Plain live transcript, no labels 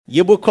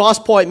yêu bua cross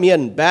point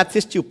miền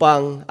Baptist chịu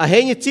bằng à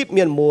hết như chip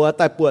miền mùa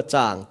tại bùa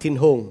tràng thiên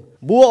hùng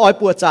bua ói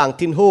bùa tràng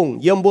thiên hùng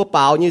yếm bua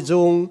bảo như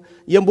dung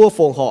yếm bua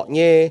phồng họ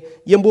nhé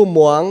yếm bua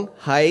muống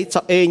hãy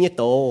cho như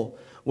tổ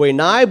vậy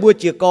nãy bua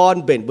chia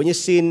con bền bua như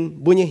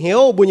xin bua như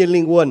hiếu bua như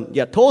linh quân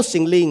và thố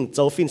sinh linh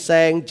châu phin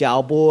sang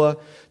giáo bua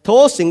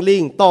thố sinh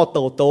linh to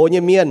tổ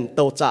như miền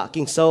tổ trả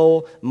kinh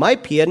sâu mái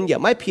phiền và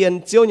mái phiền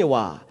chiếu như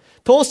hòa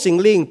thố sinh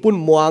linh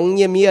bún muang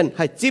như miền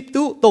hay chip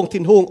tu tông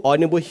thiên hùng ói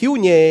như bua hiếu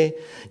nhé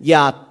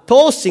và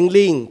thố sinh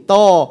linh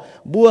to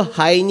bua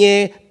hay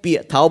nhé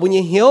bịa thảo bua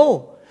như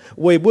hiếu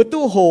vậy bua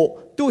tu hộ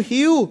tu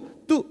hiếu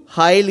tu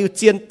hay lưu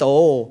chiên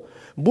tổ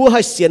bua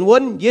hay xiên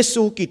vấn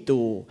Giêsu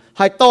Kitô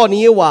hay to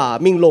như hòa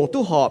mình lồng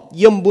tu họp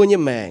yếm bua như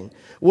mèng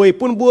vậy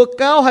bún bua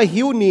cao hay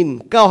hiếu nín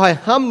cao hay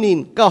ham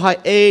nín cao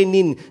hay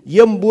nín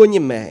yếm bua như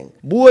mèng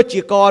bua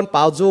chỉ còn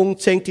bảo dung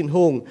trên thiên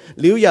hùng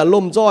liu ya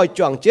lom roi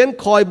choàng chén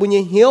khoi bua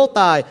như hiếu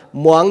tài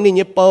muang nín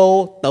như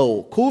bầu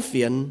tàu khu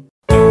phiền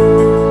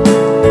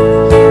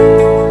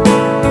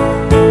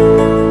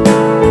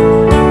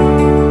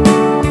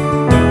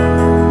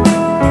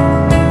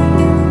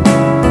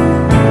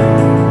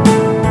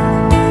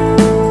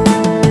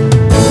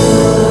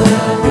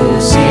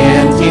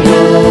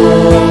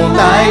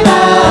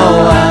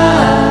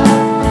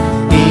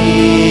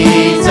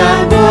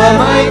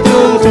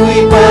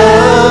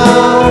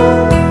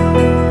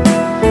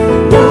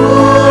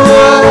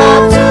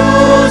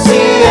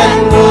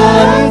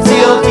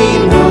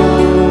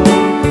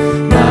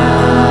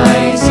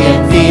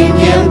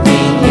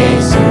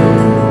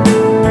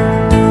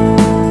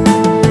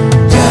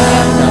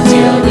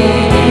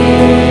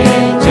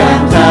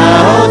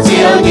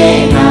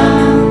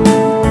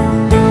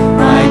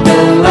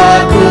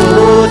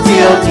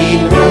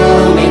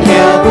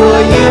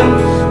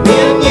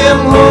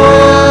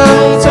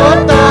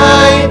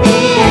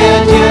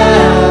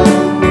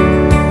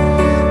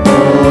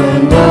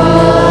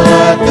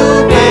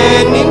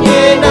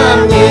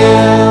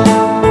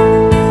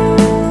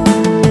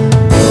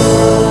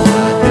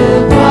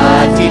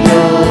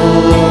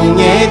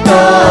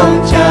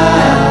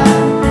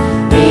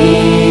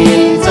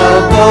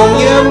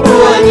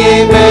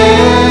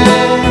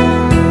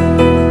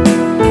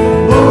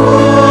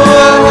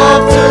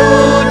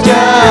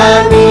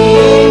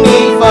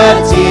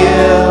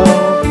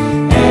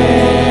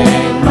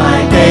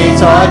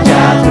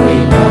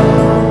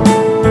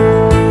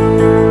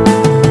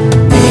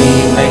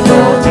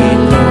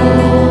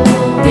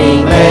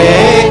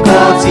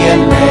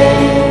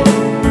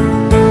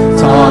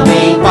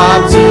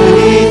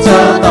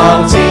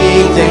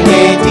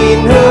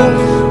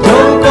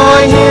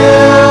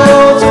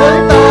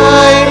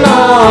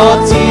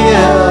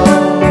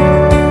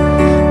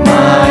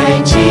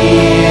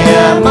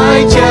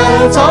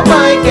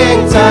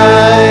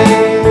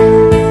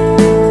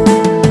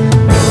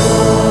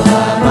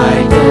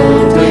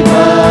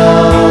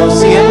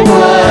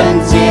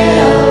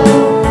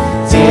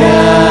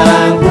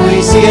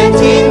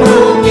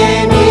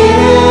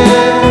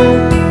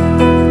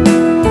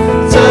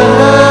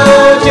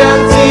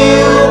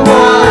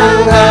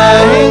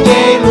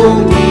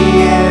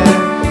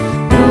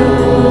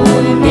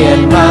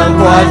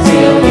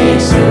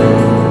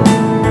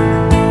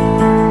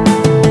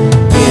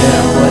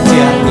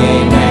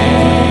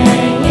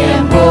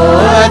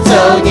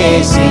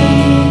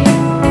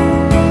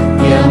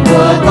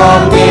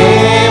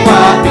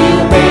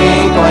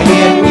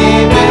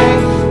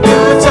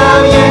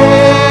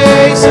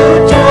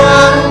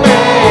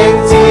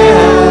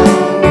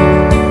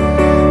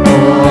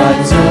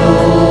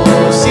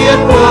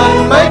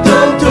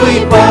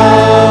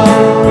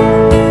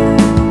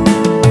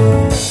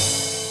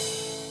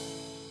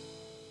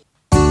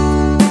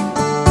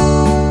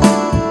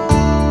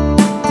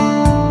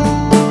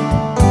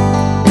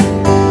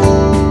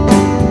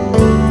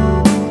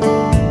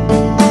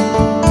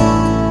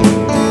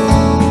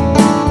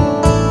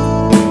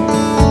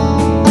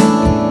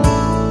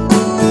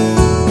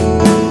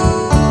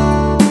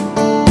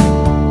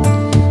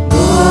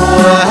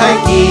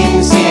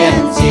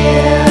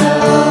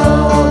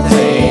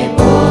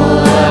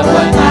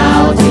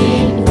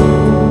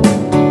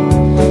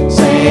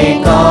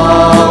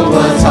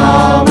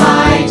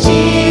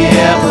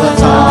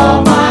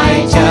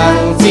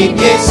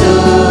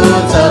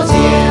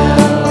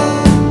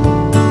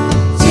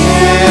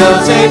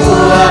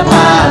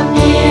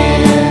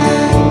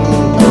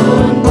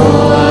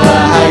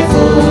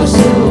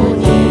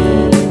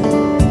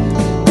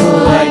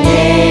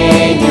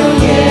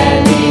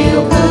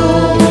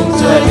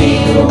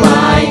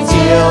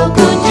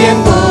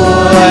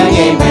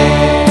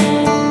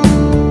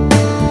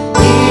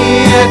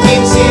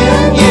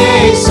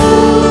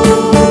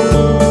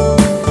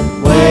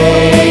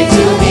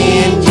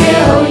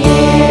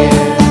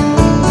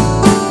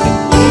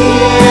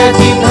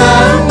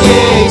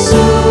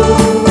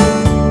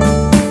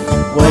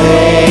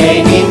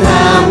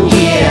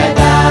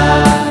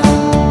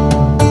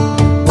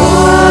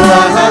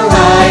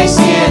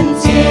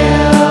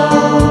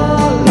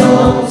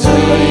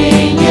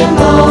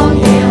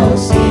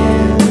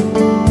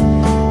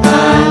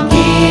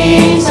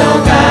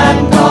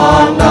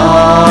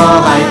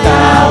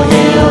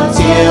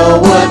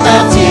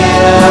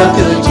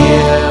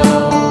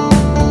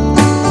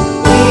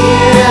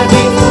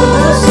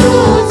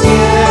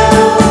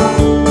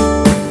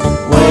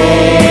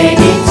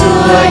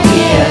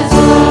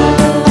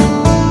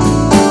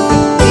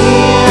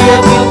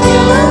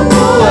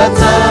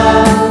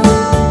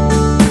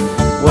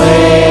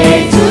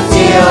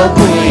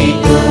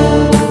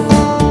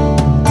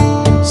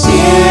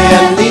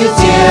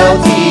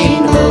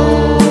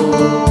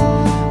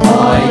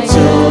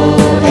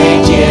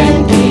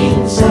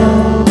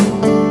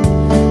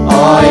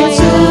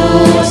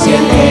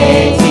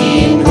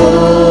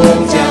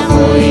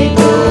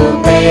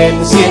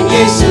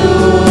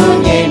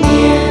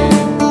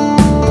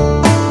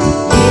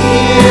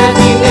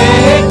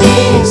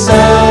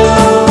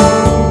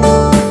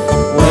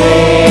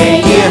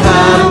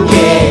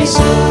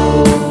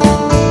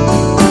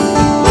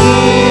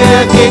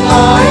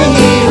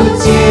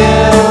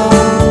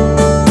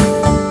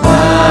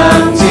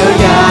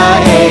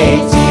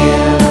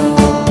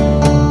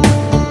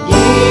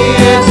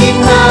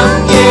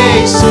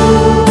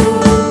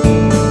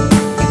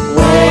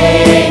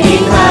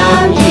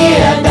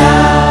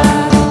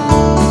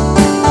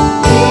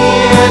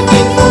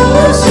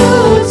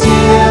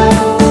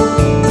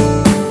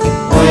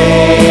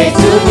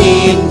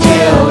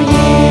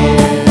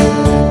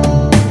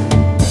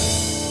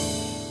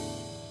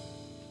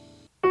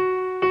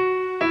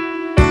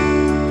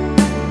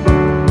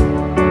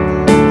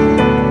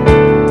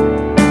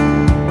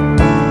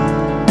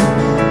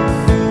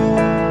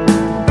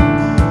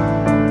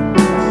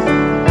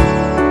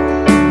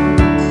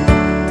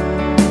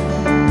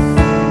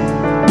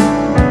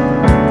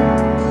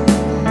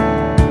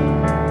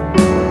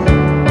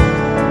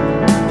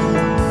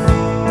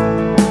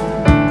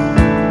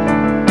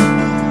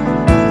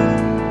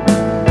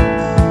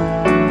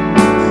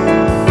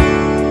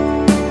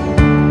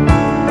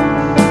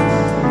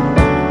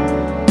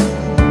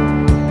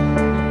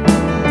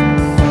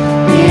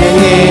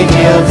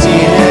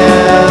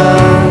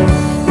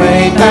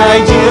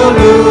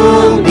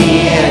luôn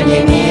địa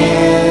nhẹ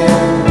nhẹ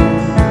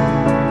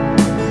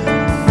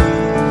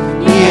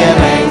nhẹ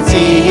lành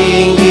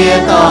chính nhẹ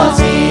to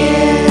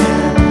chia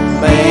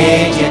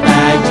bây chia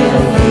tay chiều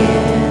nhẹ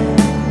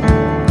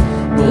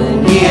buồn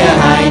nhẹ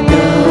hai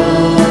tư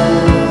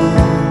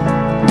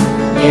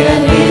nhẹ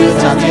lưu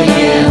trong chiều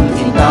nhẹ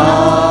tình to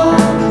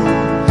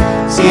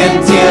xiên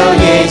chiều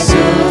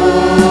Giêsu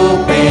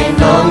bên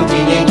đông chỉ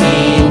nhẹ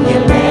nhìn nhẹ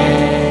mẹ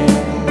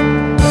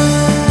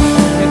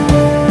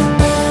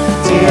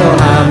chiều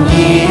hàm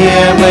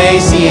nhẹ mấy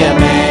xìa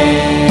mẹ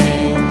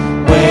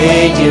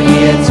quê chiều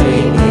nhẹ suy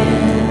nhẹ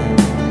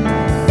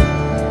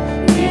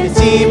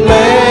chỉ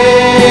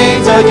mấy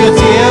cho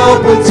chiều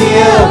buồn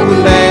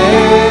mẹ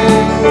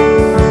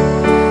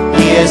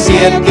kia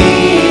xiên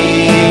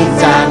tình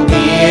giang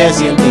kia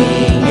xiên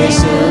tình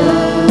Giêsu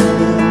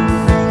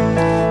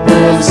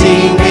buồn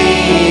sinh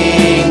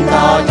linh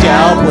to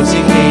cháu buồn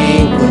sinh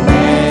linh buồn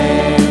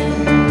mẹ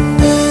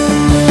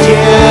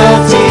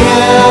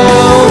chiều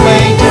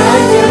mây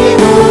trời dưới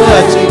mùa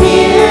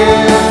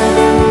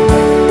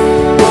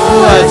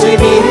truy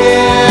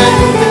miên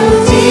từ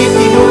chỉ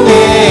tin đúng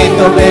nghe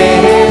tổ về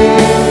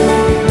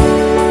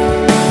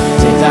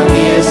trên giang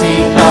kia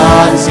sinh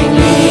con sinh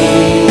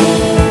linh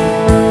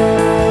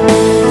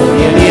tổ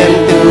địa liên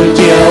từ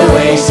chiều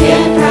về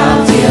xiên thao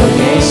chiều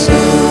Giêsu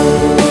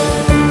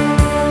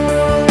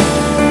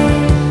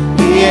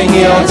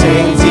nhiều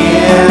tình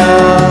chiều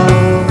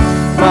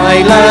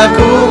mai là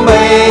cú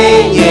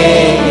mây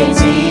nhẹ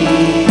chi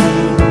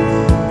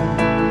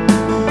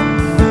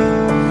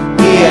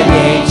nhẹ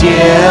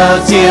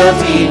chiều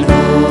tin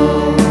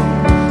hùng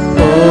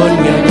bốn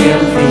nhiều niềm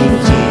phình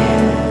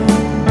chiều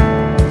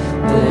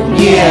bốn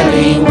nhẹ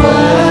linh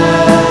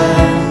quân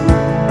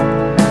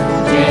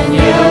chuyện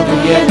nhiều từ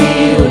nhẹ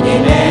nhiều nhẹ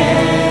nè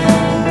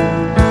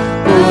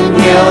bốn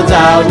nhiều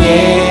giàu nhẹ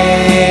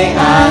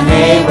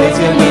hê với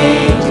chiều nhẹ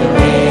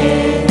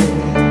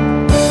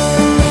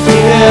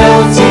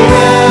chiều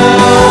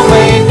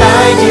mây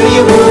tai chiều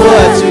yêu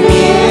mùa truy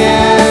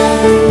miên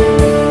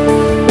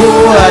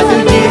mùa từ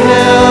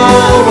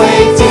chiều mây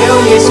chiều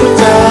Giêsu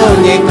trao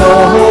nhẹ cổ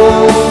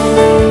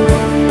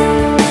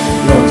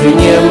lòng chiều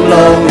nhiễm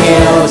lòng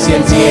nghèo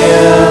xiên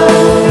chiều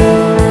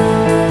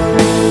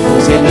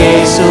cùng xiên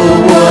Giêsu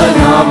buồn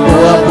hòm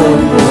mùa buồn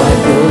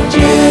từ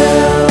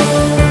chiều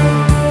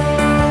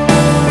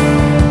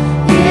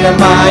kia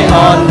mai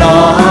on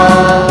đó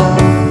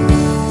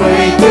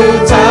từ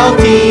cháu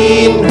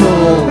tin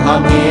hùng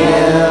hòm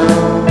nhiều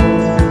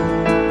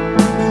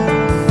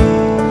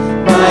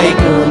mai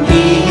cùng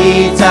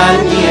đi chán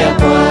nhẹ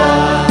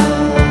qua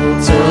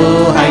chú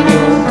hai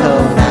nhung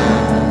cầu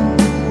nàng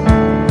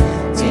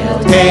chiều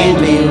thêm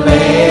liều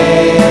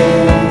lệ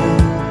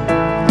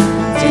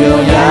chiều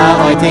giá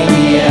hỏi thêm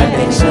nhẹ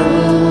đền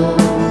sung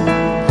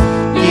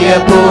nhẹ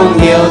buông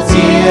nhiều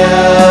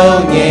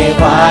chiều nhẹ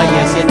qua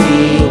nhẹ sẽ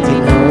tin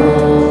tình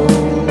hùng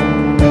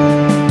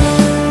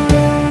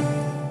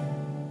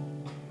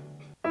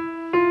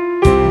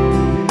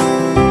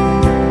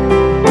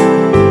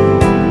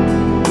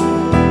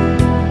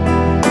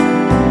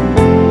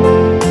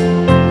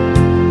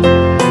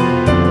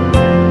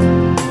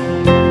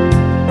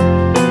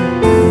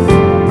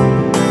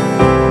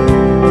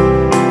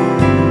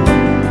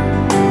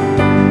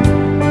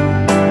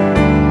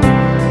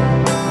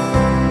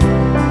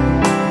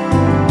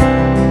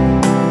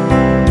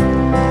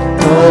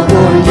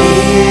buồn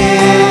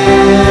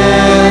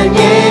điên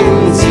nhém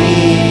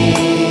gì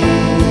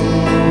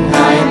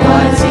hai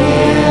quả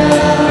chiều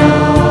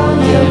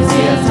nhiều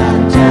chia dặn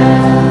cha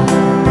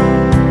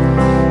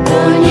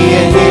buồn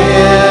nhiên yêu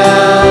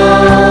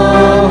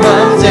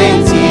hám danh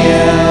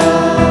chiều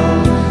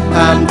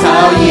hàm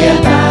tháo yên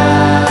ta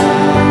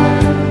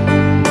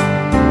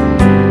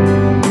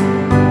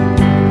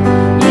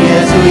nhẹ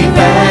dùi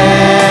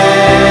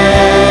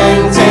phèn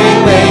trên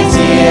mây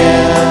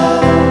chiều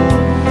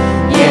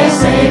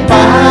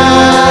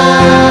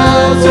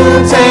bao dung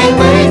tranh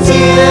mấy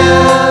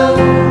chiều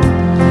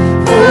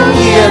phú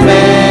nhẹ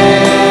mẹ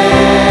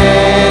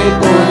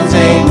buồn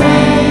tranh mẹ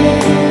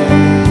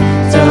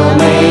dầu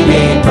mây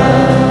lên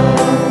bầu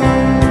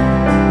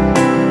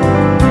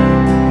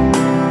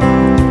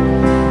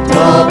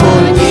thọ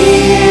buồn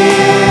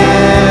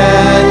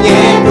nhiên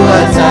nhé đua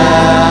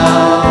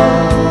rào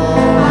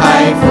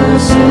hai phù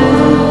su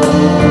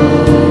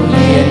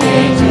nhẹ nhẹ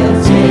chiều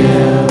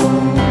chiều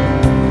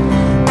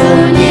buồn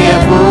nhẹ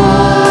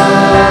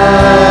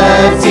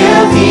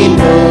chiều tin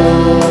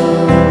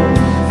hùng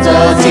giờ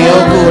chiều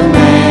buồn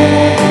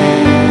mẹ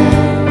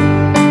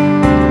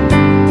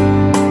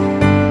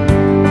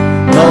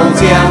lòng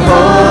giang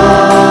hồ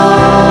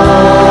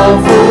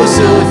phú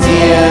su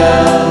chiều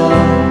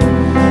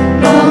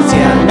lòng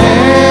giang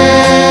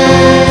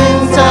men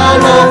cho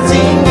lòng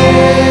chính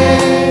nghe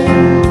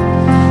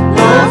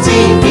lòng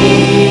chính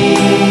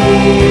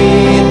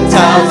tin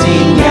chào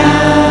chính nhà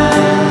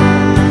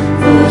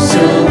phú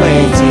su về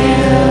chiều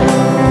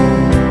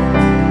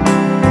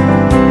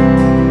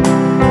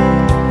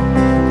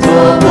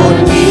buồn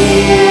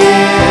nghĩa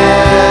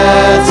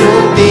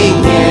chúng tình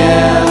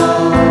nhiều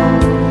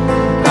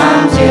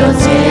tam chiều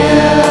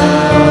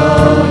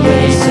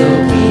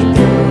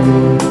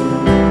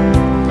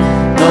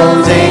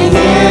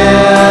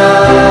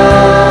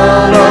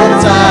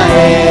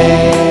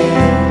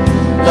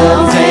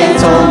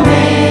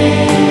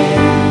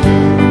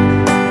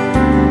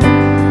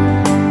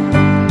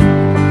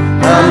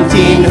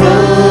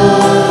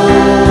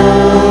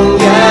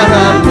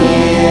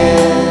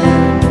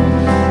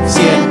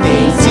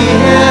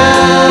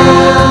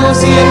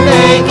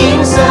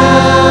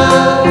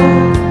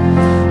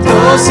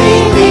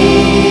sinh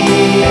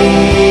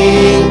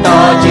linh to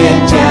trên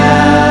Cha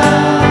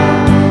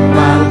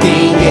mang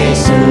tiếng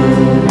Giêsu.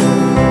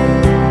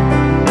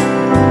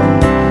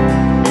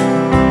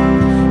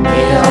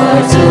 Kìa ôi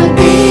chúng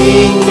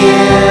tình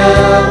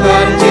yêu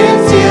gần trên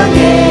siêu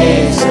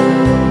Giêsu.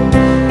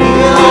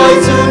 Kìa ôi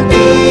chúng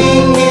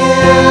tình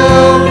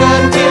yêu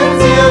gần trên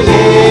siêu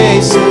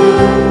Giêsu.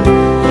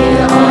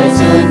 Kìa ôi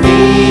chúng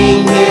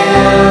tình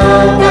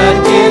yêu gần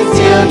trên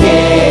siêu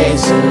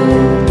Giêsu.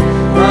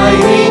 Mãi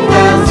vinh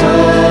càng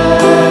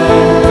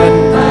xuân,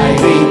 mãi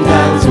vinh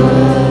càng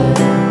xuân,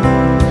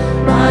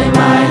 mãi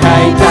mãi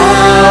hãy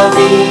cao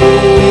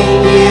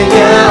vinh như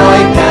Cha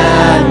ôi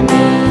can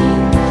mình.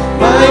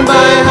 Mãi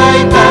mãi hãy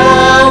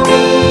cao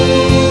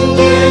vinh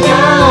như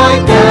Cha ôi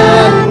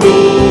can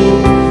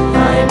mình.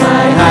 Mãi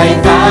mãi hãy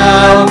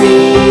cao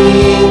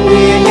vinh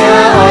như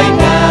Cha ôi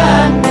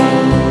can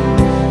mình.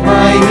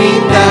 Mãi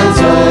vinh càng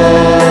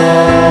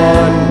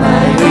xuân,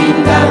 mãi vinh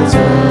càng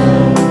xuân.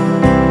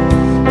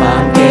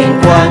 Bạn kênh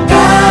quảng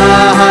ca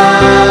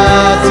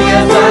chia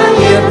sáng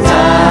hiệp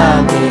ra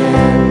miền.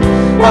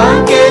 Bạn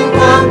kênh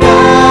quảng ca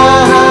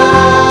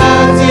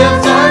chia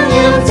sáng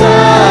hiệp ra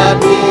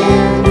miền.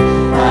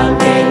 Bạn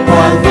kênh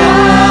quảng ca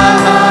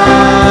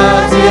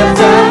chia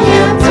sáng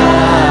hiệp ra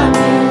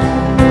miền.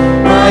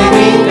 Mãi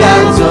vinh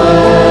càng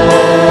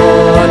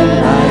xuân,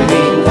 mãi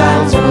vinh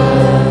càng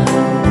xuân.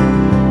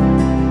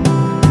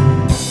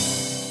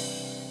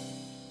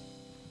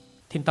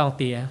 Thiên tòng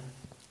tía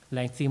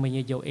làng chi mình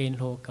như dấu ên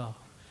hồ cầu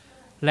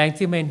làng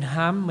chi mình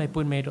hám mày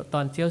pun mày độ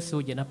toàn chiếu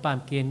su dẫn áp bàm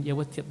kiên yêu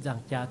vật chụp giảng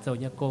trà dầu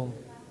nhà công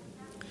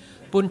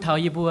pun thảo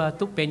y bùa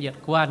túcเป็นหยัด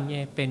กวนเนี่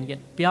ยเป็นหยัด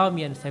เปี้ยวเ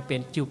มียนใส่เป็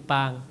นจิวป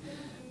าง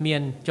เมีย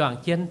นจ่าง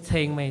เจียนเช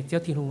งไม่เจ้า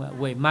ที่หุงอ่ะเ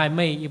ว่ยไม้ไ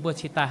ม่yบว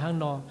ชิตาห้าง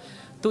นอ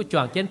ตู้จ่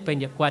างเจียนเป็น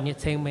หยัดกวนเนี่ย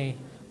เชงไม่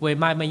เว่ย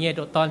ไม้ไม่เนี่ย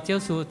độ toàn chiếu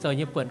su dầu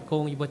nhàเปิด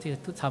công yบวชิ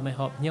ทุกชาวไม่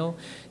หอบเนี้ย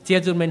เจีย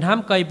จุนmình hám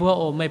cây bùa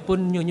ổไม่ปุ่น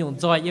หยุ่ง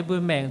จอยyบว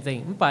แมงสิ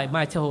งไปไ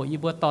ม้เฉโหy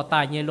บวต่อตา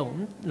ยเนี่ย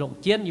หลง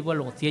เจียนyบวห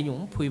ลงเจียหยุ่ง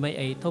ผุยไม่เ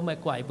อทุ่มไม่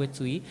กวาดyบว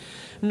จุย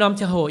น้อมเ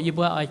ฉโหyบ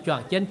วไอจ่าง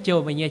เจียนเจียว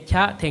ไม่เนี่ยช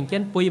ะแทงเจีย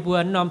นปุยบว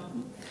น้อม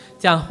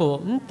จางโห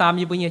มตาม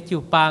ยีบุญจิ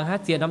วปางฮะ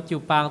เจียน้ำจิว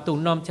ปางตุง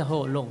น้อมเฉโห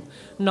ลง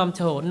น้อมเฉ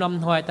โหน้อม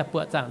หอยแต่ปว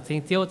ดจางเสียง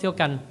เจียวเจียว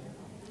กัน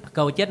เ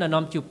ก่าเจ็ดน้อ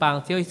มจิวปาง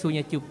เจียวสุญญ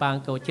จิวปาง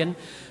เก่าเจ็ด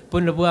ปุ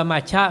ณบัวมา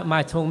ชะมา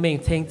ชงเม่ง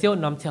เสียงเจียว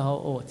น้อมเฉโห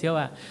โอเจียว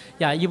อ่ะ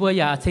อย่ายีบัวอ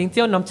ย่าเสียงเจี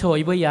ยวน้อมโช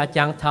ยีบัวอย่าจ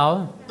างเท้า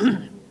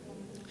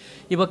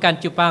ยีบัวการ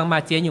จิวปางมา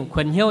เจียหยุ่งค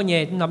นเหี้ยวเย่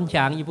น้อมจ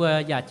างยีบัว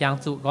อย่าจาง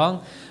สุก้อง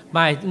ม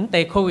าเต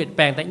ะโควิดแป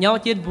ลงแต่เนาะ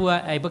เจียนบัว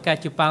ไอ้บัวการ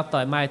จิวปางต่อ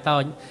ยมาต่อ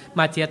ม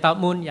าเจียต่อ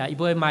มุนอย่าอี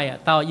บัวไม่อ่ะ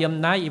ต่อเยี่ยม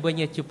นะอีบัวเ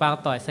นี่ยจิวปาง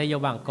ต่อยใส่ยา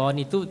หวังกอ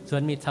นี่ตู้ส่ว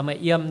นมีทำไม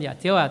เยี่ยมอย่า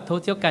เจียวอ่ะโทษ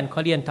เจียวกันเขา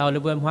เรียนเท่าหรื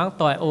อบัวห้าง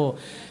ต่อยโอ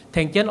แท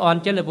งเจียนอ่อน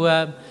เจียนหรือบัว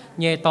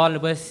เนี่ยตอนหรือ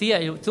บัวเสีย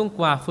จุ่งก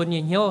ว่าฝุ่นเ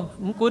หี่ยว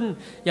กุ้น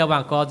ยาหวั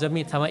งกอจะ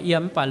มีทำไมเยี่ย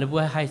มป่ะหรือบัว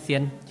ไฮเสีย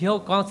นเหี่ยว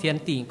ก้องเสียน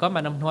ติ่งก็มา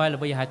นำน้อยหรือ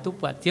บัวหายตุ๊บ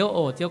ปวดเจียวโอ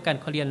เจียวกัน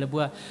เขาเรียนหรือบั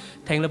ว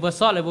แทงหรือบัว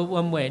ซอหรือบัว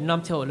เหมยน้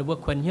ำโฉหรือบัว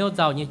ขวัญเหี่ยวเ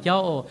จ้าเนี่ยเจ้า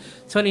โอ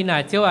ช่วงนี้นา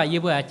ยเจียวอ่ะยี่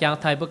บัวจาง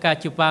ไทยบัวการ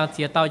จิวปางเ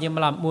สียเตาเยี่ยม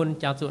ลำมุน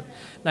จางสุด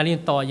นาริน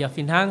ต่ออย่า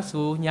ฟินห้าง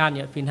สูญานอ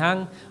ย่าฟินห้าง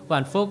หวา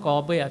นโฟกอ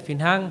เบียฟิน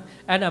ห้าง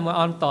แอนมาอ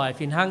อนต่อย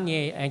ฟินห้างเย่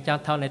แองจาง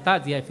เท่าในตา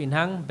เสียฟิน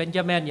ห้างเบนจ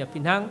าแมนอย่าฟิ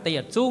นห้างแต่อ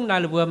ย่าจุ้งนาย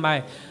หรือบัวใหม่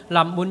ล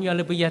ำมุนอย่าห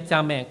รือบัวจา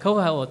งแมงเขา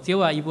หาโอเจียว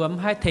อ่ะอีบัว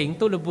ให้ถึง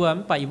ตู้หรือบัว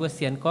ไปอีบัวเ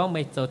สียนก้องไ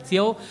ม่เจอเจี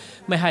ยว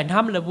ไม่หายน้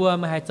ำหรือบัว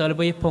ไม่หายเจอหรือ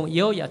บัวพงเ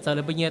ยี่ยวอย่าเจอห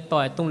รือบัวต่อ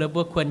ยตรงหรือบั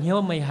วขวัญเหี้ยว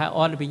ไม่หายอ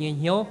อนหรือบัวเ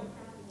หี้ยว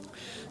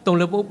ตรง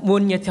ระบบมู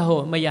ลเนี่ยเฉโห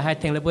ไม่อยากให้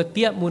แทงระบบเ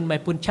ตี้ยมูลไม่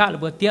ปุ่นชาระ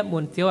บบเตี้ยมู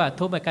ลเจียวอ่ะโท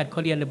ษมาการเขา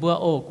เรียนระบบ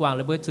โอ้กว่าง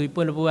ระบบจุย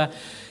ปุ่นระบบ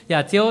อย่า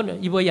เจียว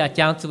อีบัวอย่าจ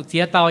างสุดเสี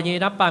ยเตาเนี่ย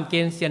รับปามเก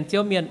ณฑ์เสียนเจีย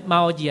วเมียนเมา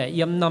เหยียเ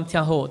ยี่ยมนอมเฉ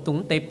โหตุง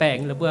เตะแปง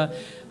ระบบ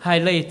ไฮ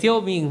เลยเจียว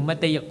มิงมา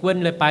เตะอยากวน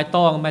เลยปลายต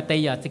องมาเตะ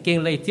อยากจะเก่ง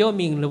เลยเจียว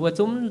มิงระบบ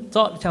จุ้มเจ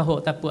าะเฉโห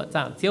แต่ปวดจ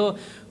างเจียว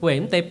เหว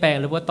นเตะแปง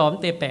ระบบตอม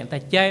เตะแปงแต่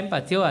แจ้มป่ะ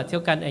เจียวอ่ะเจีย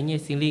วกันไอเนี่ย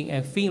สิงลิงไอ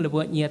ฟิงระบ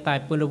บเนี่ยตาย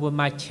ปุ่นระบบ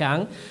มาช้าง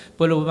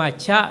ปุ่นระบบมา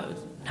ชะ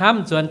ห้าม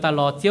จวนต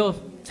ลอดเจียว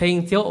เชิง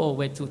เจียวโอเ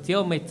วจุเจียว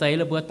ไม่ใจ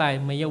ระบัวตาย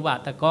ไม่ยาวะ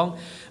ตะก้อง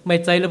ไม่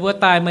ใจระบัว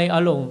ตายไม่อา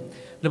รมณ์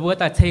ระบัว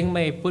ตายเชิงไ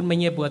ม่ปุ่นไม่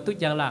เงียบัวตุก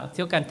อย่างหลังเ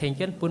จียวกันเทงเ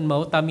ช่นปุ่นเมา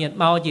ตาเมียนเ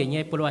มาเหยียดเงี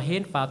ยปุ่นว่าเห็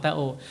นฝ่าตาโอ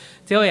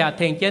เจียวอยากเ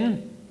ทงเช่น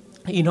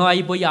อินหอย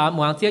บัวยาหม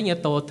วงเจียวเงีย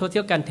โตทั่วเจี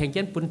ยวกันเทงเ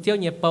ช่นปุ่นเจียว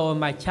เงียโป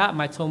ไม่ชะไ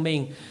ม่ชงเมง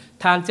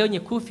ทานเจียวเงี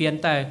ยคู่เฟียน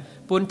แต่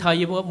ปุ่นไท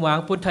ยบัวหมวง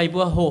ปุ่นไทยบั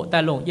วโหแต่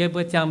หลงเยี่ยบั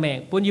วจางแมง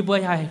ปุ่นยี่บัว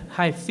ไฮ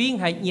ฟิง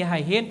ไฮเงียไฮ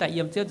เห็นแต่เ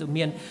ยี่ยมเจียวจุเ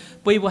มียน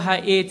ปุยบัวไฮ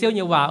เอเจียวเย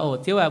าวาโอ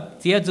เจียวแบบ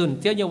เจียจุน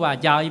เจียวเยาวา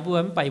ยาวบัว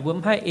ไปบัว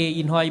ให้เอ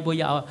อินหอยบัว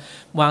ยาว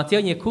หวางเจีย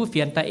วเยคู่เฟี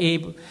ยนแต่เอ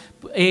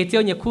เจีย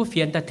วเยคู่เฟี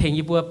ยนแต่เทง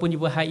บัวปุย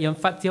บัวไฮเยี่ยม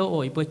ฟัดเจียวโอ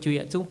ยบัวจุย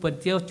จุ้งปุ่น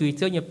เจียวจุยเ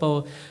จียวเยโป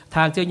ท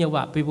างเจียวเยาว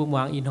าปุยบัวหว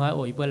างอินหอยโอ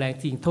ยบัวแรง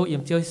จริงโทษเยี่ย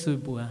มเจียวซุย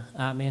บัว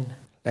อาเมน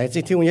แต่จริ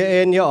งที่มึงเอ็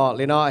นเนี่ยออกเ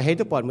ลยเนาะให้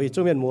ทุกปอดมือ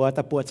จุ่มเมียนมัวแ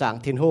ต่ปวดจาง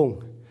ทิ้นหง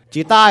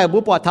จีใต้บุ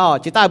ปผาเท้า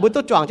จีใต้บุตุ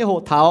จ่างจะห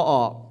ดเท้าอ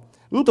อก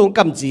มันตรงก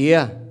ำจี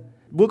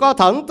บุก็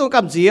ถังตรงก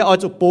ำจีออก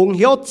จุปุ่งเ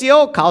หี้ยวเจียว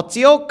ขาวเ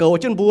จียวเก่า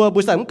จนบัวบุ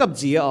ใส่มันกำ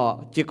จีออก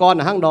จีก้อนน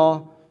ะห้างดอ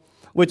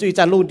บุจุย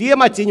จันลุงเดีย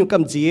มาจีอยู่ก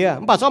ำจี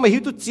มันป่าซ้อมมาหิ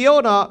วตุเจียว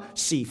เนาะ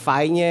สีไฟ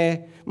เนี่ย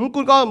มันกู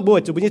ก็บัว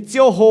จุบุญเจี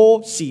ยวโฮ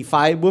สีไฟ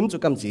บุ้มจุ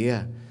กำจี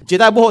จี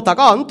ใต้บุหดตา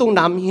ก็มันตรง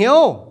น้ำเหี้ยว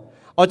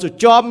ở chỗ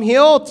chom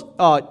hiếu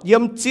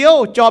yếm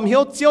chiếu chom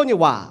hiếu chiếu như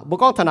hòa bố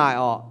con thằng này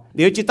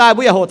nếu chỉ tai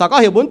bây giờ hồ ta có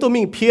hiểu bốn tụi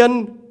mình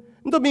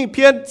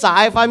phiên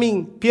trái phải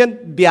mình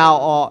phiên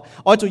bèo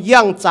ở chỗ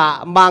yang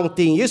trả mang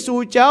tình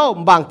Giêsu cháu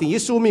mang tình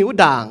Giêsu mình u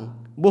đảng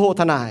bố hồ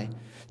thằng này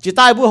chỉ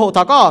tai bố hồ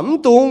ta có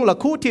tung là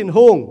khu thiên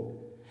hùng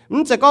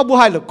sẽ có bố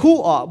hai là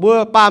khu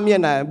bố ba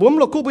miền này bố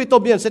là khu bố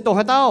tôm miền sẽ tông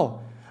hai tao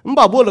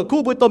bảo bố là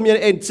khu bố tôm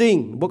miền ên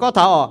chính bố có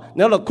thảo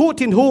nếu là khu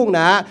thiên hùng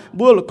nè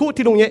bố là khu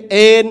thiên hùng như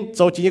ên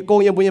rồi chỉ như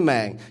cô như bố như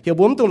mẹ hiểu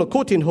bố tung là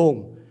khu thiên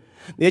hùng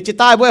nếu chỉ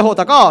tai bố hồ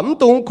ta có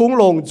tung khung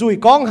lồng dùi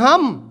con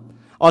hâm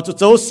ở chỗ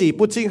châu xì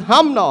bút chính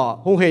hâm nọ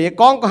hùng hề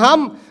con có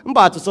hâm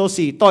bà chỗ châu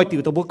xì tôi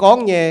tiểu tàu bút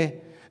con nhé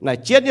này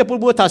chết như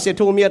bút thà sẽ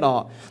thu miết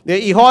để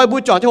ý hỏi bút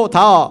chọn cho hồ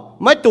thảo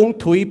mấy tung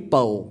thủy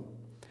bầu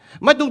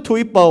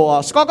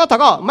có thằng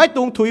có mấy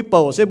tung thủy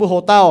bầu sẽ bút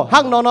hồ tàu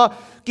hăng nó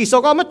kỳ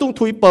số có mấy tung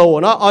thủy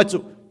bầu nó ở chỗ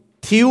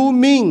thiếu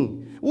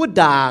minh u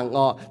đảng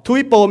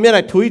thủy bầu miết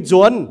này thủy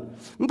chuẩn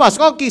bà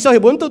có kỳ số thì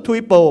bốn tung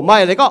thủy bầu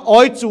mày lại có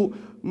ở chỗ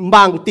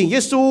mang tình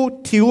Giêsu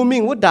thiếu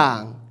minh u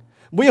đảng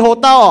bây hồ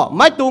tao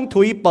mấy tung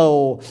thủy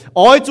bầu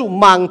ở chỗ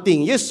mang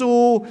tình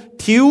Giêsu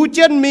thiếu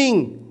chân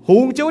mình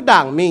hùng châu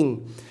đảng mình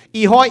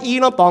ý hỏi ý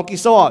nó tòng kỳ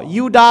số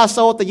Juda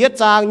số ta yết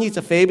trang như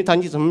sẽ phê mi thằng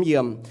như sẽ hâm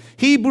yểm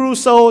Hebrew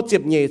số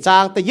tiếp nhẹ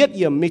trang ta yết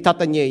yểm mi thằng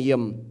ta nhẹ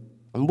yểm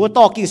mua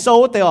to kỳ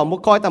số ta ở mua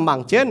coi ta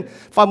mảng trên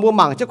và mua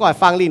mảng chứ gọi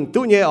phang lìn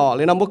tu nhẹ ở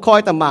lên nó mua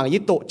coi ta mảng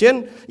yết tổ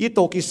trên yết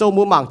tổ kỳ số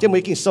mua mảng trên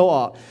mấy kỳ số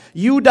ở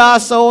Juda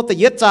số ta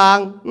yết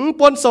trang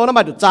bốn số nó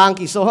mà được trang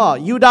kỳ số hả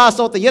Juda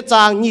số ta yết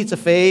trang như sẽ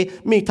phê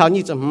mi thằng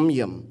như sẽ hâm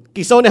yểm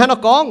kỳ số này nó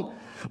con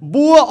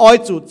bua oi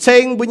chủ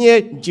chênh bua nhẹ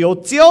chiếu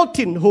chiếu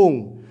thiên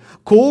hùng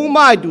khung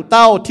mai đủ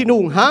tàu thiên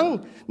hùng hăng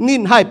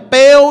nhìn hai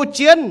bèo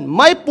chiến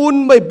máy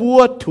bùn mây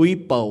bùa thủy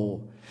bầu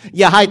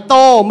và hai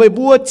to mây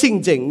bùa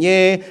chinh chỉnh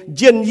nhé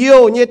diện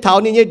yêu nhé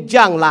thảo nhé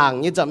giang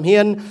làng nhé dặm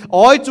hiên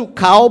ôi chủ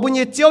khảo bùa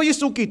nhé chiếu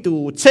Giêsu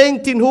Kitô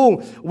trên thiên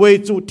hùng về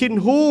chủ thiên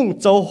hùng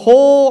châu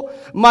hô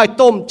mai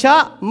tôm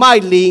chá mai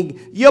linh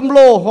yếm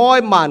lô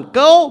hoi màn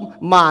câu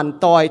màn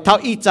tỏi thảo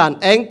y chản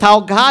anh thảo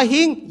gá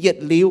hinh yết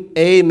liu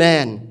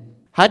amen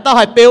hai tao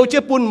hai bèo chế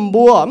bùn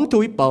bùa ấm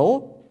thủy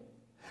bầu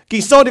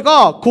kỳ số thì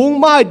có khung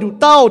mai đủ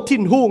tao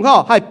thiên hùng ha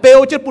hay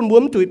bèo chết bún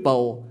bướm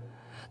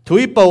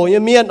thủy bầu như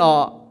miên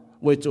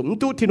với chúng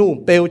tu thiên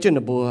hùng bèo trên là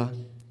bùa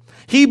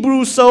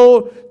Hebrew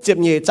số chép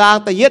nhẹ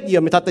trang ta yết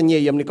yểm ta nhẹ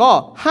yểm thì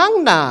có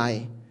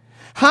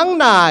hang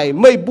nải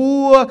mây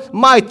bùa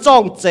mai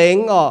trong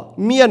chén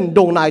miền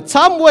đồng nải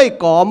chám quay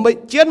có mây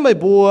chiến mây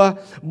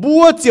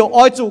bùa chiều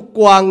oi chủ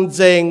quang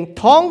dền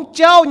thong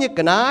trao như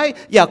cái này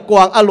và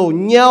quang alo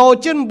nhau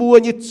trên bùa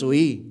như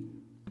chuối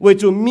với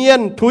chủ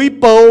miền thủy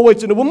bầu với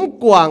chủ nó bấm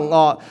quảng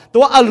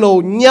tôi alo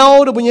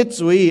nhau đó bây giờ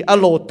chuối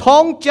alo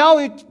thong cháu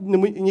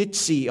như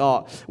xì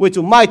với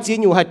chủ mai chỉ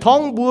nhiều hai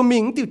thong bùa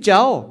mình tiêu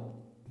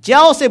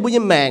cháu sẽ bây giờ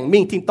mèn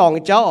mình thiên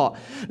tòng cháu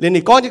lên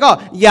này con chứ có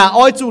nhà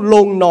oi chủ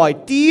lồng nổi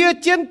tía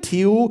chân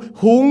thiếu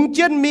hùng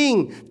chân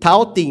mình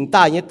tháo tỉnh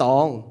tai như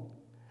tòng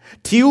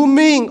thiếu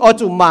mình ở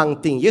chủ mang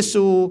tình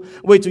Giêsu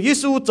với chủ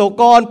Giêsu cho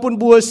con bùn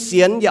bùa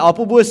xiên và ở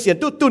bùn bùa xiên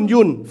tu tuân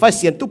yun phải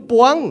xiên tu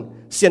buông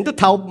xiên tu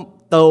tháo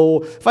tàu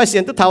phải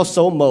xiên tu tháo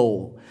số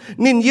màu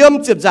nên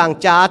yếm chụp giảng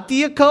trả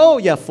tía khâu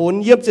và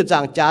phun yếm chụp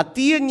giảng trả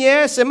tía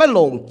nhé sẽ mất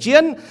lồng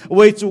chiến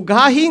với chủ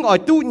gá hình ở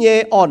tu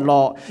nhé on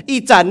lọ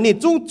y chản nên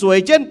chung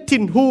chuối trên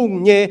thiên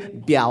hùng nhé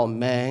biểu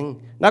mèn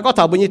nó có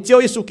thảo bây giờ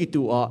chiếu Giêsu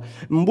Kitô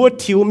mua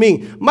thiếu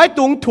mình mấy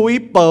tung thủy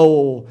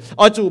bầu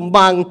ở chủ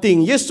mang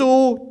tình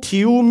Giêsu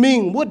thiếu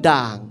mình mua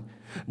đảng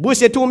bữa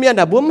sẽ thu miền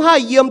là bướm hai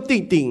yếm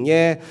tỉnh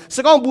nhé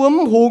sẽ con bướm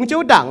hùng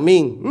cháu đảng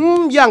mình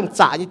yang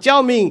trả như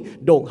cháu mình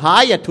đồng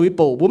hái và thủy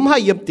bầu bướm hai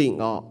yếm tỉnh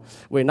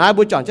vậy nay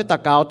bữa chọn cho ta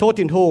cao thô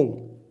thiên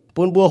hùng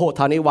buôn bùa hộ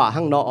thảo này hòa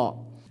hăng nọ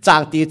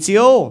chàng tì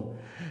chiếu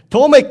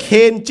thô mày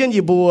khen trên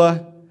gì bùa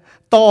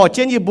tỏ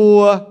trên gì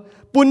bùa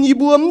buôn gì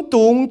bướm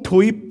tung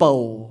thủy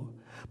bầu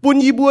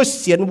buôn gì bùa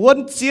xiên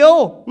quân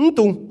chiếu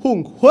tung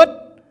hùng khuất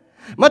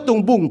mà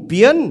tung bùng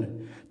biến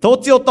thô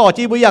chiếu tỏ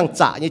chi bùa yang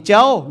trả như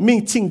cháu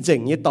mình chinh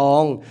chỉnh như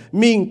tòng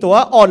mìnhตัว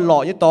อ่อนหล่อ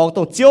như tòng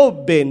tòng chiếu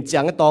bền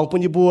chẳng như tòng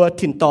buôn gì bùa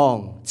thiên tòng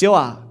chiếu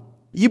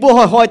y bùa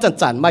hoi hoi chăn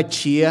chăn mai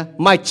chia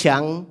mai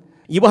chẳng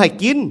y bùa hay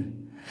kín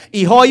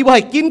y hoi y bùa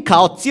hay kín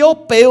khảo chiếu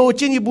bèo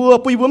trên y bùa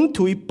bùi bướm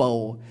thủy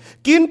bầu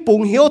kín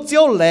bùng hiếu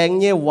chiếu lẹng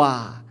như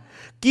hòa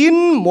kín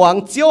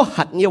muang chiếu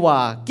hạt như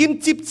hòa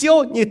kín chip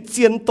chiếu như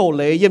chiên tổ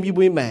lệ yếm y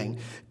bùi mèng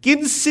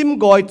kín sim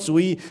gọi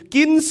chuối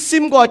kín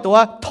sim gọiตัว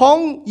ท้อง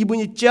y bùi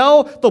như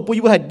cháu tổ bùi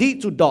y bùi hay đi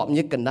chủ đọm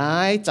như cái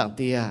này chẳng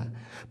tia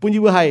bùi y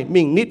bùi hay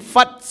mình nít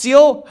phát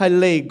chiếu hay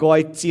lệ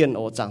gọi chiên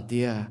ở chẳng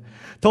tia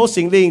thô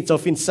sinh linh cho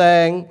phiên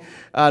sang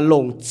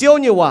lồng chiếu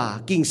như hòa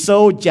kinh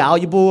sâu giáo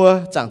y bùa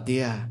chẳng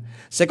tia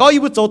sẽ có y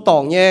bùa cho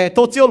tòng nhé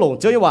thô chiếu lồng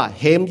chiếu như hòa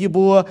hém y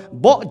bùa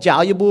bỏ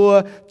giáo y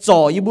bùa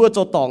trò y bùa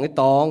cho tòng cái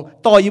tòng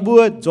to y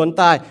bùa chuẩn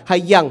tài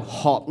hay yang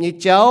họp như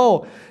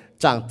cháu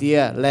chẳng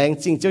tia leng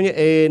chinh chiếu như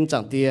ên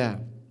chẳng tia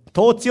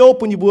thô chiếu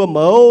bùn y bùa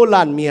mẫu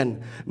làn miền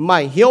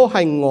mày hiếu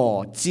hành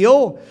ngỏ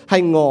chiếu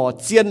hành ngỏ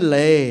chiên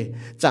lề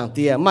chẳng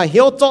tia mày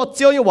hiếu cho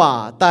chiếu như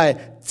hòa tại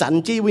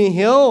chắn chi vui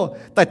hiếu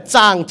tại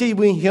chàng chi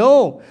vui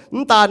hiếu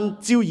tàn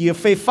chiêu gì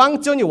phê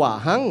phăng cho như hòa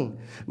hăng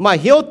mà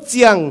hiếu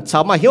chiang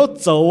cháu mà hiếu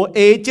dấu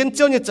trên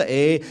cho như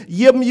thế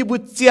yếm như bu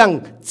chiang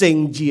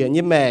trình diện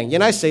như mèng như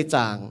này sẽ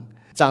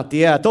chàng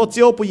tia tô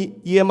chiếu bu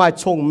yếm mai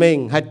thông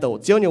minh hay tổ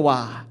chiếu như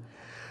hòa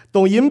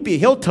tông yếm bị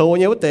hiếu thầu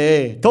như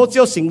thế tô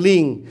chiếu sinh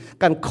linh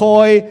cần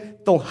coi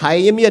tông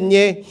hải như miền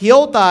nhé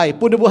hiếu tài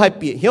bu bu hay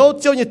bị hiếu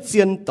chiếu như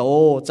chiến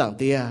tổ chàng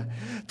tia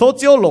thô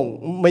chiếu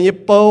lồng mấy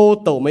bao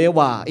tổ mấy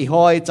hòa ý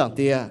hoi chẳng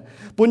tia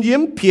bún yếm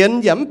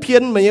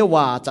phiến mấy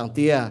hòa chẳng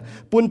tia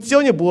bún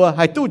chiếu như bùa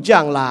hay tu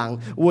giang làng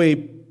với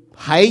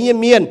hay như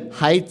miền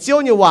hay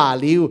chiếu như hòa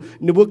liu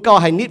nếu bùa cầu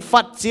hay nít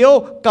phát chiếu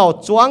cầu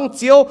choáng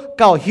chiếu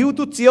cầu hiu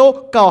tu chiếu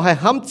cầu hay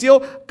hám chiếu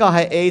cầu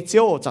hay ê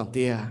chiếu chẳng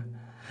tia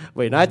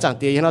vậy nói chẳng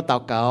tia nó tạo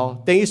cầu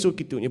tên Giêsu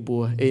Kitô như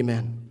bùa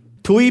amen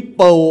thui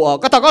bầu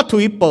có tao có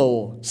thui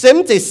bầu xem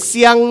chỉ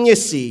xiang như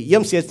gì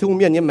yếm xe thu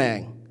miền như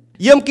mèng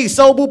yếm kỳ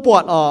sâu bu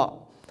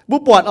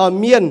bọt ở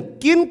miền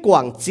kín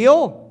quảng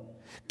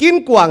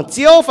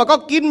chiếu phải có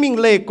kín mình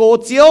lệ cổ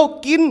chiếu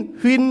kín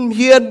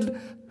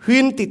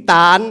huyền tị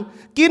tán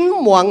kín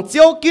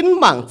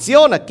mảng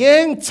chiếu là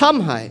kén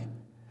chăm hải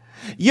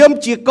yếm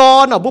chỉ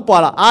con ở bu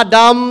bọt là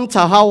Adam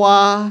cha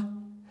Hawa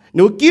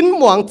nếu kín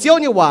mảng chiếu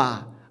như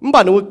hòa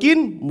mà nếu kín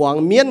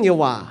mảng miền như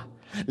hòa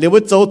nếu bu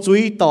châu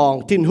chui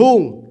tòng thiên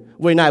hung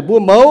với này bu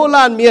mẫu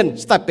lan miền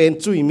sẽเป็น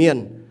chui miền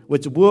với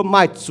chú bùa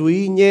mai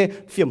chuối nhé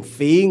phiền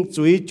phiền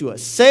chuối chùa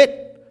xét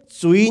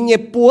chuối nhé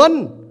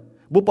buồn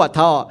bùa bọt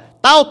thọ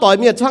tao tỏi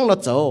miền chăng nó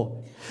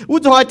châu u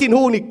cho hai thiên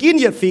hu này kín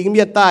nhiệt phiền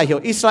miền ta hiểu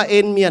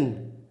Israel miền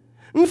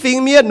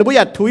phiền miền nó bây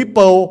giờ thúi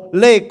bầu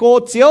lệ cô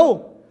chiếu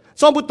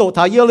xong bùa tổ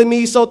thảo yêu lên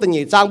mi sâu tình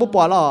nhị trang bùa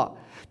bọt lọ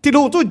thiên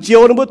hu tôi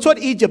chiếu nó bùa xuất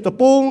Egypt tập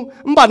bung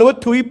bà nó bùa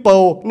thúi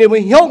bầu nếu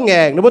mới hiếu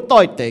nghèng nó bùa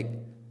tỏi tịch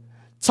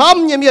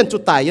chăm nhé miền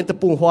chụt tải yên tập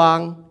bung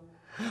hoang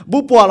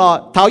bố bọt lọ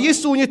thảo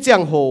Giêsu như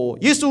giang hồ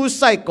Giêsu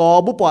sai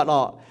có bố bọt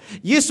lọ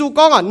Giêsu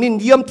có ngọn nín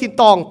yếm thiên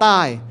tòng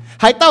tai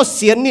hãy tao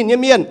xiên nín như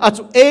miền ở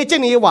chỗ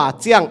trên này hòa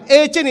giang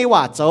trên này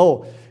hòa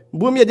châu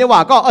bố miền như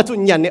hòa có ở chỗ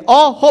nhận này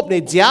hộp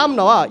này giám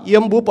nó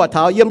yếm bố bọt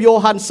thảo yếm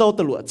Yohan sâu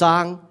từ lụa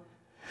trang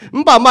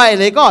bà mày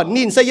lấy có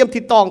nín sai yếm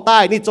thiên tòng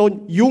tai nín chỗ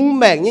dung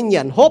mèng như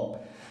nhận hộp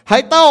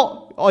hãy tao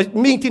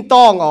mình thiên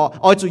tòng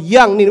ở chỗ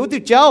giang nín út tiêu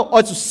chéo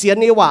ở chỗ xiên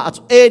này hòa ở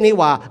chỗ này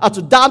hòa ở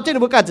chỗ đam trên này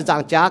bố cái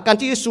giang giá can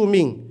chi Giêsu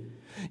mình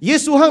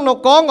Giêsu hăng nó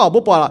có ngỏ bố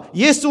bỏ là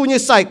Giêsu như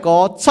sai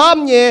có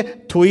chăm nhé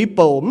thủy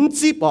bầu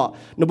mít bỏ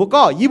nó bố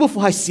có y bố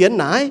phụ hay xiên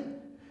nái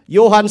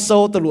Yohan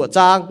sâu từ lụa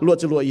trang lụa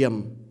từ lụa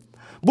yểm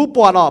bố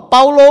bỏ là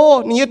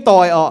Paulo ní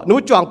tỏi nó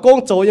chọn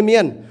công châu như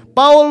miền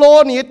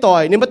Paulo ní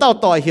tỏi ní bắt tao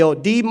tỏi hiểu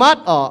đi mát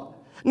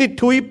ní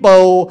thủy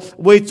bầu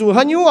với chủ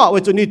hắn nhú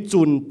với chủ ní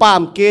chuẩn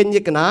pam kên như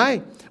cái này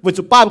với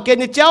chủ pam kên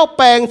như chéo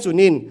bèng chủ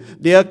nín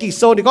để kỳ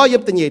sâu thì có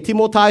yểm từ nhỉ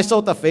Timothy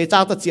sâu ta phê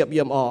trang ta chiệp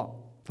yểm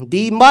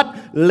đi mất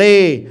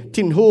lê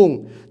thiên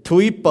hùng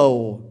thui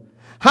bầu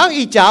hang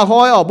y trả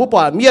hỏi bố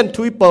bỏ miền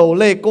thui bầu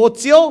lê cô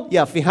chiếu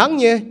ya phi hang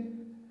nhé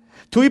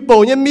thui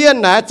bầu như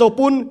miền này cho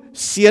bún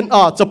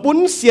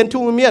xiên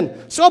thu miền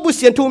số bún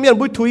xiên thu miền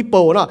bún thui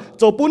bầu nó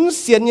cho bún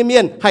xiên như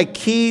miền hay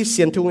khi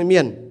xiên thu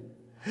miền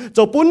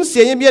cho bún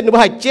xiên như miền nó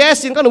hay che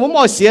xiên có nó muốn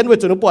mọi xiên với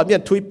cho nó bỏ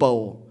miền thui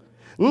bầu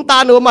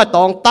ta nó mà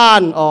tòng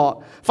tan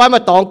phải mà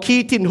tòng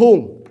khi thiên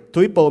hùng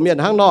thui bầu miền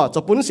hang nó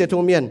cho bún xiên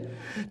thu miền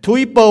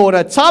thui bầu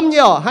là chăm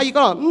nhở hay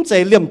có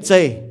chạy liềm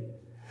chê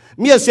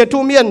miền xe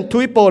thu miền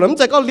thui bầu là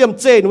chạy có liềm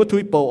chê nó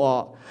thui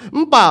bầu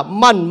bà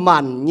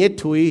mặn như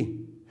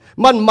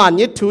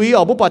thui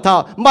ở bố bà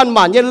thảo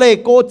mặn như lệ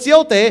cô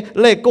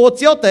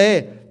chiếu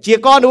tế chỉ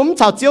có nó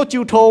chào chiếu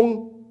chiêu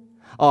thông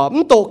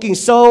tổ kinh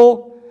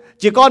sâu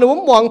chỉ có nó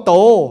mong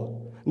tổ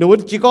nó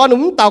chỉ có nó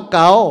tao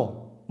cáo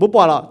bố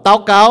bà là tao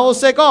cáo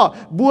sẽ có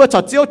bùa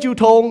chào chiếu chiêu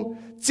thông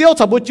chiếu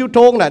chào bùa chiêu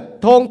thông là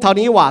thông thảo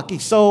ní hòa kinh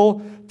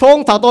sâu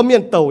thông thảo to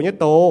miền tổ như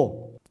tổ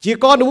chỉ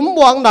con đúng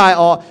mong này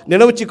nếu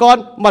nó chỉ con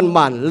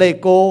mặn lệ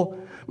cô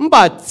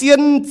bà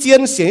chiên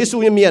xiên Giêsu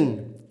như miền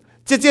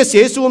chiên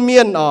Giêsu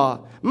miền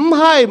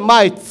hai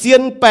mai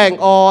chiên bèng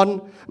on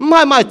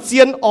hai mai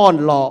chiên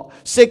on lọ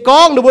sẽ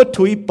con nó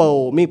thủy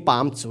bầu mình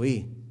bám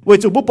chuối với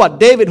chủ bố bọt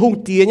David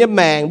hung tía như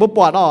mèng bố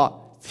bọt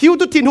hiu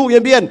tu thiên hung như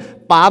miền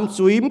bám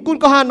chuối cũng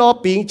có hai nó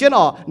bình trên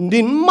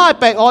nín mai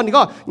bèng on thì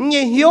có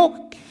nghe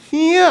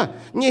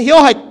hiếu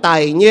hay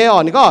tài nhé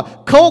นี่ก็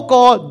เขา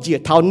ก็เจีย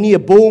เท่าเนี่ย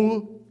บุง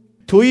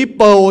ถุยเ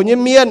ป่าเนี่ย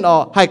เมียน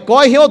hayก้อ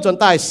ยเหี้ยวจน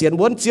ตายเสียน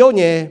วนเจียวเ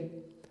นี่ย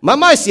มา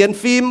ไม่เสียน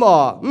ฟิล์ม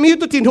มี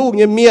ตัวทิ้งหูเ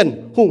นี่ยเมียน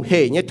หุ่งเห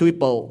เนี่ยถุย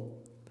เป่า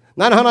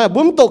นั่นฮะนะ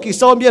บุ้มตกกี่โ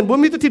ซเมียนบุ้ม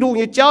มีตัวทิ้งหูเ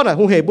นี่ยเจ้าน่ะ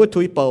หุ่งเหบุ้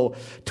ถุยเป่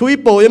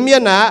าเนี่ยเมีย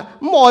นนะ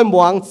มอยหม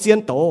วงเสียน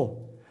โต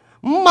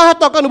มา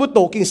ตอกกันบุ้ต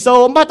กกี่โซ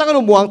มาตอกกัน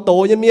หมวงโต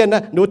เนี่ยเมียนนะ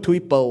ดูถุย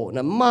เป่าน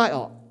ะไม่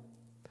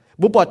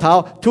บุ้ปอดเท้า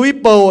ถุย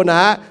เป่าน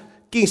ะ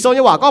กิ่งโซย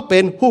ว่าก็เป็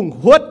นหุ่ง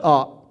หวด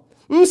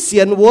เสี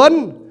ยนวน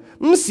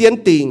เสียน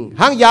ติ่ง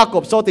หางยาก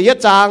บโซติย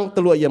จางตะ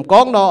ลวยเยี่ยมก้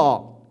องนอ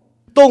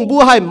ตรงบั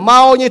วให้เมา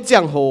เนี่ยเจีย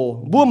งโห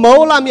บัวเมา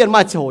ลาเมียนม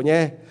าโฉเนี่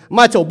ยม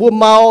าโฉบัว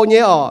เมาเ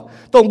นี่ย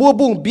ตรงบัว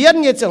บุ้งเบี้ยน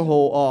เนี่ยเจียงโห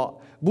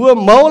บัว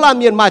เมาลาเ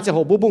มียนมาเจียงโห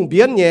บัวบุ้งเ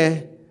บี้ยนเนี่ย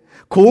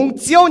khung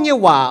chiếu như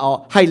hòa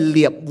hay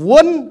liệp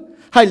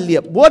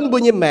vốn bùa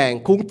như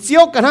mèng khung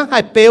chiếu cả ha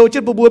hay bèo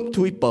chứ bùa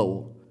thui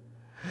bầu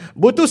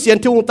bùa tu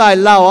xiên thung tài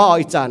lao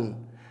ý chăn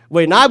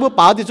vậy nãy bùa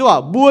bảo thì chú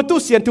bùa tu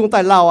xiên thung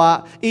tài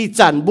lao ý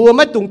chăn bùa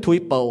mấy tung thui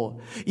bầu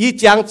ý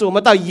chàng chú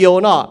mà tao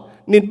yêu nó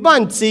nên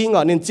ban chính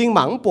nên chính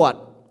mảng bọt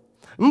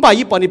phải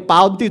ý bảo thì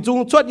bảo thì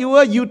dùng xuất yêu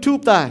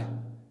YouTube ta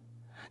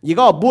ý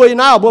có bùa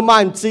nãy bùa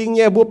man chính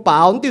nghe bùa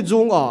bảo thì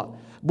dùng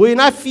bùa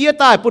nãy phía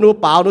tai bùa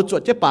bảo nó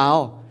chuột chứ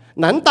bảo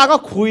นั้นตาก็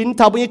คุยเ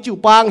ท่าบุญจู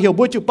ปางเหี่ยว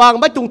บุญจูปาง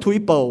ไม่ต้องถุย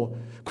เป่า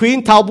คุย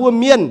เท่าบุญ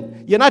เมียน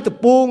ยันน่าตะ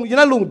ปูงยัน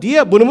น่าลุงเดีย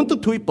บุญมันต้อง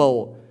ถุยเป่า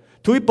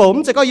มั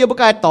นจะก็เยี่ยม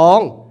กายตอง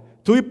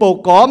ถุยเป่า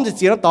กอมจะเ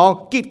สียงตอง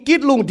กิด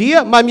ลุงเดีย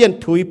มาเมียน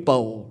ถุยเป่า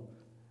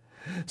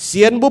เ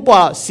สียนบุปผ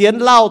าเสียน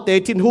เหล้าเตะ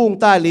ทิ้นหุ่ง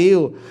ตาลิว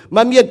ม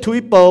าเมียนถุย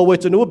เป่าไว้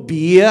จนว่าเ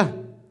บีย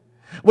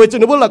ไว้จ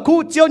นว่าละคู่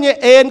เจียวเนี่ย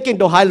เอ็นเก่ง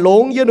ตัวหายหล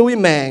งยันนุ่ย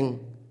แมง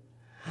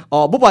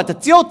บุปผาจะ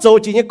เจียวโจ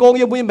จีเนี่ยโกง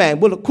ยันนุ่ยแมง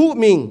บุละคู่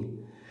มิง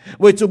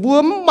vậy chú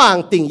bùa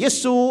mảng tình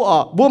Giêsu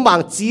bùa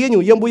mảng chia nhiều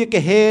yếm bùa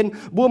cái hên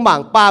bùa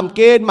mảng pam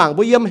kên mảng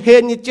bùa yếm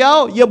hên như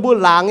cháu yếm bùa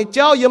làng như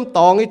cháu yếm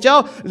tòng như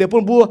cháu liền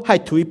bùa hay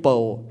thủy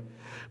bầu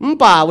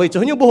bà vậy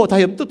chú những bùa thầy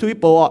yếm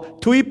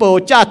thủy bầu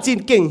cha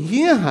chín kinh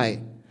hía hải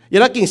giờ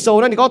nó kinh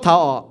sâuนั่นนี่ก็เท่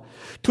า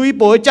thủy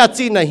bầu cha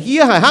chín này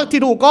hía hải hắcที่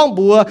ดูกล้อง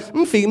บัว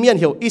ฝีเมียน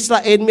เหี่ยวอิสรา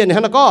เอลเมียน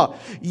นั่นก็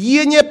เยี่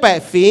ยเนี่ยแปะ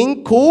ฝี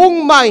คุ้ง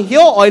ไม่เหี่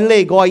ยวอ่อยเล่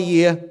กอยเ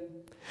ยี่ย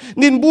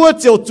nên bua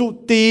chiều chủ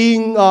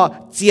tình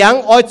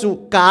giảng oi chủ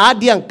cá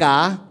điang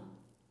cá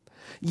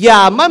อย่า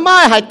ไม่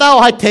หายเต้า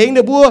หายเถงเ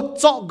นี่ยบัว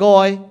เจาะกอ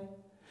ย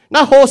น่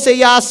าโฮเซ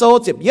ยาโซ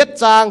เจ็บเย็ด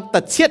จางแต่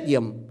เช็ดเยี่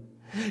ยม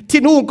ที่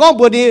นู่นก็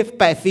บัวดีแ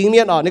ปะฟิงเมี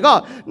ยนนี่ก็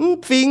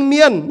ฟิงเมี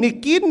ยนนี่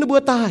กินบัว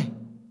ตาย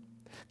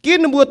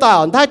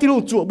ท้ายที่นู่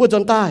นจุบัวจ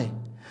นตาย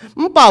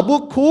ป่าบัว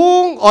คุ้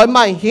งอ่อยไ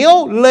ม่เหี้ยว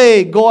เล่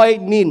กอย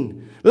นิน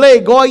เล่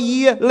กอยเ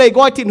ยี่ยเล่ก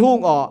อยที่นู่น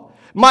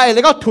ไม่เล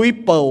ยก็ถุย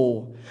เป่า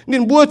นี่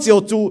บัวเจียว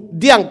จู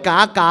เดียง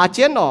กาเ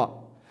ช่น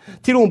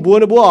ที่ลุงบัว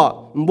เนี่ยบัว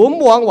ม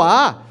วงว่า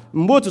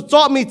บัวจูจ่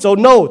อมีโจ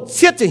โน่เ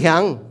ช็ดจะหั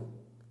ง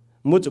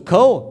บัวจูเข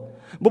า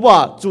บัว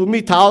จูมี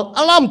เท้าอ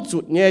ารมณ์จุ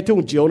ดเนี่ยที่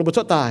ลุงเจียวเนี่ยบัวช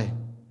ดตาย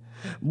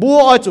บัว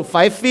อ้อยจูไฟ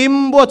ฟิล์ม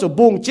บัวจู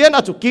บุงเช่น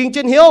จูกิงเ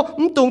ช่นเหี้ยว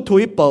ตุงถุ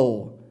ยเป่า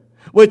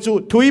เวจู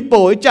ถุยเป่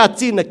าจ่า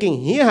จีนน่ะกิ่ง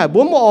เหี้ยหายบั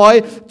วมอ้อย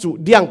จู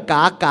เดียงก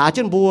าเ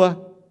ช่นบัว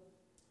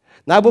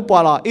นายบัวปอ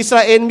ล่ะอิสร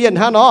าเอลเมียน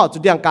ฮะเนาะจู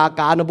เดียงก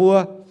านะบัว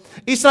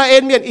อิสราเอ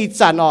ลเมียนอี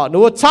จันหนู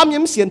ช้ำ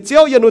ยิ้มเสียนเจีย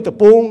วยันหนูตะ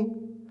ปูง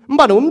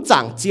มันหนูมันจา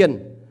งเจียน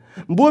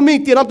บัวมี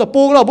เตียนน้ำตะ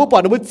ปูงเราบัวปอ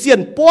ดหนูเจียน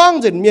ป้วง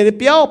จนเมียน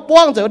เปียวป้ว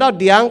งจนดาว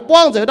เดียงป้ว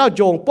งจนดาวโ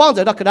ยงป้วงจ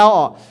นดาวกระดาว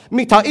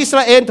มีทางอิสร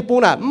าเอลตะปูง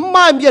น่ะไ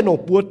ม่เมียนหนู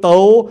บัวโต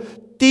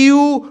ติว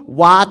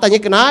ว่าแต่ยั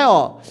งกันไหน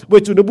บัว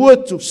จุหนูบัว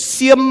จุเ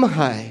สียมห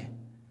าย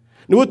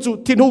หนูจุ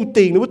ทิ้งหู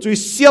ติงหนูจุ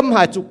เสียมห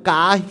ายจุก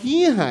าฮี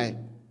หาย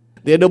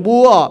เดี๋ยวหนูบั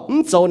วมั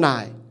นโจนา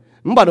ย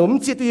มันบอกหนูมัน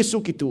เจียที่สุ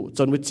กิตุจ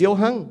นมันเจียว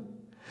หัง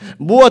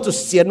บัวจุ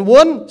เสียนว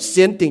นเ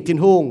สียนติ่งทิ้ง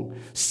หง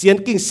เสียน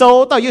กิ่งโซ่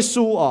ต่อเย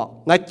ซู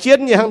ในเชียน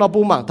เนี่ยหังเราปู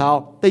หมางเท้า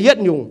แต่ยัด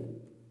ยุง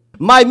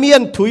ไม่เมีย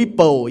นถุยเ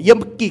ป่าเยี่ยม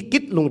กิ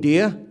ดลุงเดี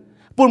ย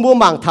ปูนบัว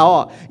หมางเท้า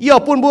เยี่ย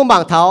ปูนบัวหมา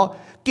งเท้า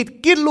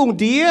กิดลุง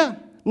เดีย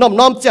น้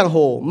อมเจียงโห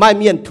ไม่เ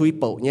มียนถุย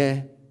เป่าเนี่ย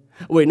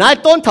เว้ยนาย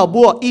ต้นเท้า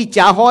บัวอี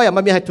จ่าห้อยไม่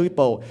มีให้ถุยเ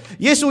ป่า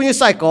เยซูเนี่ยใ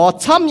ส่ก่อ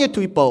ช้ำเนี่ย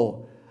ถุยเป่า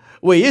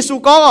เว้ยเยซู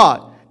ก็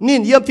นิ่ง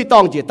เยี่ยมที่ตอ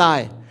งเจียตาย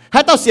ให้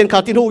เต้าเสียนข่า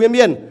วทิ้งหงเ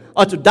มียน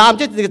จุดดามเ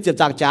จจะ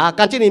จางจ้าก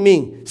ารเจนี่มิง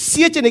เ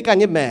สียเจนี่การ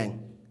เยี่ยมแมง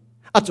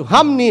จุดห้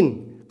ามนิน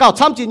ก้าว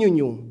ช้ำเจนี่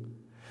ยุ่ง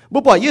บุ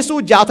ปผาเยซู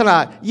ยาวขนา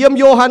ดเยี่ยม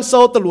โยฮันโซ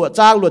ตลวด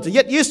จางหลวดจะเ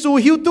ย็ดเยซู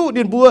หิวตู้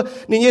ดินบัว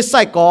นี่เยใส่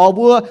ก่อ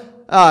บัว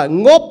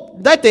งบ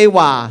ได้เต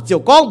ว่าเจีย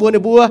วก้องบัวใน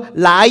บัว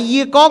หลาย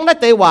ยี่ก้องได้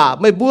เตว่า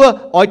ไม่บัว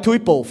อ้อยทุย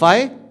โป่ไฟ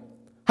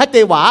ให้เต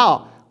ว่า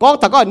ก้อง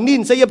แต่ก็นิน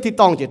เสียเยี่ยมที่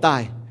ตองเจตา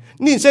ย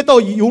นินเสียโต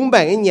ยุ่งแ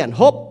บ่งเหยียน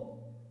ฮบ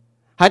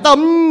ให้ต้อม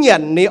เหยีย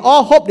นในอ้อ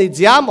ฮบใน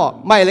จ้าม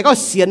ไม่เลยก็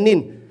เสียนนิน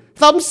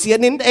ซ้ำเสีย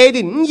นินเอ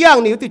ดินย่าง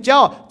นิ้วติเจ้า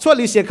ช่วย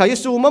ลีเสียข่าวเย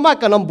ซูมาก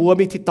ๆกับลำบัว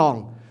มีที่ตอง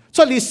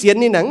ช่วยลีเสีย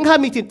นินหนังห้า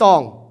มีที่ตอ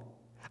ง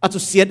จุ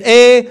เสียน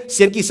เ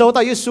สียนกิโซต่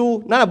อเยซู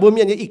นั่นบัวมี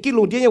อย่างอีกกิ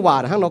ลุงเดียนหวา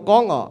นห้างนกอ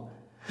ง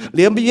เห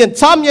ลี่ยมเบียน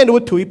ช้ำยันบั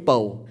วถุยเป่า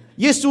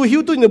เยซูหิ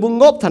วตุ้ยในบุง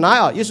งบทนาย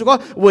เยซูก็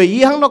เวี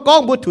ยห้างนกอง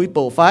บัวถุยเ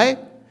ป่าไฟ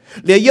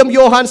เหลี่ยมเยี่ยมโย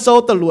ฮันโซ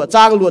ตลวดจ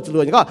างลวด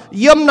ก็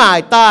เยี่ยมนาย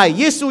ตายเ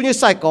ยซูเนี่ย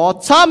ใส่ก่อ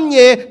ช้ำเ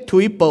ย่ถุ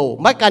ยเป่า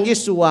ไม่การเย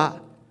ซู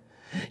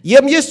เยี่ย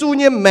มเยซูเ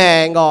นี่ยแม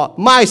ง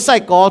ไม่ใส่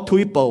ก่อถุ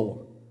ยเป่า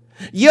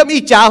เยี่ยมอี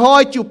จ่าห้อ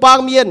ยจูปาง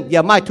เมียนอย่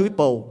าไม่ถุยเ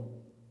ป่า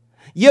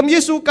เยี่ยมเย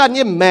ซูกันเ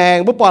นี่ยแมง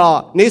บุปผา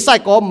ในใส่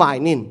ก่อหมาย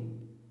นิน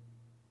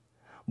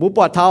บุปผ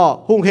าเท้า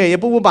หุงเฮย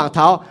บุปผาเ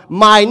ท้า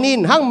หมายนิน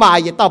ห้างหมาย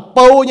อย่าต่อเ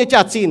ป่าเนี่ยจ่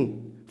าจิน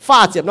ฟ้า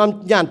เจ็บน้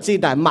ำยานจีน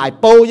ได้หมาย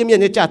เป่าเ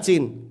นี่ยจ่าจิ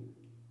น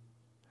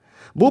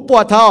บุปผา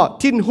เท้า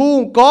ทินหุง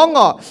ก้อง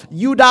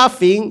ยูดา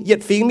ฟิงเหยีย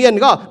ดฟิงเมียน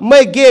ก็ไม่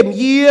เกมเ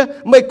ยี่ย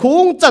ไม่คุ้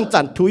งจั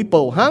นถุยเป่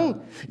าหัง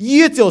เ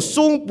ยี่ยเจียว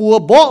ซุงปัว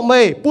บ่ไม่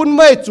ปุ่นไ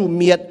ม่จูเ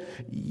มียด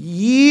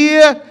เยี่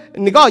ย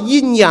นี่ก็ยิ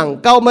นอย่าง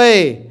เก้าไม่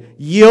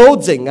เยี่ยว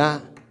จริง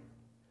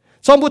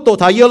ช่องบุตร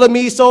ถ่ายเยล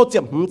มีโซเจ็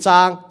บหุ่นจา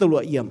งตัว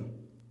เยี่ยม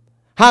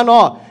ฮาน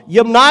เ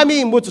ยี่ยมนายมี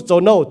มุจโจ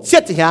โนเช็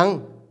ดหัง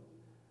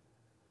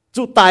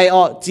chủ tài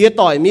ở chia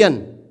tỏi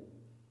miền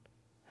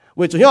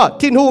vì chủ nhớ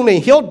thiên hùng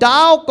này hiếu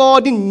đáo có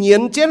đi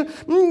nhiễn trên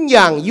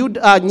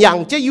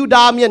nhàng trên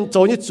Yuda miền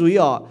chỗ như chuối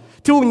ở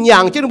thiên hùng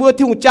nhàng trên bữa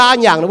thiên hùng cha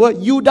nhàng bữa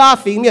Yuda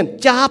phiền miền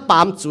cha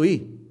bám chuối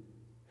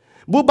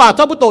bữa bà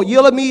cho bữa tổ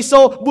Yeremi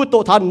so bữa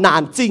tổ thằng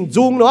nạn chỉnh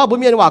dung nữa bữa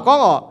miền hòa có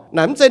ở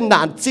nằm trên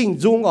nạn chỉnh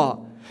dung ở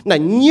này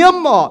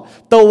nhiễm ở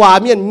tàu hòa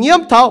miền nhiễm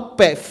tháo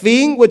bẻ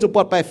phiền vì chủ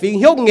bọt bẻ phiền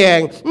hiếu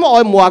nghèng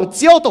mọi muang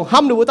chiếu tổng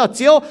hâm được bữa tao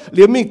chiếu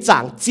liền mình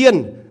chẳng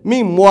chiên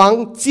mình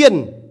muang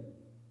chiên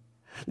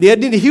liền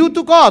đi hiếu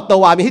tu có tàu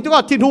hòa mình hiếu tu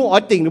có thiên hùng ở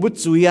tỉnh được bữa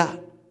chuối à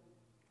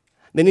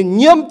nên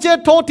nhiễm chết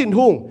thô thiên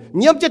hùng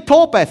nhiễm chết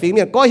thô bẻ phiền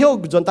miền có hiếu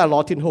dọn ta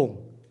lo thiên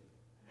hùng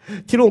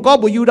có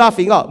bữa Yuda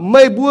phiền à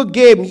mấy bữa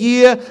game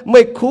year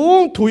mấy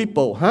khung thui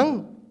bầu hăng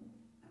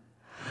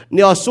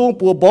nếu xuống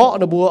bữa bỏ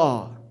nó bữa à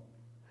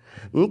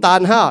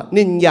tàn ha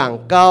nên nhàng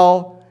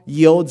cao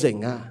yếu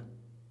dĩnh à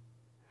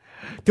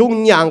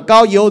thùng nhàng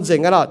cao yếu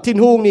dĩnh à thiên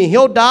hùng ni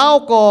hiếu đáo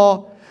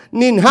có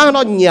nên hang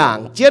nó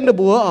nhàng chết nó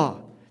bữa à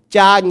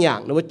cha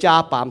nhàng nó bữa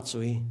cha bám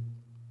chuối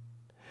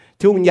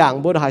thùng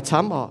nhàng bữa hai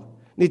chấm à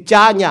nên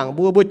cha nhàng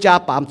bữa cha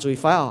bám chuối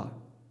phải à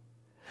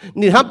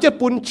nên hấp chất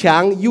bún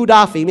chẳng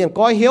Yuda phí miền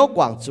có hiếu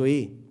quảng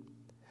chuối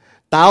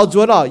tao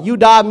chúa đó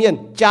Yuda miền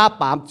cha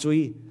bám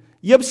chuối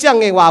yếm sang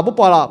ngày hòa bút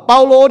bỏ là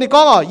Paulo ni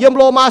có ở yếm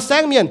Roma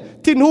sáng miền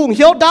thiên hùng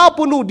hiếu đáo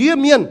bún nụ đĩa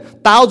miền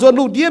tao chúa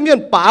nụ đĩa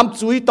miền bám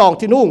chuối tòng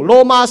thiên hùng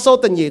Roma sâu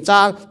tận nhị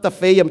trang ta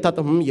phê yếm ta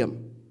tụm yếm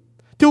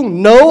thiên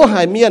hùng nấu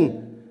hải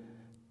miền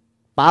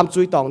bám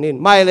chuối tòng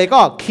nên mày lấy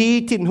có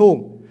khi thiên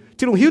hùng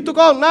hiếu tụi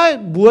con này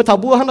bùa thảo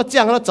bùa hắn nó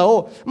chàng hắn nó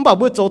cháu không bảo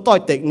bùa cháu tỏi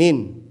tịch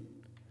nên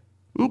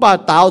bà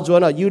tao chúa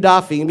là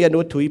Yuda phiền miền nó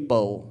thủy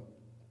bầu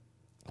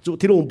chủ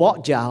thiên hùng bỏ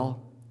giáo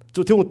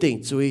chủ thiên hùng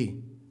tỉnh chui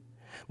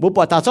bố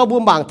bà tao cho bố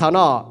mạng thảo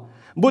nó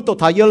bố tổ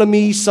thảo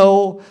Yeremi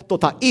sâu tổ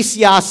thảo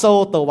Isia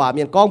sâu tổ hòa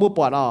miền con bố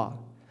bà nó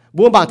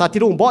bố mạng thảo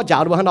thiên hùng bỏ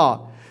giáo đúng không nó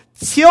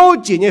chiếu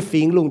chỉ như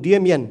phiền lùng đĩa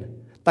miền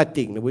tại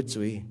tỉnh nó bố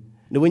chui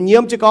nó bố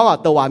nhiễm chứ con à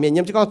tổ hòa miền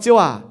nhiễm chứ con chiếu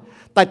à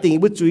tại tỉnh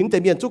bố chui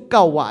tại miền chút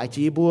cao hoại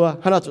chỉ bố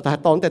hắn nó chủ thảo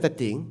tón tại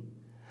tỉnh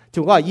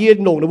chúng có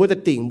yên nồng nó bữa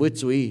tỉnh bữa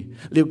chuối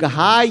liệu cả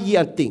hai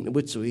yên tỉnh nó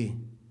bữa chuối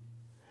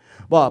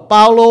bỏ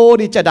Paulo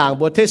đi trả đảng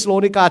bữa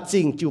Thessalonica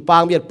chỉnh chịu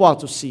bang miền quang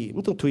chủ sĩ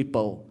không thui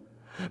bầu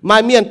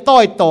mà miền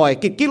tỏi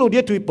kịch kilo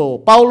đi thui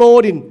bầu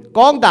Paulo đi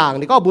con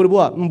đảng thì có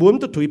bữa muốn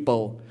thui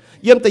bầu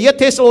yếm tại yết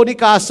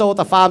Thessalonica sâu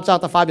ta farm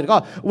trang ta farm miền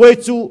có về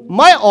chủ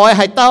mấy ỏi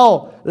hay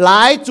tao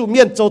lái chủ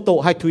miền châu tổ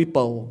hay thui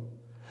bầu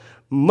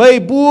mấy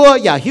bùa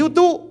giả hiếu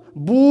tu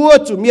bùa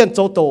chủ miền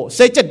châu tổ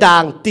sẽ cho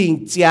đảng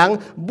tình trạng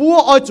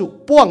bùa oi chủ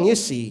buông như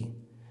gì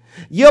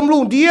yếm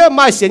lùng đĩa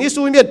mai xiên như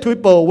suy miền thui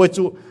bầu với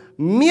chủ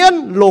miền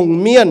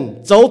lồng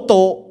miền châu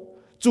tổ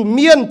chủ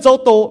miền châu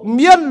tổ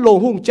miền lồng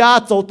hùng cha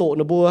châu tổ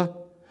nó bùa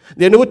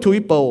để nó thui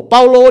bầu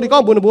Paulo thì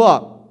có bùa nó bùa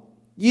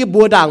y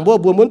bùa đảng bùa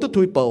muốn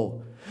thui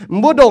bầu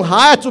bùa đồng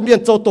hải chủ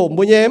miền châu tổ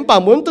bùa nhém bà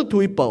muốn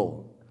thui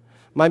bầu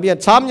mà miền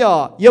chám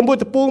nhỏ yếm bùa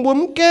tập buông bùa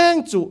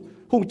keng chủ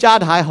hùng cha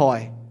hải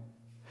hỏi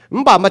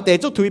bà mà để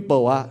chút thui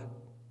bầu à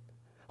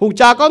hùng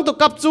cha con tụi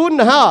cặp chun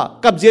ha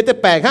cặp gì để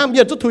bẻ ha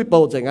miền chút thui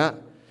bầu chẳng á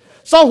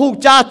sau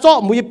hùng cha cho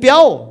mũi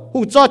béo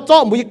hùng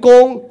cho mũi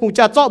công hùng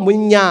cha cho mũi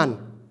nhàn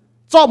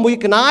cho mũi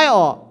cái nái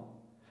ở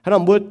hay là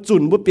mũi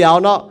chun mũi béo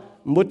nó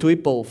mũi thui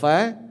bầu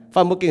phải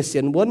mũi kinh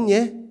xiên muốn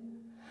nhé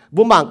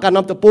bố mảng cả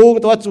năm tập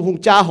buông tôi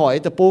hùng cha hỏi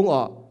tập buông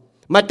ở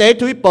mà để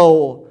thui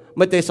bầu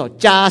mà để sọ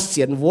cha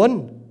xiên muốn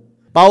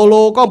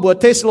Paulo con bữa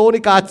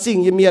Thessalonica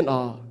chỉnh như miền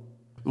ở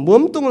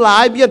muốn tung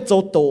lái miền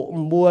châu tổ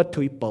mua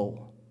thui bầu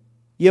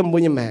yếm mua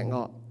như mẹ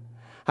ngọ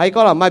hay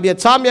có là mai miền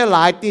chám miền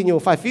lái tiền nhiều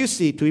phải phiếu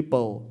xì thui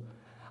bầu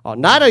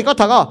nãy này có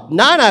thằng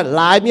nãy là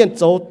lái miền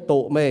châu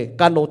tổ mày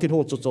can lô thiên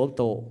hùng châu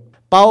tổ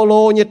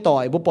Paulo như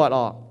tỏi bố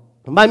bọt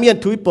mai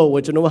miền thui bầu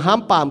với chúng nó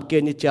hám pàm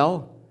kia như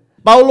cháu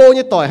Paulo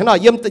như tỏi hắn nói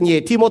yếm tự nhị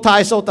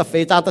Timothy sâu ta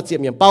phê ta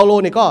chiếm miền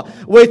Paulo này có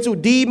với chủ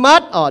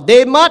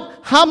Demas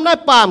hám nói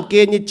pàm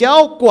kia như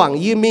cháu quảng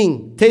y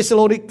mình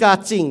Thessalonica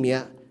chỉnh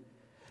miệng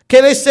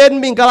khi lấy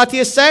sen mình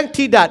Galatia sáng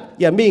thi đạt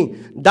và mình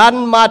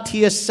Dan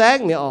Matia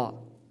sáng nữa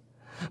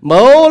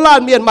mẫu là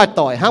miền mai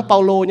tỏi hang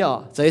Paulo nhá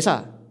dễ sao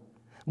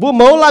bố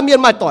mẫu là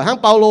miền mai tỏi hang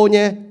Paulo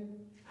nhé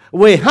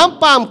về hang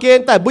pam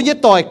kên tại bữa nhiêu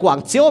tỏi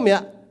quảng chiếu mẹ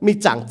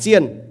mình chẳng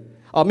chiên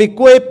mình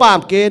quê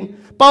pam kên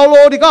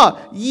Paulo đi có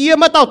yếm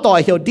mà tao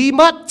tỏi hiểu đi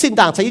mất xin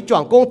đảng thấy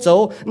chọn công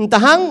châu ta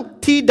hang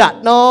thi đạt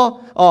nó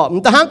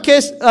ta hang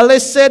case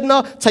lesson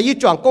nó thấy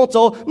chọn công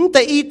châu ta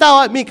y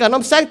tao mình cả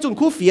năm sáng chun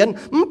khu phiền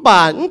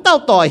bản tao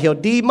tỏi hiểu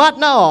đi mất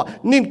nó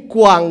nên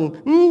quảng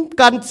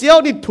can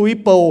chiếu nên thui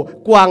bầu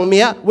quảng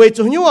mẹ về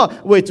chỗ nhua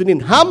về chỗ nên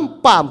hám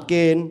pam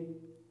kên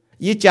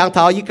y chàng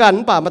thảo y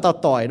can bản mà tao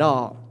tỏi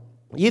nó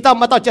y tao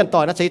mà tao chân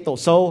tỏi nó thấy tổ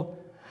sâu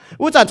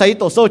ủa chẳng thấy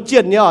tổ sâu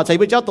chiên nhá thấy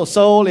bây giờ tổ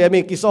sâu liền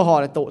mình kí số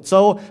họ là tổ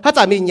sâu hát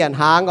chẳng mình nhàn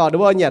hàng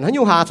đúng không nhàn hắn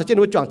nhung hàng sẽ trên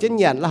núi chọn trên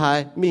nhàn là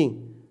hai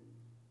mình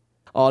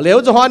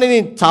nếu cho họ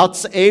nên chào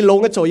sẽ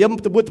lông cái chỗ yếm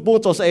từ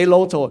buôn chỗ sẽ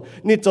lông chỗ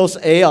nên chỗ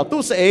sẽ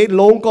tu sẽ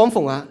lông con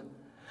phồng á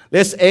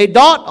để sẽ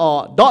dot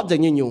dot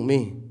giống như nhung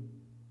mình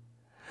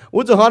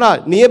ủa cho họ là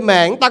nịa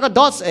mèn ta có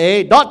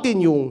dot tin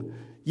dùng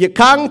giờ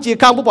khang chỉ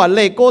khang bố bảo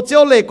lệ cô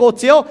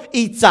chiếu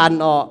y chán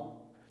ở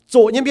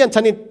chỗ những biên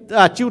chân đi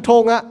chiêu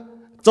thông á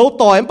chỗ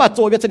tỏi em bà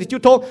chỗ biên chân đi chiêu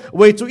thông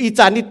về chỗ y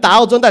chán đi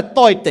tao cho tại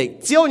tỏi tệ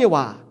chiếu như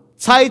hòa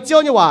chạy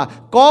chiếu như hòa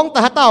con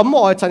ta hát tao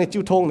mọi chân đi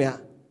chiêu thông nè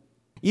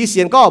y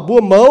xiên có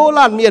bùa mẫu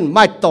lan miền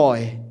mai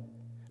tỏi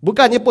bố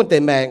cả những bồn tệ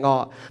mẹ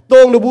ngọ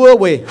tông nó bùa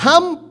về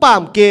hám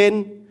bàm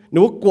kên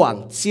nó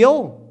quảng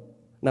chiếu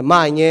là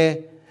mai nhé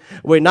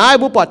về nãy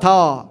bố bỏ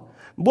thọ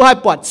bố hai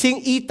bỏ chính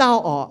y tao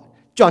ở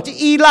chọn chỉ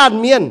y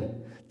lan miền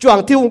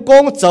chọn thiêu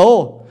công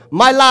dấu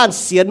mai lan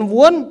xiên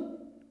vốn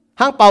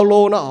hang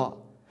Paulo nó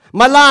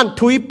mai lan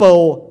thui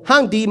bầu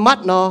hang đi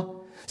mắt nó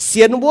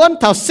xiên vốn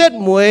thảo xét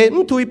muối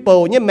thui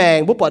bầu như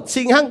mèn bố bỏ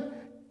chính hang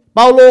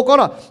Paulo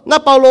có nó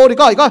Paulo thì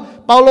có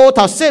Paulo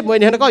thảo xét muối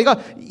này nó có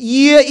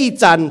ye y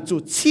chăn chủ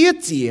chia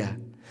chia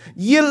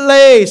ye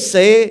lê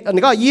sẽ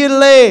nó có ye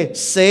lê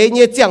sẽ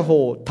như giang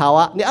hồ thảo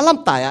à ni alam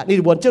tài à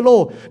ni buồn chơi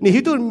lô ni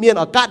hít tu miền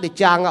ở cát để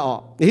trang à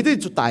ni hít tu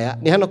chủ tài à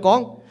ni hắn nó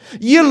có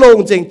ye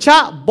lồng chỉnh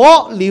cha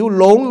bỏ liu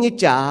lồng như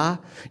chả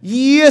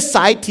ye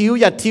sải thiếu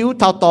ya thiếu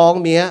thảo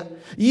tòng mía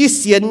ye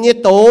xiên như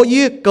tổ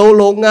ye cầu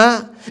lồng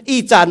à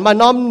y chăn mà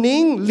nom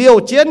nín liều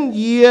chiến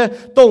ye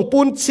tông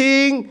bún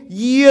chinh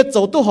ye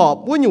走tu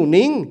họp muốn nhủ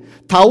nín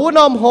thảo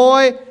nom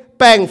hoi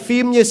bèn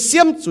phim như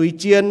xiêm chuối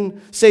chiên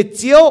sẽ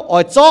chiếu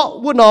ở chỗ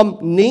vua nòm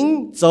nín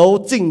dấu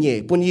chính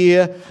nhẹ bún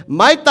ye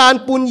mái tàn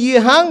bún ye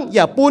hang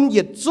ya bún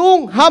ye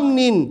trung ham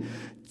nín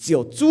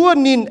chiều chúa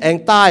nín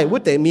anh tai vua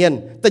tề miền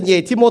tận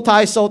nhẹ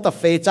Timothy sau tập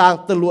phê trang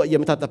tận lụa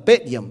yếm thật tập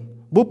bết yếm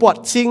bố bọt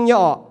chinh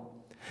nhỏ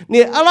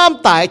nè alam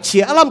tài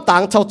chia alam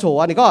tàng chau chổ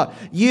anh có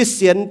ye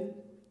xiên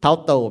tháo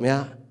tàu mía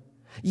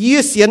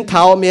ye xiên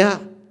tháo mía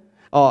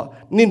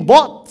nín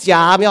bọt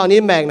trả mía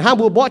nín mèn hang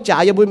bố bọt trả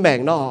ya bố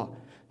mèn nó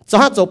cho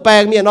hát dấu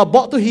bèng miệng nó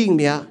bỏ tôi hình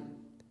miệng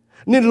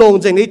nên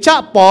lồng dành ní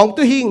chá bóng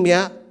tôi hình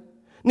miệng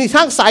ní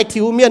thang xài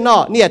thiếu miệng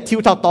nó ní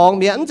thiếu thảo tòng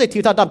miệng dạy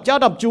thiếu thảo đập cháu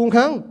đập chung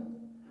kháng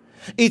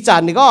ý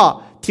chán ní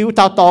có thiếu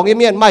thảo tòng cái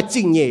miệng mà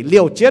chỉnh nhẹ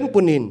liều chiến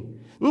bùn nín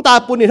ta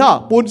bùn nín hả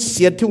bùn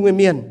xiết thiếu cái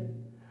miệng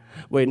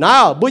vậy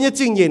nào bùn như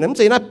chỉnh nhẹ nắm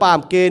dạy nó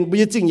bàm kên bùn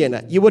như chỉnh nhẹ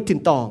nè yêu thìn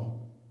tòng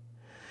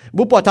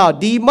bùn bỏ thảo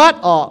đi mát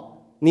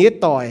ní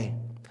tỏi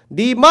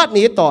đi mát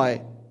ní tỏi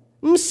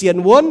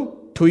xiên vốn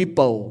thui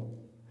bầu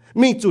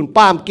mình chuẩn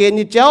bàm kên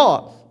như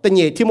cháuแต่เ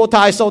นี่ยทิโม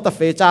ธีโซตะเฟ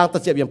จางตะ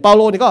เจ็บอย่างเปาโ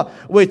ลนี่ก็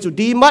เวจุ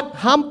ดีมัด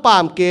ห้ามปา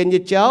มเกณฑ์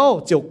ยี่เจ้า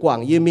เจียวกว่าง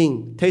ยี่มิง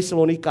เทสโล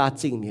นิกา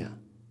จริงเนี่ย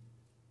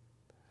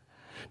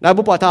นาย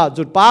บุปผา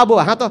จุดป้าบั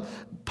วฮะตัว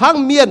พัง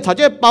เมียนถ้า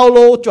จะเปาโล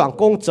จวง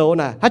กงโจ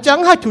น่ะฮะจัง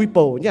ให้ถุยโป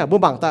เนี่ยบุ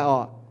บังตาอ๋อ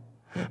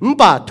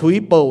ป่าถุย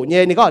โปเนี่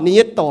ยนี่ก็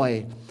นี่ต่อย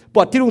ป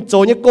วดที่ลุงโจ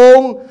เนี่ยก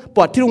งป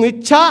วดที่ลุงนิ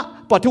ชะ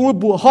ปวดที่ลุง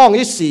บัวห้อง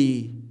ยี่สี่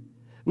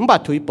ป่า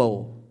ถุยโป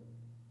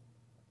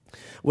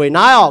เวน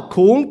ายอ๋อ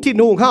คุ้งที่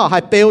นุ่งข้าวให้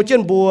เปลเจ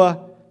นบัว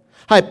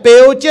hay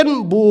bèo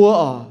trên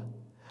bùa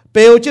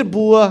bèo trên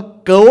bùa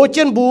cẩu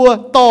trên bùa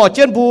tỏ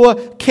trên bùa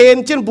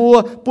khen trên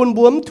bùa buôn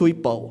buồm thủy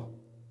bầu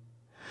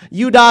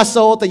Yuda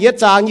soแต่ยัด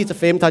จางยี่จะ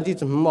เฟมทันที่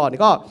จะหมดนี่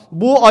ก็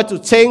บัวอ้อยจุด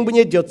เชงบุญ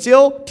ยี่เดียวเจีย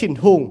วถิ่น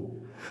หง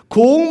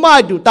คุ้งมา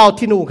ดูเต่า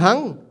ถิ่นหงหัง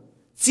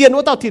เจียน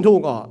ว่าเต่าถิ่นห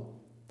งอ่ะ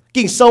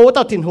กิ่งโซ่เ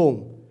ต่าถิ่นหง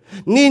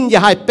นินอย่า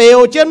ให้เปล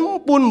เจน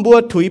บุญบัว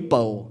ถุยเป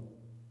า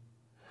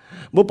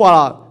บัวปอ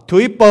ถุ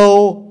ยเปา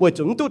บัว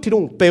จุ๋มตุถิ่นห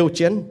งเปลเจ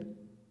น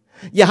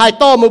อย่าให้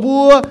ต่อมาบั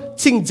ว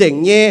ชิงเจ๋ง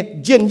เย่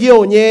เจียนเยี่ยว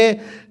เย่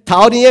เท้า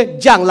นี้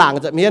ย่างหลัง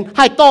จะเมียนใ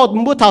ห้ต่อ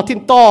บัวเท้าทิน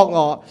ตอง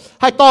อ๋อ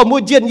ให้ต่อบัว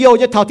เจียนเยี่ยว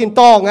เย่เท้าทิน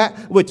ตองอ่ะ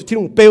บัวจุดที่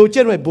ลุงเปลเจี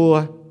ยนไว้บัว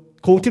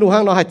คงที่ลุงห้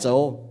างน้อยให้เจ้า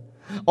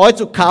อ้อย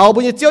จุดขาวบั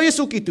วเจียวเย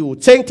ซูกิตู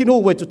เชงที่ลุง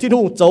บัวจุดที่ลุ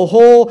งเจ้าโฮ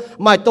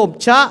ไม่ต้ม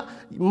ชะ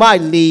ไม่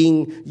ลิง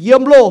เยี่ย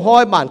มโลหอ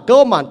ยหมันเก้า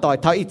หมันต่อย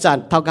เท้าอีจัน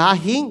เท้ากา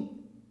หิง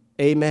เ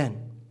อเมน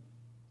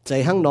ใจ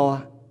ห้างนอ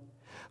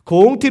ค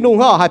งที่ลุง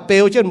ห้าให้เป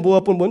ลเจียนบัว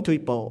ปุ่นบุญถุย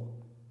โป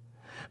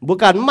บุ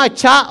กันไม่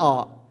ช้าอ๋อ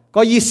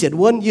ก็ยี่เสียน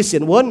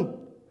วน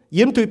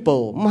ยิ้มถุยโป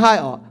ไม่ให้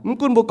อ๋อมัน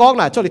กุนบุกอง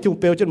น่ะชอบเลยทุ่ง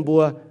เปลจนบั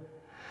ว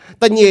แ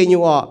ต่เยี่ยอยู่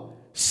อ๋อ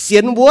เสี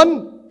ยนวน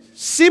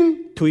ซิม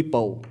ถุยโป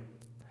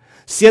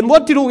เสียนว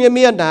นที่ลุงเ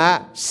มียนน่ะ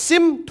ซิ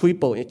มถุย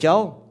โปเนี่ยเจ้า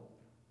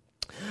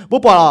บุ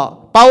ปผา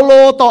เปาโล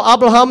ต่ออั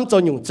บราฮัมจ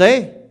นอยู่เจ้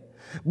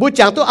บุ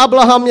จังตัวอับร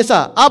าฮัมเนี่ยซะ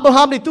อับรา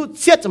ฮัมนี่ตู้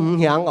เชี่ยจ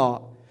ำหางอ๋อ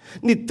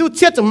นี่ตู้เ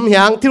ชี่ยจำห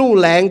างที่ลุง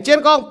แหลงเจ้า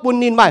ก็ปุ่น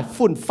นินใหม่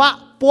ฝุ่นฟ้า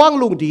ป้วง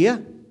ลุงเดีย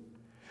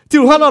ที่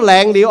ลุงเขาเราแร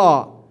งเหลียวอ๋อ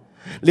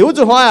เหลียว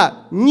จุดห้อย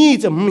นี่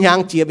จะไม่หาง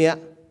เจียบเนี่ย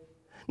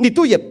นี่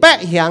ตู้อย่าแปะ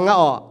หาง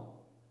อ๋อ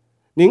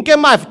นี่แก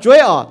ไม่ช่วย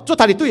อ๋อจุด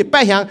ท้ายนี่ตู้อย่าแปะ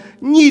หาง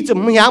นี่จะ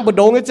ไม่หางบ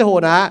ดงไอ้เจ้าโห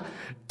นะ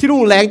ที่ลุ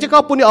งแรงจะก็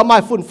ปุ่นนี่เอาไม้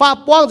ฝุ่นฟ้า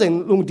ป้องจาก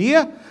ลุงเดีย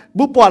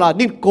บุปผาล่ะ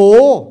นี่โก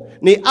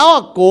นี่เอา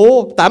โก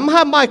แต่ไม่ใ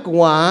ห้ไม้ก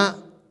ว่า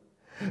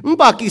มัน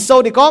ปากกิโซ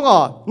นี่ก้องอ๋อ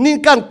นี่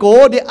กันโก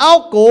นี่เอา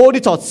โก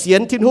นี่จอดเสีย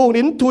นทิ้งหง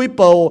นี่ทุยเ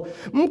ป่า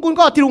มันกุน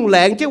ก็ที่ลุงแร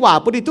งจะว่า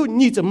ปุ่นนี่ตู้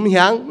นี่จะไม่ห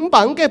างมันปา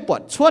กแกปว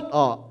ดชวด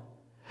อ๋อ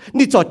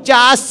นี่จอดจ่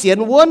าเสียน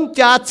วน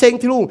จ่าเชง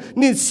ที่ลุง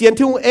นี่เสียน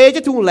ที่ลุงจ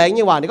ะที่ลุงแหลง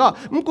ยังว่านี่ก็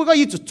มันก็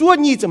ยี่จุดจ้วน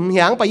ยี่จะห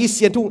างไปยี่เ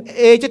สียนที่ลุง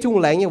จะที่ลุง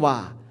แหลงยังว่า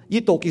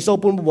ยี่โตกิโซ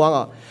ปุ่นบวง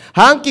อ่ะ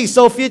หางกิโซ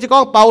ฟีจะก้อ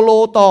งเปาโล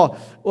ต่อ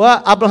ว่า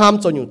อับราฮัม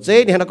จนอยู่เจ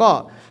นี่แล้วก็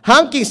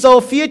hang kinh sâu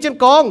phía trên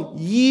con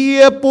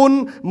yê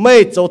bún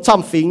mê châu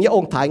chăm phình như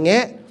ông thái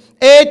nghe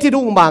ê thì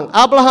đúng mạng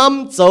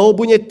Abraham châu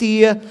bún nhé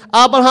tia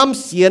Abraham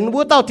xiên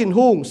vua tao thiên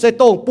hùng sẽ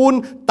tông bún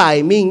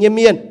tại mình như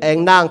miền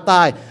anh nàng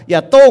tài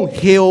và tông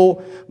hiểu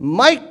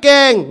mai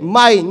keng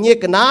mai nhé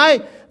cái nái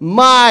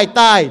mai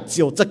tài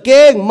chiều cha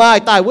keng mai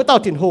tài vua tao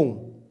thiên hùng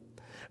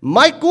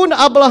mai cún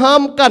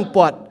Abraham can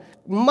bọt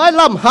mai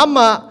làm hăm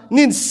mà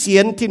nên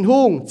xiên thiên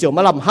hùng chiều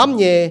mà làm hăm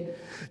nhé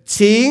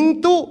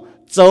chính tu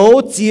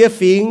châu chia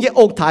phình như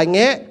ông thái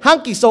nghe hang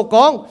kinh sâu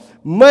con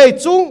mê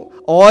chung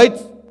ỏi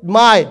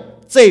mai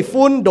chế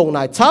phun đồng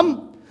nải chăm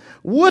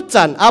vua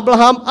trần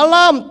Abraham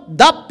alam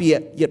đáp biệt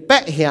yết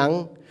bẹ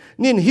hàng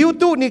nên hiếu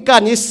tu ni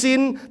can như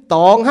xin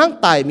tòng hang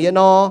tài miệng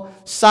nó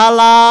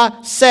Sala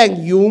sang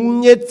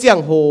dùng như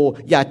giang hồ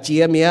và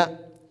chia miệng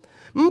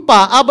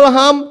bà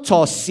Abraham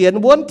cho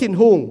xiên vốn thiên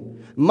hùng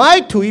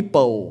mái thủy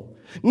bầu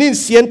nên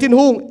xiên thiên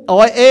hùng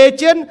ở ê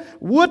trên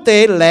vua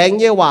tế lẹng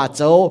như hòa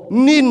châu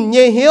nên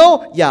như hiếu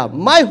và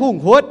mái hùng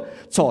hốt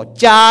cho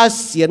cha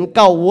xiên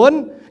cao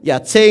vốn và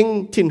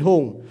chênh thiên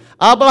hùng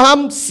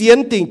Abraham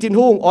xiên tình thiên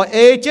hùng ở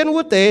ê trên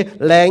vua tế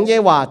lẹng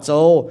như hòa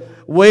châu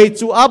vì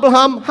chủ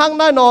Abraham hang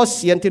nai nó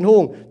xiên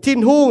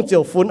thiên hùng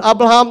chiều phun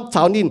Abraham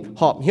thảo nín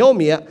họp hiếu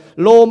mía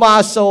lô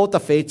ma sâu ta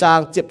phê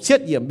trang chếp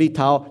chết yểm bi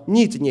thảo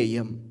như cho nhẹ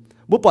yểm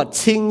bố bọt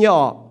chinh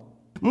nhỏ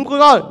muốn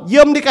có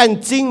yểm đi cảnh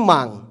chinh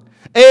mạng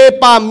ê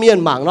ba miền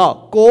mạng nó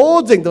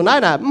cố dình tụi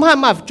này nè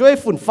mà chơi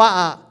phun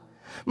pha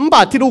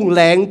bà thiên hùng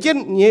lẹng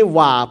trên như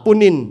hòa bù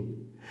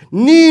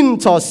nín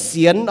cho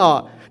xiên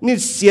nín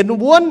xiên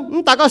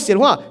vốn ta có xiên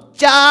hoa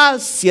cha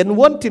xiên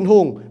vốn thiên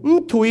hùng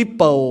thui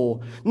bầu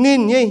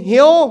nín như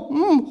hiếu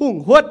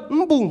hùng huất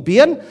bùng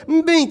biến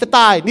bình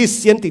tài nín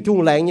xiên thì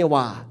thùng lẹng như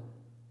hòa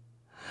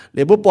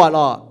để bố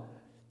bọt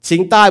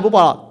chính tài bố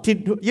bọt thì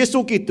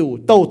Giêsu Kitô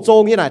tàu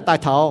trông như này tài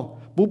thảo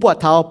bố bọt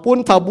thảo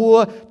bún thảo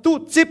bùa tu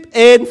chip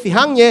en phi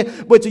hăng nhé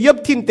bởi chủ yếm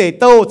thiên tề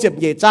tàu chếp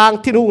nhẹ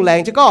trang thiên hùng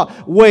lẹng chứ có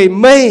về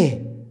mê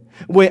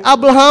về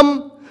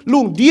Abraham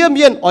lùng điềm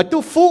yên ở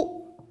tu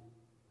phú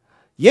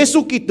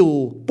Giêsu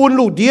Kitô bún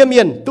lùng điềm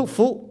yên tu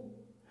phú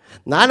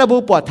nãy là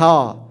bố bọt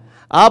thảo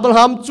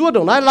Abraham chúa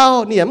đồng nãy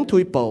lao niệm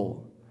thui bầu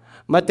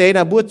mà tề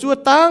là bùa chúa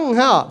tăng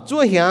ha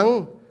chúa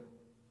hiang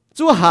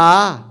chúa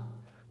hà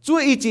chúa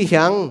ý chí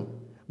hiang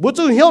bố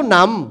chúa hiếu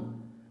nằm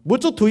bố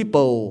chúa thui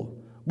bầu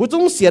bố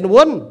chúng xiên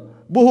vốn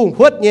bố hùng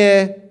khuất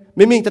nhé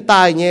mình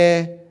tài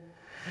nhé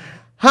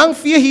hang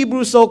phía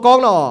Hebrew sâu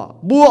con nó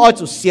bố ở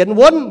chủ xiên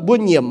vốn bố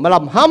nhiễm mà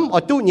làm hâm ở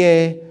tu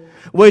nhé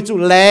với chủ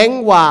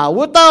lẹng và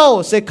bố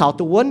tao sẽ khảo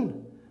tu vốn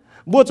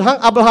bố chủ hang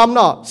Abraham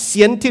nó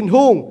xiên thiên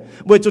hùng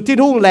với chủ thiên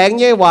hùng lẹng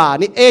nhé và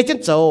ni ê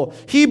chân châu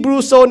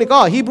Hebrew sâu ni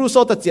có Hebrew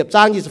sâu ta chếp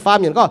trang như pha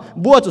miền có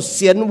bố chủ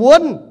xiên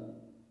vốn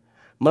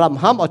mà làm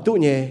hâm ở tu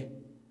nhé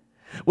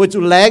với chủ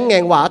lẹng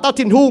ngàn và tao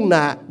thiên hùng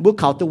nè bố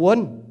khảo tu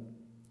vốn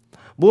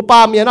bố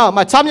ba miền nó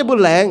mà chăm như bố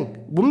lẹng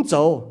bún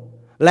châu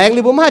lẹng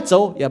thì bún hai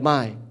châu ya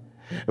mai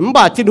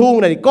bà thiên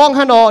hùng này con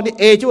hắn nó đi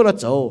ê chú nó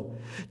châu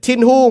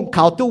thiên hùng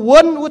khảo tu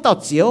vốn bố tao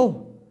chiếu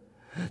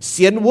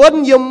xiên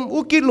vốn yếm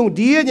bố kít lùng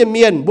đĩa như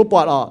miền bố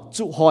bọt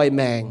chú hỏi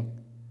mèng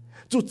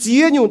chú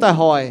chia nhung ta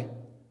hỏi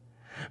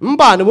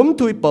bà nó bún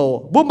thui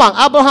bầu bố bằng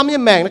Abraham như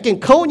mèng nó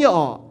kinh khâu như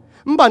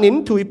bà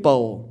nín thui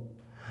bầu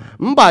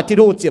bà thiên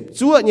hùng chếp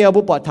chúa như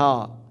bố bọt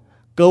thọ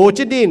cầu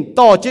trên nín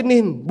to trên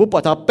nín bố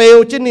bọt thọ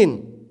bèo trên nín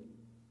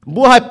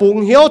bố hai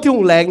bùng hiếu thì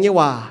hùng lẹng như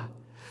hòa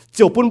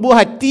chiều bún bố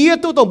hai tía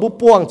tu tổng bố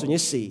buông cho như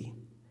xì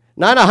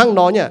nãy là hăng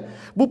nói nhá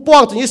bố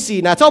buông cho như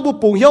xì nè cho bố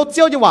bùng hiếu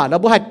chiếu như hòa là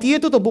bố hai tía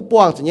tu tổng bố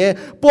buông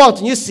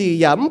cho như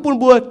xì ya bún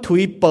bố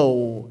thui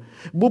bầu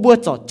bố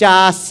cho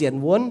cha xiên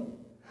vốn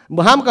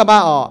bố ham cả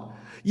ba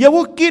giờ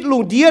bố kít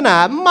lùng đĩa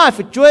nè mai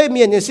phải chơi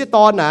miền như xí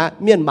to nè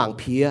miền mảng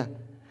phía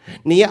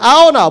nì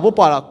áo nào bố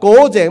bỏ là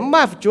cố dễ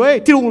mai phải chơi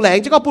thì lùng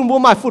lẹng chứ có bún bố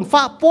mai phun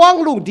pha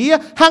buông lùng đĩa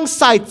hăng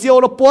xài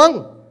chiều là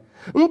buông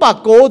bà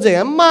cố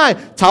dễ mai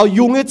cháu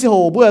dùng cái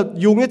chỗ bữa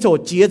dùng cái chỗ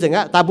chia dễ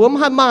á ta bữa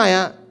hai mai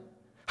á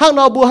hang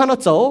nó bữa hang nó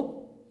走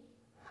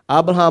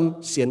Abraham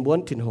xiên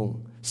vốn thiên hùng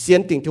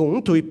xiên tình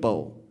hùng thui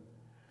bầu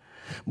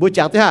bữa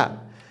chẳng thế hả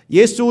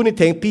Giêsu ni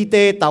thèn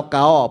Peter tao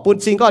cáo bún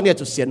xin cóเนี่ย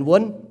จะเสียนว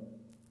น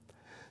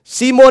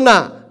Simon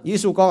à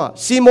Giêsu có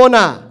Simon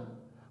à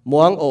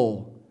muang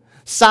ổ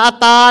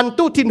Satan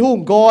tu thiên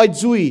hùng gọi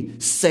duy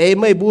sẽ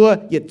mấy bữa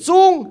yết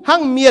chung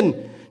hang miền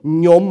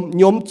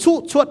nhóm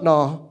chu chuột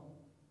nó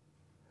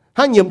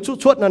hang nhóm chu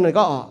chuột nó này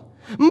có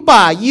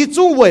bà y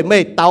chung với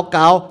mấy tao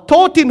cáo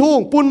thô thiên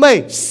hùng bún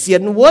mấy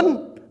xiên vốn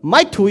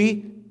máy thủy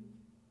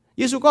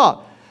Giêsu có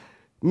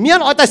miền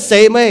ở tại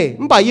sẽ mấy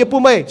bà y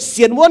bún mấy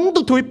xiên vốn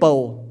tu thủy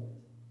bầu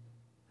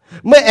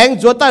mấy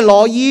anh chúa ta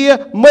lò y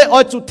mấy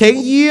ở chủ thèn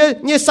y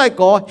như sai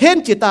có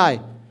hên chỉ tài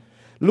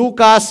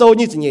Luca sâu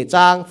như chỉ nhẹ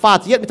trang pha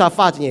chỉ biết ta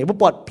pha chỉ nhẹ bút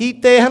bọt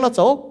Peter hắn nó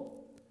xấu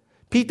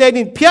Peter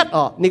nên phiết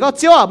nị có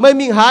chiếu mấy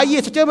mình hái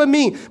y cho mấy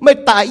mình mấy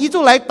tài y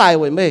chung lại tài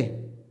với mấy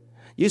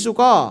Giêsu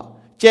có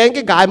chén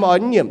cái gái mà ở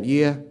nhiệm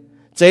y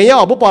chế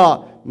nhau bút bọt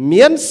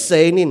miễn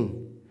sấy nín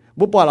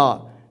bút bọt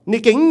nị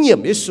cái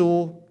nhiệm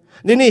Giêsu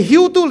nên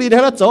hiếu tu lì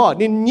nó cho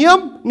nên nhiễm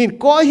nên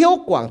có hiếu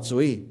quảng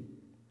chuối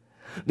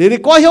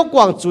nên có hiếu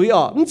quảng chuối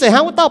mình sẽ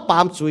hàng tao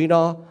bám chuối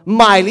nó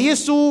mài lý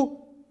Giêsu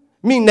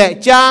mình nệ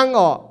trang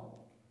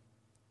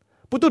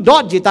bút tu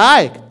đọt gì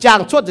tai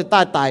trang chuột gì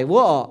tai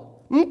vua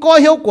mình có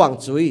hiếu quảng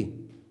chuối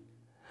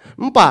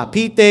mình bà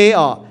pi tê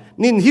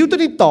nên hiếu tu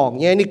đi tòng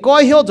nhé nên có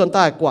hiếu cho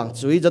tai quảng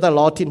chuối cho ta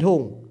lo thiên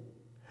hùng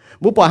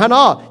bút bỏ hắn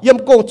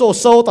yếm công chỗ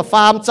sâu ta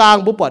farm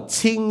trang bút bỏ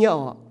chinh nhé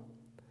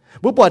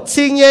bố bỏ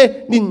chinh nhé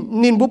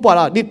nín bố bỏ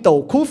là nín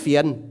tổ khu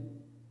phiền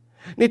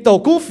nín tổ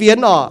khu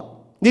phiền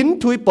nín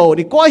thui bầu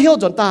nín có hiếu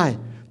chọn tài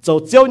dầu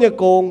chiêu như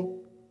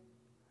công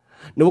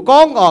nếu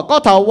con có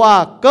thầu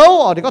và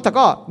câu thì có thật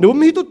có nếu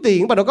mi tu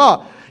tiếng mà nó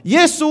có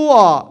Giêsu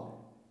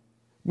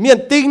miền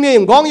tinh này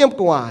con yếm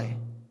ngoài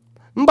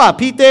bà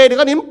Peter thì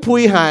có nín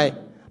phui hài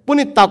bố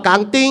nín tàu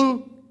càng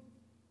tinh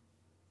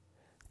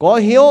có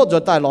hiếu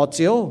chọn tài lọ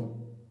chiếu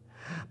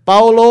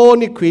Paulo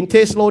nín Queen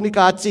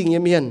Thessalonica chinh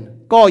yếm miền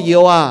có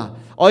nhiều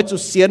ôi chủ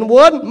xiên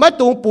muốn mấy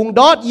tung bùng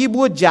đót y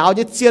bùa giáo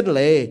như chiên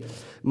lệ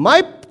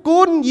mấy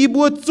cún y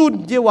bùa chun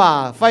như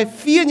hòa phải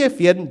phía như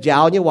phiền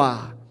giáo như hòa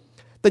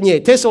tân nhị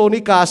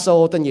Thessalonica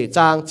sâu tân nhị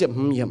trang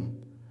chậm hiểm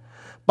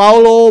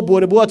Paulo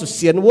bùa chủ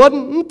xiên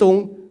muốn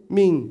tung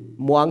mình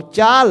muang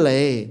cha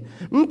lệ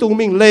tung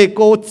mình lệ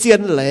cô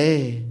chiên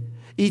lệ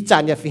y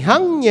chán như phi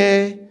hăng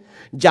nhé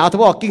giáo thọ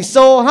bỏ kinh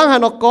sâu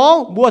hăng nó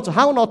có bùa chủ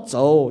hăng nó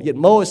trâu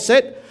hiện mô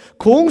xét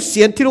khung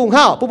xiên thiên hùng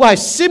hảo bố hải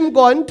sim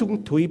quán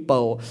thùng thủy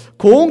bầu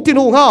khung thiên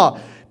hùng hảo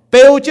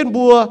bèo trên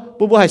bùa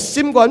bố hải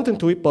sim quán thùng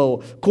thủy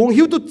bầu khung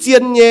hiếu tu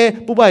chiên nhé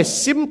bố hải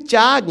sim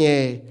cha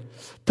nhé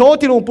thô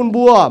thiên hùng bùn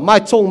bùa mai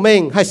trông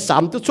mình hay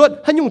sám tu suốt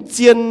hắn dùng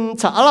chiên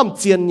chả làm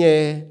chiên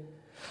nhé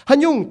hắn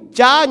dùng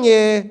cha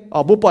nhé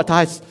bố bỏ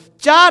thai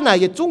cha này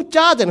giờ chúng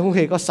cha thì không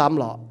hề có sám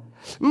lọ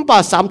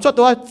bà sám cho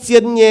tôi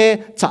chiên nhé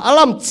chả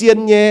làm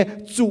chiên nhé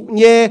chủ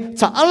nhé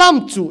chả làm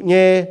chủ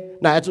nhé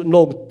nãy chủ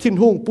nông thiên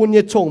hùng bún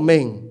như trông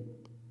mình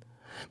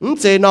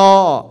chế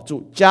nó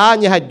chủ cha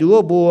như hai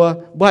đứa bùa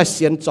hay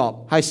xiên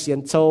chọc hay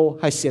xiên châu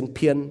hay xiên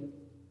phiên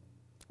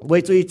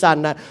với chú ý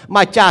chăn là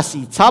mà cha sĩ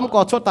chăm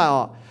có cho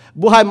ta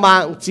bùa hai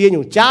mạng chia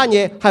những cha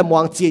như hai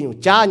mạng chia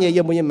những cha như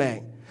như như mẹ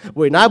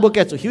với nãy bùa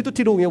kẻ chủ hiếu tu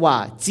thiên hùng như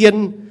hòa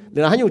chiên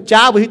để là hai những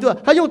cha với hiếu tu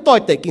hai những tỏi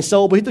tệ kinh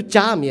sâu với hiếu tu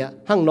cha mía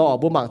hăng nọ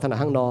bùa mạng thằng là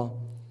hăng nọ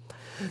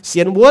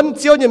xiên muốn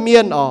chiếu như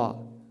miền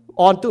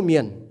on tu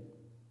miền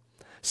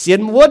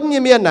xiên muốn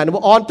như miền này nó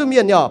on tu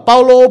miền nhở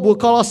Paulo bùa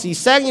Colossi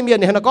sáng như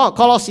miền này nó có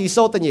Colossi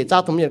sâu tận nhảy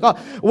ra thùng miền có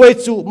về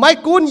chủ mấy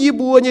cuốn y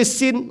bùa như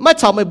xin mấy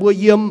chào mấy bùa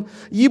yếm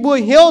y bùa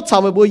hiếu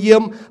chào mấy bùa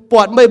yếm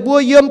bọt mấy bùa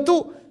yếm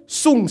tu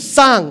sung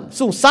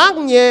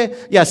sang nhé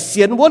ya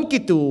xiên muốn kí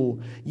tu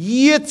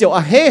yết chiều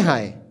hé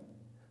hải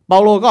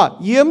Paulo có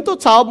yếm tu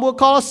chào bùa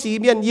Colossi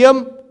miền yếm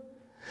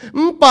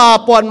bà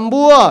bọn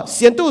bùa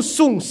xiên tu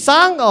sung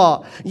sang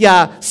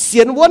ya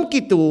xiên muốn kí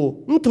tu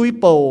thui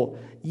bầu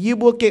y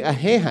bùa kí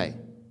hé hải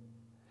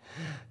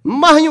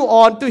mà nhiều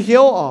on tu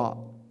hiếu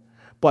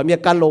bọn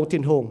miệng can lông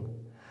thiên hùng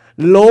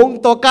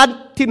lông to can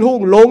thiên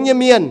hùng lông như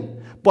miền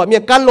bọn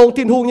miệng can lông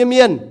thiên hùng như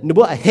miền nó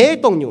bữa hé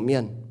tông nhiều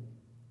miền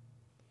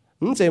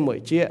chế mỗi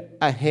chia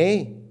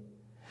hé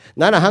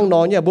nãy là hang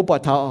nói nha bố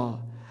bọn thọ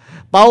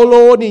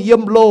Paulo ni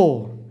yếm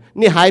lô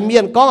ni hải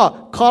miền có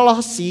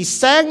Colossi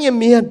sáng như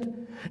miền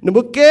nó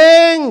bữa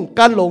keng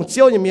can lông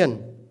chiếu như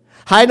miền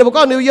hải nó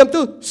có nếu yếm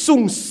tu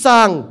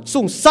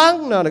sung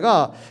sang nào nó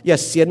có ya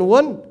xiên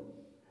muốn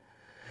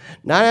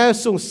nãy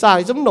sung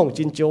sang giống nông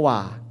chín chiếu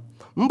hòa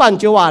bạn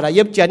chiếu hòa là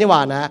yếm chén như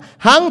hòa nè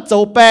hang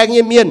dầu bèn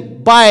như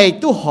miền bài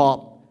tu họp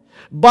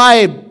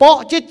bài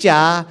bỏ chết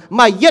trả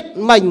mà yết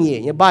mà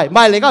nhẹ như bài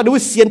lấy cái nó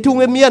xiên thung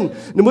như miền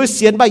nó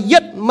xiên bài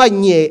yết mà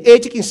nhẹ ê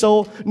chứ kinh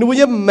sâu nó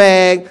như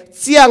mèn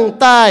chiang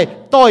tai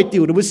toi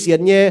tiểu nó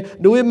xiên nhẹ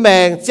nó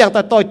mèn chiang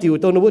tai toi tiểu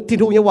tôi nó thiên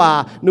thung như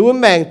hòa nó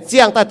mèn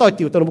chiang tai toi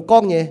tiểu tôi nó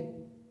con nhẹ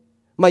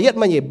mà yết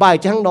mà nhẹ bài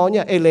cho hang đó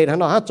nhá ê lên hang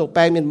đó hang dầu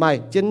bèn miền mày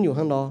trên nhiều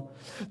hang đó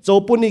dầu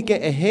bún đi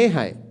cái hé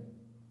hải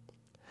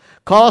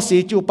khó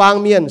sĩ chủ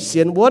bang miền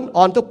xiên vốn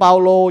on tu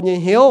Paulo như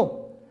hiếu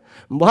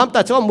mua ham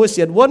ta cho mua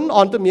xiên vốn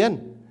on tu miền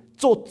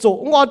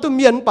chỗ on tu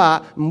miền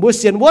bà mua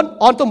xiên vốn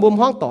on tu mồm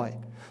hoang tỏi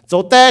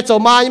chỗ tè chỗ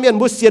ma như miền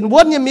mua xiên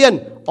vốn như miền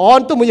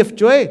on tu mua dập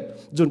chuối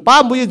dùn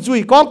ba mua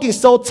dùi con kinh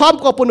sâu chăm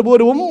có bún bùa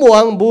đúng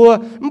muang bùa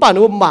bà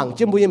nó mảng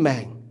chứ mua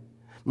mèn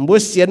mua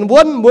xiên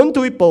vốn muốn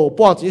thui bổ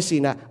bong chỉ xì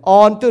nè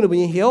on tu mua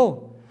hiếu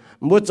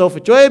mua chỗ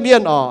phải chuối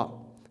miền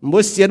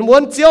mua xiên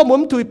muốn chiếu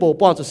muốn thui bổ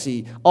bong cho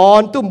xì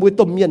on tu mua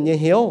tôm miền như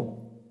hiếu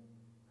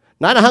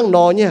nãy là hang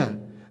nọ nha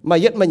mà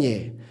yết mà nhẹ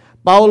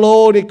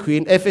Paulo đi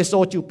khuyên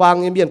Ephesos chịu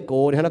bang như miền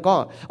cổ này nó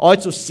có ôi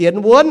chủ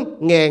xiên muốn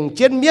ngèn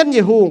trên miền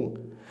như hùng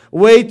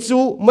về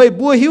chủ mày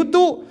bùa hiếu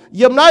tu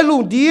yếm nãy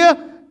lùng đĩa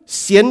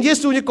xiên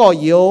Giêsu như cỏ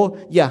yếu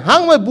ya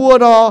hang mày bùa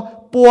đó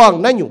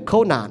buông nãy nhục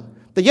khâu nản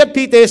แต่yết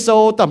Peter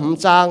sâu tầm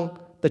trang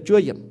แต่chúa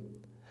yếm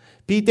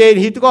Peter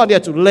thì tôi có địa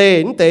chủ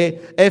lên để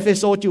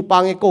Ephesos chịu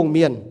bang cái công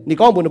miền ni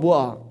có buồn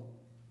bùa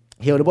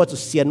hiểu được bùa chủ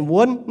xiên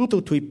muốn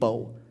tu thui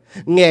bầu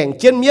ngèn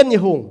trên miền như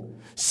hùng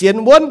xiên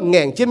muốn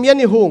ngèn trên miền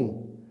như hùng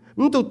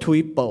tu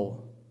thui bầu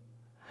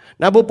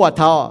na bùa bỏ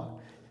thọ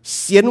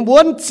xiên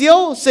muốn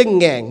chiếu sẽ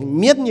ngẹn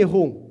miết như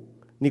hùng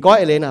nì có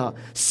ai lên nào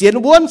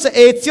xiên muốn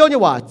sẽ chiếu như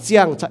quả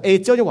chiang cho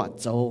chiếu như quả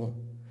châu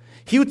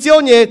hiu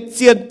chiếu như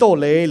chiên tổ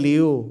lệ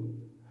liu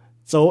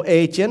châu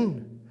chiên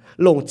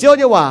lồng chiếu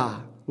như quả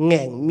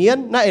ngẹn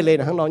miến nãy lên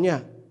hàng nó nha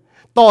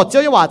tỏ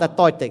chiếu như quả ta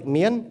tỏi tịch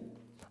miến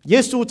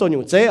Giêsu cho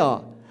những chế ở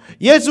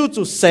Giêsu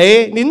chủ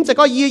sẽ nín sẽ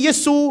có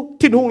Giêsu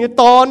thiên hùng như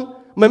ton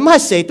mình mới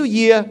sẽ tu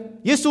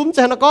Giêsu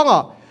sẽ nó có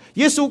ngọ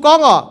Giêsu có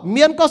ngọ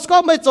miến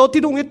có mấy chỗ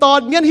thiên hùng như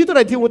ton miến hiu tu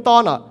này thiên hùng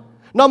ton à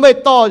nó mới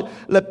tỏ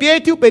là bia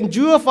thiếu bên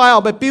dưa phai ở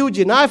bên piu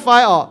chỉ nai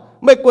phai ở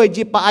mấy quầy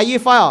chỉ bài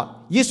phai ở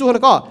Giêsu nó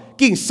có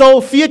kinh sâu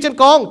phía trên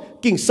con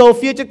kinh sâu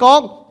phía trên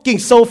con kinh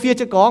sâu phía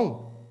trên con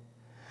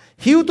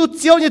hiu tu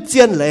chiếu như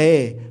chiên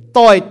lệ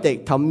tỏi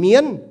tịch thầm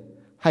miến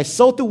hay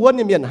sâu tu quân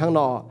như miền hàng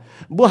nọ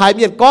bữa hai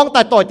miền con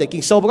tại tỏi tịch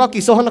kinh sâu bao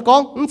kinh sâu hàng nó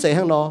con không sẽ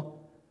hàng nọ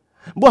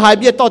bữa hai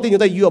miền tỏi tịch như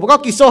tại dừa bao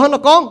kinh sâu hàng nó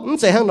con không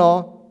sẽ hàng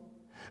nọ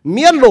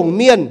miền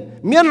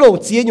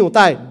lồng chia như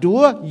tại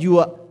đúa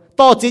dừa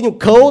tỏi chia như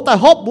khâu tại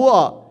hốp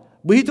bữa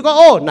bữa hiu tu có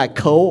ô này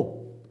khâu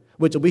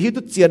bữa chúng hiu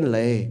tu chiên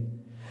lệ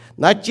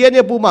nãy chiên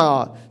như bù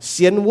mà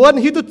xiên quân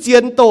hiu tu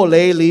chiên tổ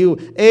lệ liu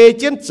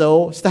chiên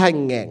châu sẽ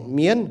hành ngẹn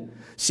miền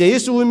sẽ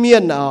xui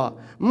miền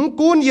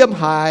cún yếm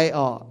hại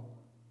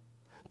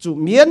chủ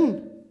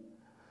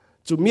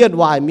miền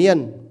vài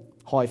miền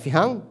hỏi phi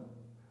hăng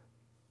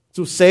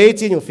chủ sẽ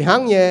chỉ những phi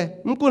hăng nhé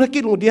cún hay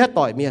kít luôn đi hết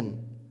tỏi miền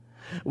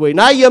vậy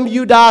nãy yếm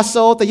Yuda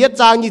so tại yết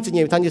trang như chỉ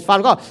nhiều thằng như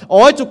phan có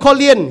ôi chủ kho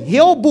liền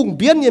hiếu bùng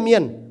biến như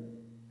miền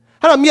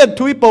hay là miền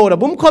thui bồ là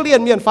bún kho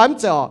liền miền phán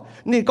chờ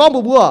nị có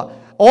bùa bùa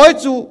ôi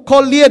chủ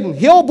kho liền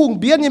hiếu bùng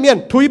biến như miền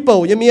thui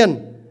bồ như miền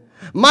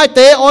mai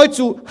tế ôi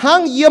chủ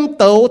hang yếm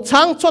tàu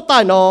trắng cho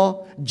tài nó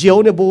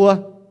chiếu nè bùa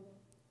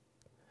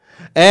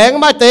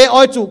mai tế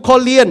ôi chủ kho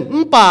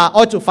liền bà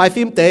ôi chủ phải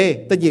phim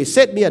tế ta nhỉ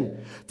xét miền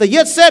ta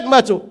yết xét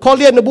mà chủ kho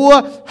liền nè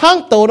bùa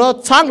hang tàu nó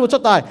trắng luôn cho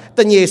tài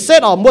ta nhỉ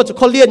xét ở mua chủ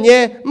kho liền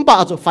nhé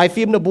bà chủ phải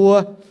phim nè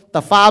bùa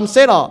ta farm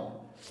xét ở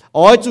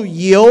ôi chủ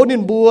yếu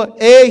nên bùa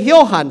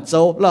hiếu hẳn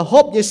châu là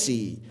hốp như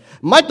xì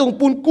mai tung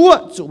bún cua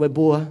chủ về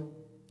bùa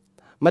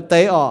mai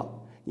tế ở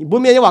bùa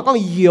miền như bảo con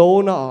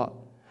yếu nó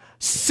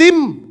sim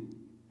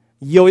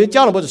nhiều như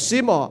cháu là bữa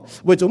sim ở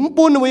bữa chúng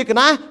buôn nuôi cái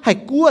ná hay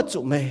cua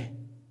chủ mày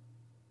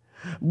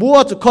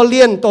bùa chủ kho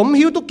liền tóm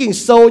hiu tu kinh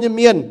sâu như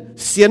miền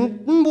xiên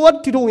muốt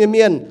thì thùng như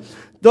miền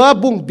đó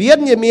bùng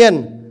biến như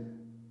miền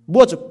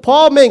bùa chủพ่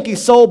อ mình kinh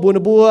sâu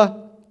bùa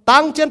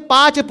tăng trên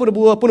pa trên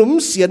bùa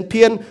xiên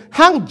phiền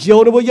hang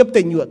diều nó bùa yếm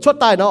tình nhựa chốt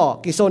tai nó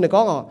kinh sâu này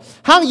có ngọ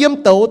hang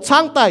yếm tàu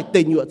trang tai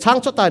tình nhựa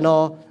trang chốt tai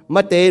nó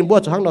mà tên bùa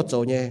chủ hang nó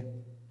trổ nhé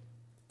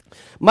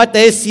mà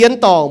tế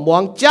xiên tòng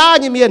muang cha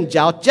như miền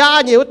giáo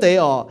cha như tế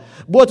ở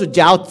bữa chủ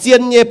giáo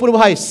chiên như bữa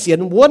hay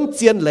xiên muốn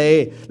chiên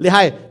lệ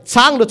hay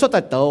trang được cho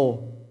tại tàu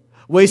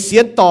với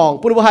xiên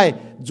tòng bữa hay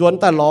chuẩn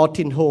tại lò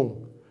thiên hùng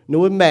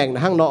nuôi mèn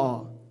hang nọ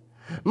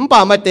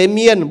bà mà tế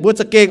miền bữa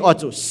จะเก่งở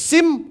chủ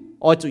sim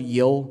ở chủ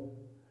yếu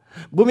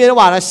bữa miền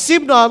nói là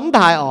sim nó không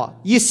đại ở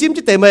y sim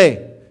chứ tế mày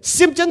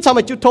sim chân sao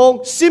mà chịu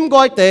thông sim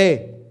gọi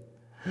tế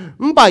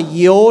bà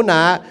yếu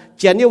nè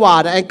chén nhưว่า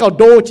anh cao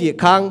đô chỉ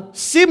khang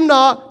sim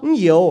nó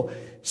nhiều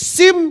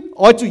sim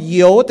ở chủ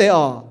yếu thế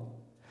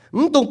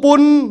tung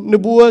bún nửa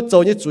bùa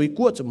cho như chuối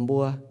cua chấm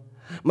bùa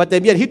màแต่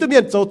miền hít tu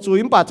miền cho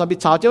chuối bà cho bị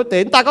cháo chéo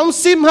tên ta cũng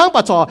sim hang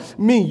bà cho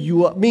mình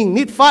yếu mình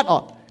nít phát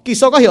kỳ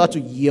sau có hiểu chủ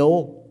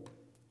yếu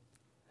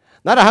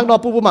nãy là hang đó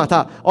bùa mà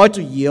thà ở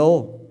chủ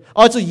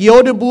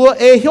yếu nửa bùa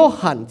hiếu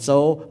hẳn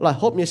cho là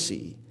hốp như xì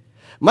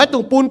mấy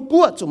tung bún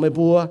cua chấm mấy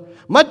bùa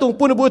mấy tung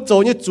bún nửa bùa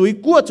cho như chuối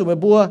cua chấm mấy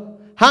bùa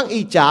hang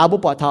y trả bố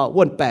bỏ thọ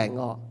quần bèng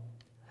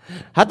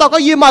hả tao có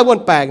gì mai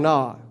quần bèng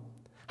nó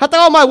hả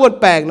tao có mai quần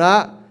bèng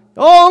nó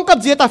ô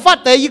cầm gì ta phát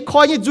tế y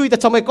coi như duy ta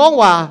cho mày con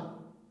hòa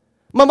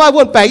mà mai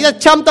quần bèng ta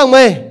chăm tầng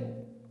mày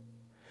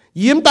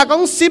yếm ta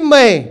có sim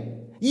mày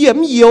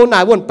yếm nhiều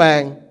nải quần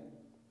bèng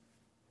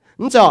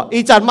không sợ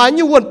y chẳng mai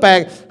như quần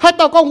bèng hả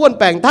tao có quần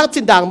bèng thác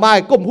trên đàng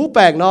mai cùng hú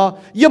bèng nó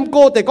yếm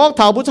cô để con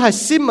thảo bố cho hai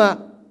sim mà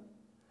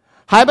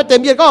hai mà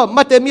tên miền có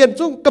mà tên miền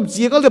chúng cầm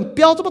gì có liềm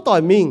béo cho bắt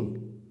tỏi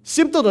mình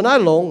sim tôi nói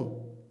lồng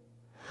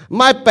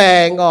mai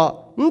bèng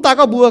ta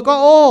có bùa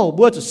có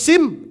bùa chủ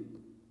sim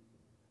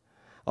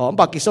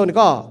bà kỳ sâu này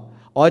có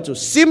chủ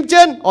sim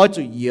trên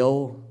chủ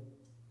yếu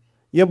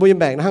yếm bùa yếm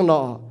bèng nó hang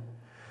nọ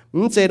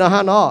chế nó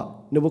hang nọ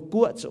nếu bùa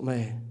cua chủ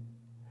mày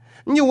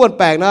như quần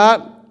bèng nó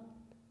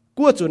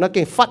cua chủ nó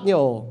kinh phát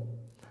nhiều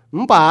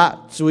bà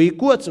chuối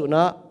cua chủ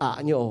nó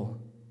nhiều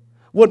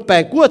quần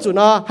bèng cua chủ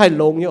nó hay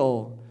lồng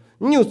nhiều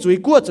như chuối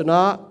cua chủ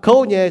nó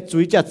khâu nhẹ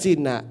chuối chả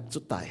chín nè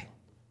chút tài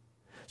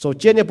so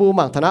trên nhà bù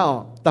mảng thằng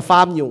nào ta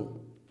farm nhung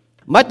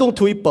mấy tung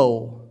thui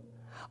bầu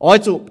ôi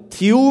chủ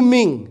thiếu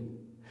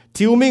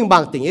minh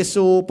bằng tình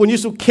Giêsu bùn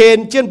Giêsu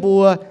khen trên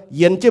bùa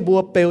yên trên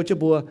bùa bèo trên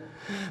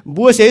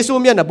bùa sẽ Giêsu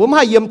miền là bùa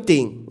hai yếm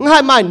tình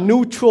hai mai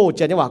neutral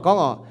trên nhà bà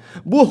con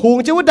bùa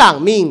hùng trên bùa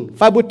đảng mình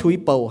phải bùa thui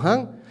bầu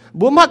hăng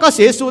bùa hai có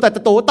sẽ Giêsu tại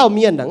tổ tàu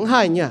miền đẳng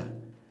hai nha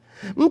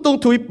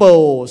tung thui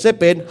bầu sẽ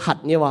เป็นหัด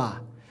nhưว่า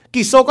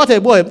กี่โซก็เถอ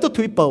ะบวยมันต้อง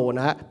ทุยเป่า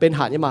นะเป็นห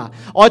านี่มา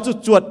อ๋อ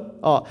จุด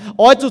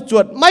oi chu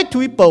chuột mai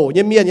thui bầu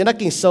như miền như nó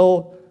kinh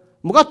sâu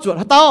một cái chuột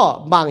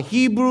tao mảng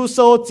Hebrew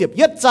sâu chụp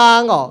yết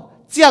trang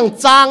giang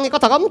trang có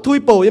thằng thui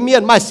bầu như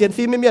miền mai xiên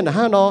phim như miền là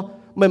ha nó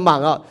mình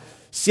mảng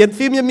xiên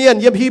phim như miền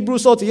yếm Hebrew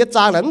sâu chụp yết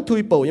trang là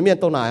thui bầu như miền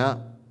tao này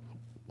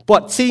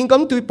bọt xin có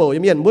thui bầu như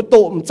miền muốn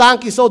tụ trang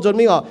kinh sâu rồi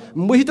mình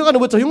muốn hít cái nó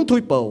muốn cho chúng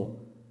thui bầu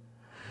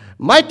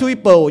mai thui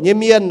bầu như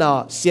miền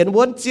xiên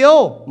vốn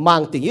chiếu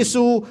mảng tình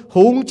Giêsu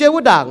hùng chế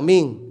của đảng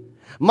mình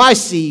mai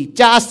xì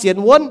cha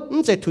xiên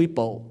vốn sẽ thui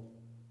bầu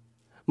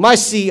mai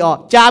xì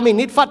cha mình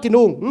nít phát thiên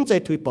hùng sẽ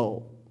thui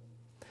bầu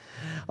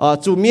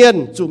chủ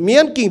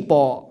miền kinh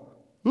bỏ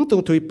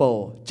tung thui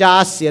bầu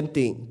cha xiên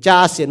tỉnh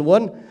cha xiên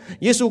vốn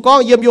Giêsu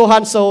có yếm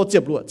Gioan sâu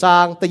chụp lụa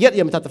trangแต่yết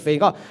yếm thật phê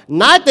có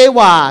nãy tế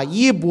hòa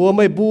y bùa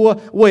mày bùa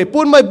quẩy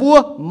bún mày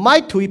bùa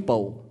mai thui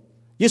bầu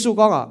Giêsu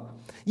có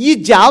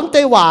y giảm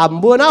tế hòa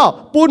bùa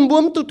nào bún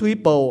bún tu thui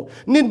bầu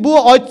nên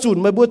bùa oi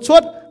chùn mày bùa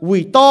chuột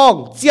quỷ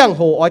tong giang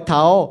hồ oi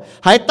tháo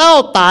hải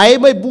tao tái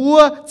mày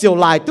bùa chiều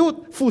lại tu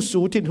phu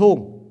sú thiên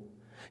hùng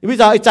bây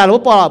giờ trả lời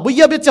bỏ bùa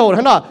yếm biết chiều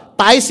hắn nào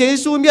tái xế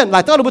Giêsu miền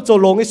lại tao là bùa chiều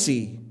lông cái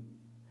gì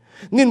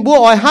nên bùa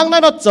oi hang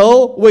này nó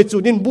châu về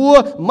chủ nên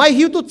bùa mai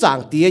hiếu tu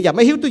chẳng tía ya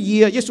mai hiếu tu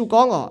yê Giêsu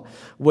có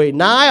về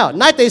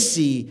nãy tế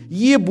sĩ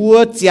yê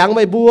bùa chẳng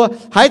mày bùa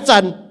hãy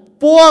chặn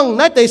buông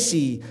nãy tế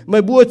sĩ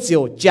mày bùa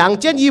chiều chẳng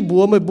trên yê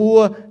bùa mày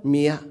bùa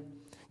mía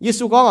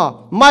Giêsu có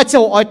mai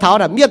chiều oi tháo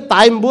là miết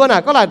tài bùa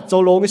này có là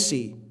châu lông cái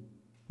gì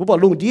bùa bỏ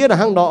lùng tía là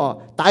hang đó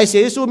tài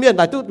xế Giêsu miền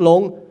lại tu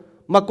lông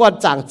mà quan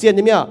chẳng trên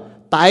như mía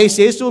tài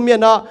xế Giêsu miền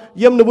đó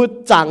yếm nó bùa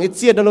chẳng cái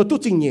trên nó tu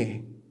chính nhỉ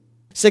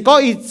sẽ có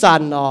ý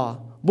chặn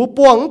bố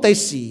buông tay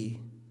xì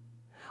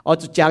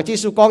chú chàng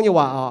Giêsu con như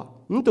vậy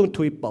tung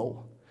thui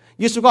bầu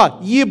Giêsu có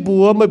y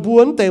bùa mà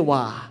buông tay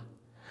hòa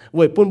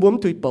vậy buông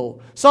buông thui bầu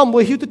sao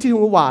mới hiểu được thiên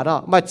hòa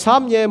đó mà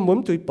chăm nhé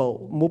muốn thui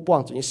bầu muốn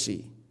buông cho những xì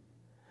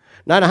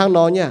này là hàng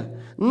nói nha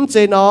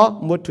chế nó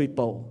muốn thui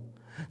bầu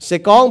sẽ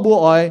có bùa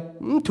oi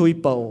thui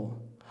bầu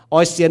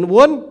oi xiên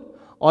vốn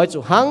oi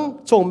chú hăng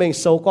trong mình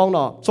sâu con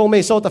nó trong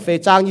mình sâu ta phê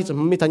trang như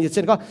chúng mình thành như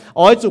trên có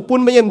oi chú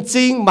buôn mấy em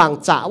chính mảng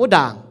trả của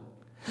đảng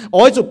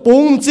ôi chú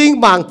bung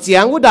chính bằng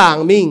tiếng của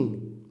đảng mình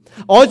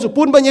ôi chú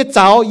bún bao nhiêu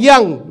cháu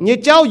yang như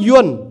cháu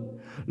yuan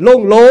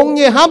lông lông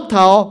như hám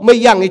thảo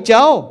mày yang như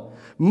cháu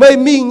mày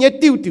mình như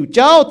tiêu tiêu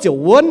cháu chiều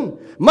vốn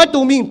mà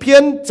tụi mình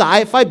phiền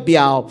trái phải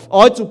biểu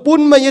ôi chú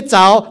bún bao nhiêu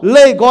cháu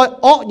lê gọi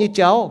ọ như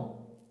cháu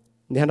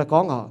nên nó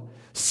có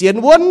xiên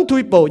vốn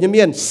thui bầu như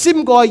miền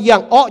sim gọi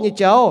yang ọ như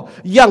cháu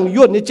yang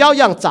yuan như cháu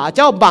yang trả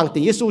cháu bằng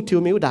tình Giêsu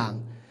thiếu miếu đảng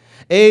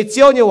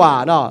cháu như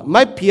hòa đó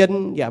mấy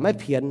phiền ya mấy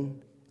phiền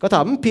có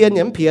thầm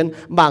phiền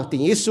bằng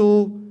tình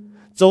Giêsu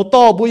dấu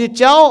to bùi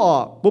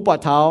cháu bùi bỏ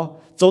thảo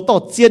dấu to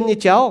chiên như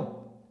cháu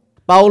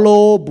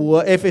Paulo bùa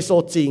Epheso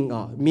chính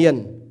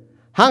miền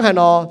hang hà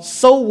nó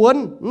sâu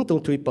vốn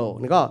tung thui bầu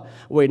này có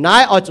vậy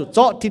nãy ở chỗ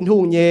chót thiên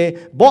hùng nhé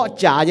bỏ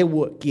trả như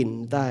vua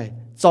kín tai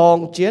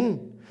tròn chiến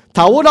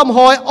thảo lâm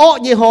hoi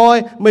như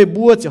hoi mày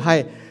bùa chỉ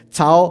hay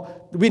cháu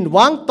vinh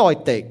vang tỏi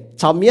tệ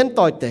cháu miến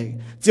tỏi tệ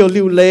chiều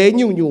liều lệ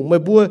nhung mày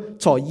bùa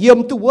trò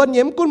yếm tu vốn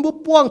nhém con bùa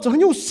buông cho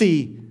nhung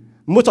xì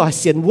mua trò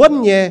xiên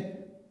vốn nhé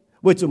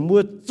bởi chúng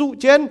mua dụ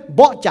trên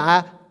bỏ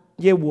trả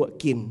như vua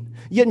kín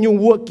hiện nhung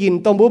vua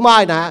kín tông bố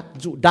mai nè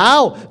dụ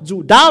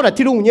đáo là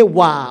thiên hùng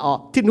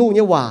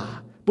như hòa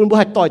buôn bố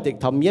hạt tỏi tịch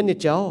thầm miến như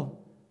cháu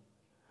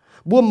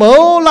bùa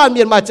mẫu lan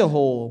miền mai chẳng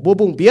hồ bùa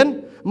bùng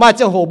biến mai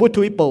chẳng hồ bùa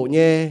thủy bầu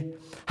nhé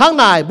hang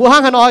này bùa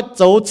hang hà nói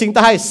dấu chính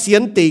ta hay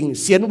xiên tình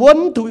xiên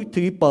vốn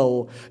thủy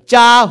bầu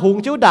cha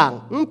hùng chiếu đảng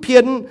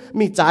phiền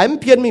mình trái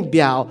phiền mình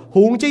bèo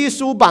hùng cho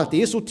Giêsu bằng tí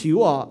Giêsu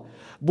thiếu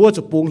bùa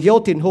cho bùng hiếu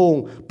thiên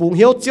hùng bùng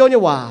hiếu chiếu như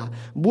hòa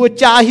bùa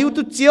cha hiếu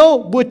tu chiếu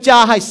bùa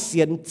cha hay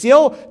xiên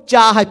chiếu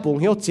cha hay bùng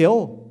hiếu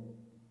chiếu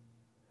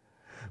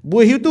bùa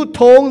hiếu tu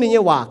thông như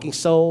hòa kinh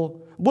sâu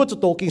bùa cho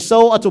tổ kinh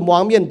sâu ở chỗ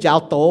mong miền giáo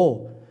tổ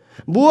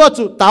bùa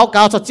cho táo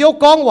cao cho chiếu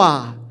con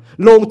hòa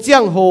lồng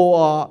giang hồ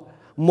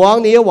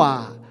mong như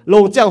hòa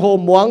lồng giang hồ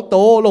mong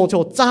tổ lồng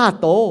chỗ cha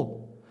tổ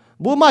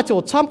bùa mà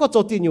chỗ chăm có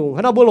chỗ tiền nhung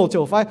hay là bùa lồng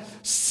chỗ phải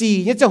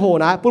xì như giang hồ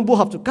nè bùa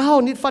học chỗ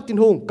cao nít phát thiên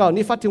hùng cao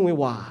nít phát thiên hùng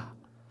hòa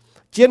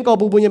chiến có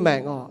bùa như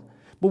mèn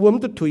bùa bướm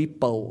tu thủy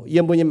bầu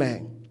yếm bùa như mèn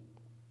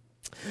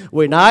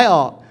vậy nãy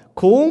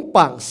khung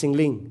bằng sinh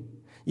linh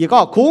giờ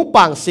có khung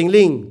bằng sinh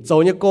linh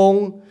chỗ như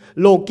công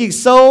lồng kỳ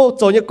sâu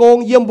chỗ như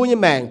công yếm bùa như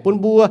mèn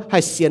bùn bùa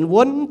hay xiên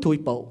vốn thủy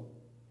bầu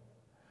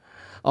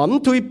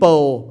thủy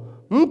bầu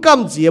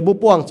cầm gì bùa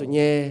buông chỗ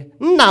nhé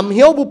nằm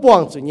hiếu bùa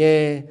buông chỗ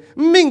nhé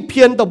minh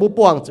phiền tàu bùa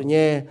buông chỗ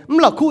nhé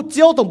là khu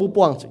chiếu tàu bùa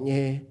buông chỗ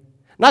nhé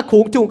nãy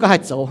khung chung cái hai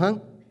chỗ hăng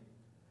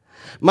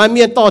mà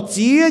miền tỏ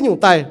chí nhung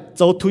tay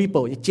dấu thui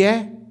bầu như chế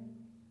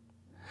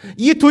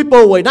y thui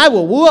bầu với nãy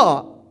của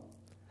vua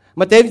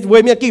mà tế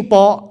với miền kinh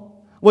bọ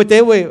với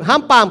tế với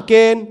hám bàm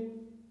kên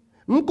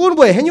cún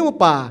với hay nhung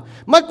bà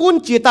mà cún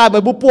chỉ tài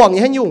bởi bùa buông như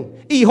hay nhung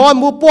y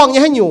hòn bùa buông như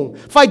hay nhung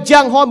phải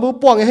giang hòn bùa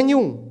buông như hay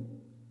nhung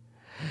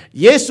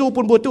Giêsu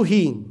bùn bùa tu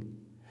hình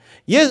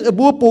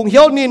bùa bùng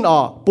hiếu nín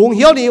bùng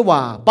hiếu nín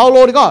hòa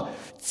Paulo đi có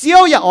chiếu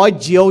ya ỏi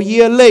chiếu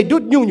ye lê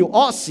đút nhung nhung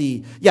ọ xì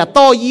ya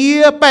to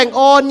ye bèn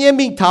on ye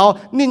mình thảo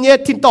nên ye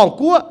thiên tòng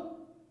cua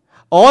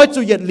ỏi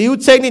chủ yết liu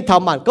chênh nên thảo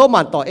màn câu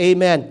màn tỏ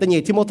amen tên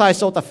nhị Timothy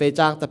sâu ta phê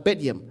trang ta bết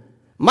yểm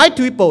mai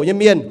thui bổ ye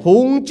miền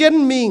hùng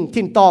chân mình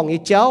thiên tòng ye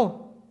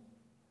cháu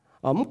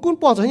cún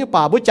bò cho những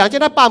bà bữa sáng cho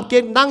nó bám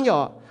kén năng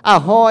nhỏ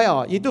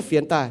hoi ý tu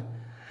phiền tài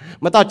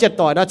mà tao chết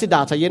tỏi đó chỉ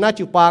đào chạy na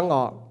chịu băng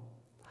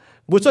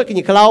bữa suốt cái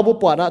gì khao bữa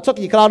bọt đó suốt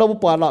cái gì khao đâu bữa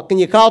bọt đó cái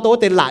gì khao tôi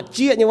tên lạ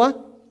chia như quá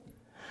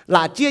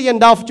lạ chia nhân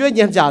đauជួយ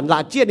nhân giản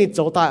lạ chia đi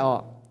chỗ tài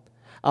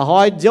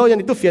hoi dấu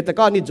nhân tu phiền tài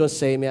có đi chỗ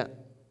xe mẹ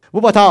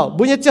bữa bọt thảo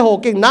bữa nhớ chơi hồ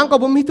kinh năng có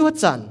bữa mi tu hết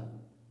chán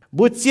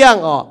bữa chiang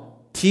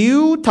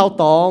thiếu thao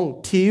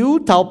tòng thiếu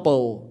thao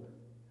bầu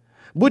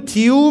bữa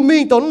thiếu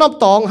mình tốn năm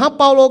tòng hấp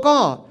bao lô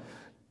có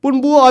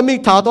bún bùa ở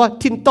mình thảo to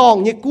thiên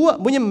tòng như cua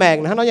bún như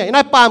mèn nó vậy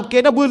nay pam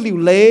kia nó bùa liều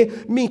lệ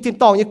mình thiên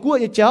tòng như cua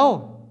như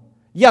cháu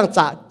yang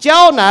trả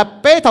cháu nè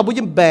bé thảo bún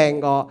như mèn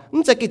nó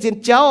sẽ cái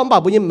chuyện cháu ông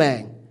bảo bún như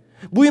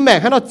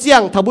mèn nó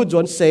chiang thảo bún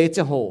chuẩn xế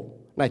cho hồ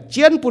này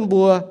chiến bún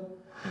bùa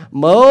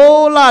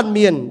mẫu lan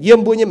miền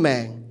yếm bún như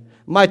mèn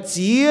mà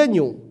chia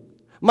nhung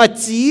mà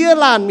chia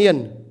lan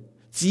miền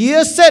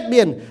chia xét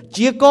miền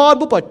chia con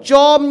bún bỏ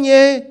chom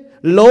nhé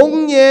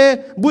lông nhé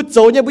bút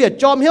dấu nhé bây giờ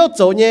chom hiếu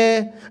dấu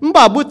nhé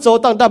bà bút dấu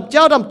tặng đầm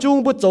cháu đầm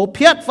chung bút dấu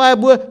phét phai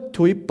bút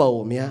thúi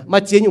bầu mía mà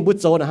chia nhung bút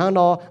dấu là hang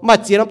nó mà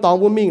chia đầm tòng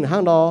bút mình là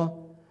hang nó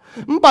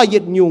bà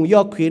nhiệt nhung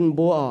do khuyên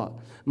búa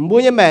búa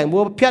nhé mèn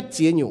búa phét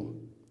chia nhung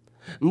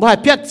bà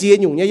phét chia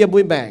nhung nhé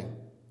búa mèn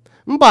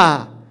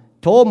bà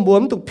thô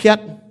muốn tục phét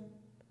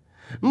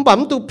bà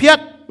tục phét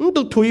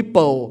tục thúi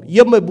bầu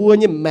yếm mày búa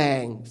nhé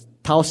mèn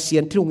thao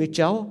xiên thung cái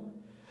cháu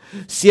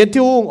xiên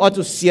thung ở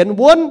chỗ xiên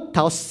vốn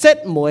thảo xét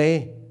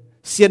mồi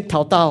xiên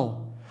thảo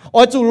tàu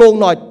ở chỗ lồng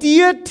nói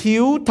tiết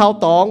thiếu thảo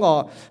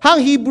tòng hang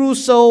Hebrew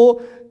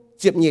sâu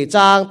chụp nhẹ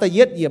trang ta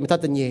yết yểm ta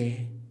nhẹ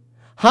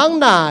hang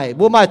này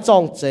bùa mai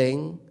tròn chén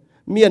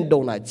miền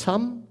đông này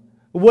chấm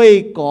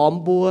vây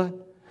còm bùa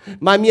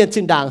mai miền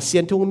trên đàng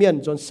xiên thung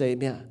miền tròn xế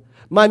mẹ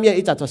mai miền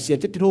ít cho xiên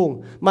chết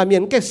thung mai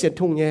miền cái xiên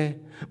thung nhé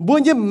bùa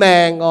như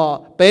mèn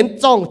bên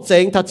tròn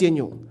chén thảo chiên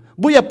nhung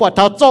bây giờ bỏ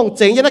thảo trồng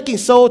chén như nó kinh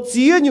sâu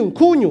chia nhung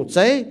khu nhung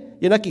chế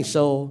như nó kinh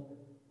sâu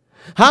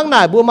hang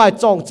này bùa mai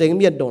trồng chén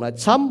miền đông này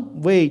chấm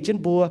về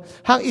trên bùa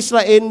hang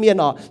Israel miền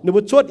nếu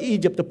bùa chuột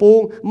Egypt tập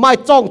bung mai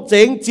trồng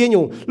chén chia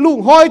nhung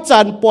lùng hoi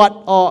chăn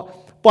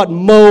bọt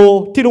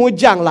màu thì đúng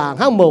giang làng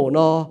hang màu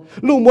nó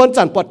lùng muốn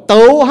chăn bọt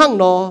tấu hang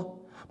nó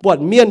bọt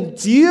miền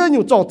chia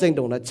nhung trồng chén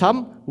đông này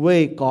chấm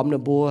về còm nè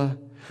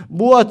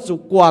bùa chủ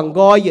quảng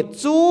gọi yết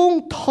chung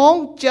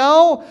thong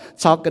cháu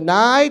chào cái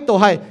này tôi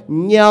hay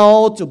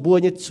nhau chủ bùa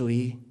như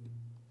chuối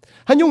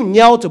hắn nhung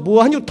nhau chủ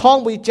bùa hắn nhung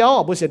thong bùi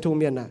cháu bùa sẽ thu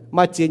miền à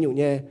mà chia nhung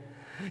nhé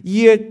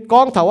yết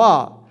con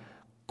thảo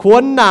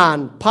khuôn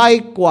nàn phai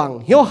quảng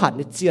hiếu hẳn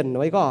như chiên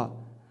nói có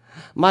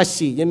mà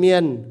xỉ như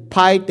miền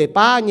phai tế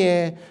ba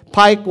nhé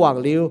phai quảng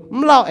liu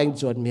lao anh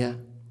chuẩn mía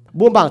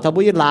bùa bằng thảo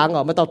bùa yết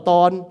láng mà tao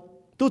ton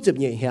tu chụp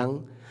nhẹ h향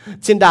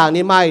trên đàng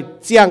này mai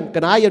chiang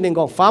cái này yêu nên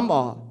còn phám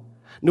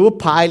นู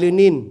พายเลย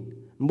นิน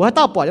บ่ให้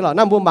ต้าปล่อยหรอ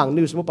น้ำบัวหมัง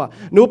นิวสมปะ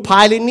นูพา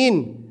ยเลยนิน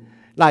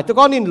หลายตัว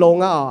ก็นินลง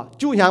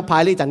จู้หางพา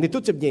ยเลยจันนี่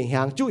ตุ้จับเหยียงห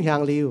างจู้หา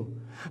งลิว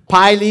พ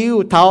ายลิว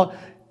เท่า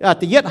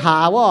ตีเย็ดหา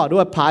ว่าด้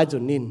วยพายจุ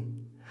นนิน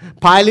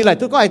พายเลยหลาย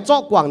ตัวก็ไอ้จ้อ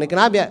กว่างในค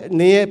ณะแบบ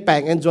นี้แปล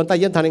งเอ็นจวนตา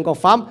เย็นทางนี้ก็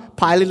ฟ้าม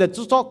พายเลยหลาย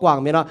จ้อกว่าง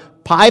มีนะ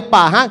พายป่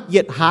าหางเหยี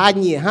ยดหา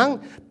เหยียหาง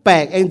แปล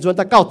งเอ็นจวน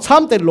ตาเก้าช้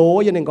ำแต่โล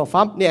ยันหนึ่งก็ฟ้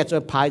ามเนี่ยจว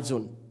นพายจุ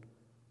น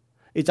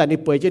อีจันนี่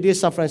เปิดที่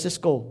ซานฟรานซิส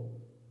โก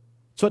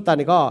ชุดตา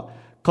นี่ก็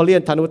เขาเรีย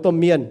นธนุต้ม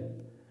เมียน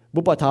บุ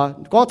ปผา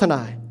ก้องทน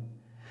าย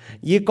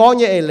ยีก้องเ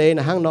ย่เอเลน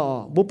ะฮังนอ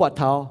บุป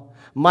ผา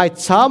ไม่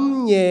ช้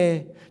ำเย่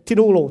ที่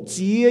นุ่งลงเ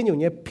จี๊ยอยู่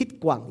เย่พิษ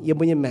กว่างเย่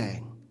บุญแมง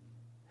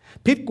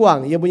พิษกว่าง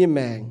เย่บุญแม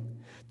ง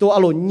ตัวอา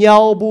รมณ์เยา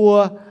บัว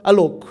อา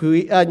รมณ์คุย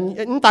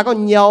ตาก็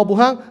เยาบัว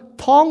ฮัง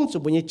ท้องจุ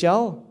บุญเจ้า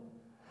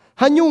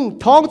ฮันยุ่ง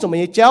ท้องจุบุ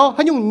ญเจ้า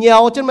ฮันยุ่งเยา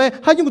ใช่ไหม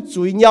ฮันยุ่ง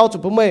จุยเยาจุ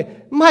บุญ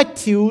ไม่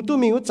ทิวตัว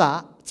มิวจ๋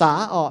า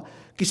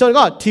กิจ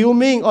ก็ทิว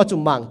มิงจุ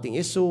มังติงเย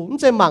ซูไม่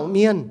ใช่มังเ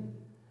มียน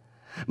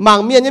มัง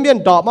เมียนยังเมียน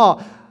ดอก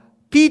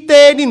พี่เต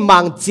นินมั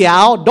งเจ้า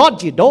ดอด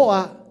จีโด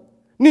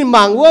นิน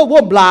มังว่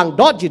าบลาง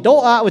ดอดจีโด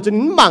ว่าจะ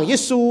นินมังเย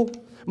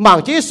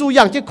ซูอ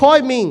ย่างจะคอย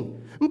มิง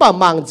มันบ่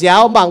มังเจ้า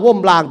มังว่า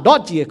บลางดอด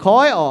จีคอ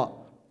ย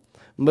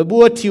เมื่อบั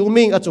วทิว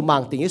มิงจุมั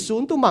งติงเยซู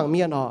ตู้มังเมี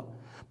ยน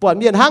ปวดเ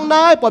มียนห้างน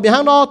ายปวดเมียนห้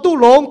างนอตู้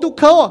หลงตู้เ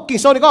ขากิ่ง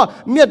โซนี่ก็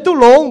เมียนตู้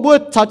หลงบัว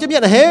ชาวเจ้าเมีย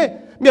นเฮ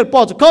เมียนปอ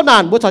ดจุเข้านา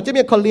นบัวชาวเจ้าเ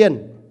มียนคนเรียน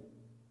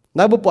น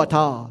ายบัวปวด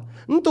ท่อ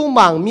ตู้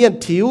มังเมียน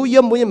ถิวเยี่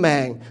ยมบุญแม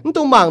ง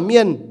ตู้มังเมี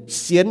ยน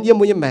เสียนเยี่ยม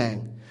บุญแมง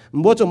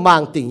บัวจุมั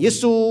งติ่งเย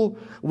ซู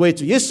เว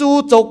จุเยซู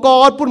เจ้ากอ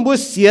ดปุ่นบัว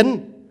เสียน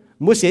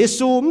บัวเสียเย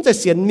ซูมันจะ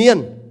เสียนเมียน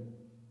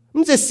มั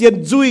นจะเสียน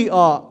จุย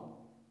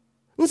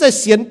มันจะ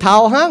เสียนเท้า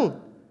หั่ง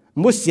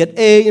บัวเสียนเ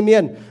อเมีย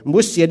นบั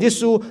วเสียนเย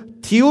ซู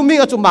ถิวมิง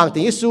จุมัง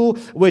ติ่งเยซู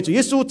เวจุเย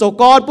ซูเจ้า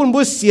กอดปุ่นบั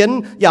วเสียน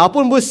อย่า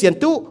ปุ่นบัวเสียน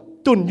ตู้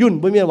ตุนยุน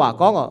บุญเมียนว่า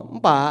ก้องมั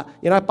นป่า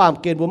อย่างไรปาม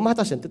เกณฑ์บุญมา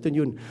ถ้าเสียนตุน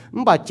ยุนมั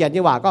นป่าเจียน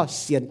ยังว่าก็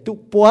เสียนตุ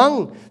ปวง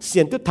เสี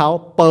ยนตุเท้า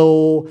เป่า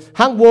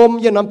หางวม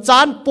ยังน้ำจา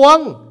นปวง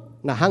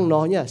là hăng nó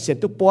nhá xiên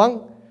tu poang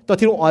ตัว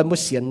ที่ลงออยมา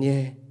เสียนเนี่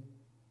ย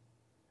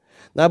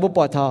นายบุปผ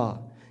าทอ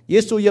เย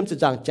ซูยมจะ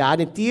จางจ่าใ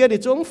นเตี้ยใน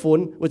จ้วงฝน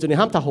ว่าจะใน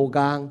ห้ามทาโหก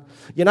าง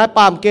อย่างนายป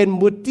ามเกณฑ์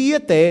มือเตี้ย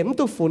เตะมัน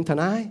ตุฝนท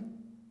นาย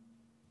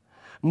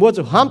มัวจ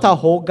ะห้ามทา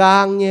โหกา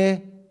งเนี่ย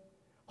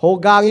โห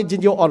กางยี่จิ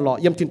นโยอ่อนหล่อ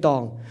ยมทินตอ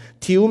ง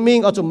ทิวมิง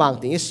เอาจุมัง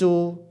ถึงเยซู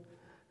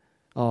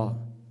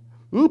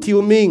ทิว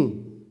มิง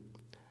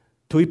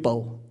ถุยเป่า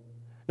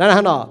นั่นนะฮ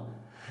ะเนาะ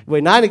เว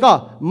ลานี่ก็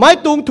ไม่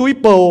ตุงถุย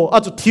เป่าเอา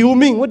จุทิว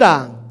มิงว่าด่า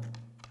ง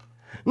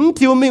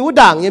ทิวมิงว่า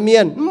ด่างยังเมี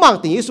ยนมัง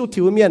ถึงเยซู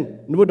ทิวเมียน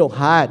นึกดอก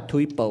หาถุ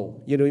ยเป่า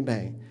ยังนุ้ยแบ่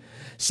ง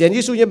เสียงเย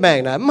ซูยังแบ่ง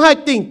นะไม่ให้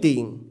ติ่งติ่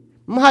ง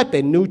ไม่ให้เป็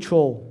นนิวท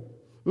รัล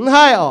ไม่ใ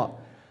ห้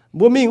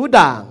บัวมิงว่า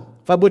ด่าง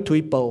ฟ้าบัวถุย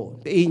เป่า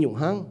แต่อีหยุ่ง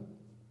หั่ง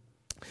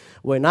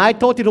เวลา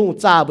โทษที่ลง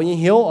จ่าบัวยัง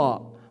เหี้ยว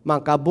มัง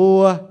กาบั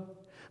ว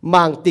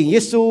มังติ่งเย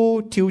ซู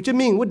ทิวจะ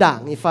มิงว่าด่าง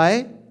นี่ไ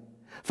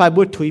ฟ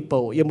บัวถุยเป่า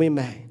ยังไม่แ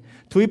บ่ง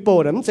ถุยเป่า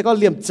นั้นมันจะก็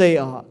เลี่ยมเจ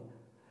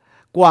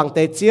กวางเต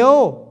เจียว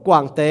กวา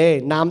งเต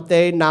น้ำเ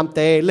ต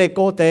เลโ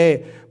ก้เต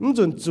มัน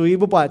จุนจุย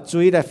บุปผาจุ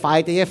ยแต่ไฟ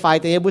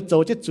เตบุโจ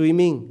จะจุย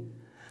มิง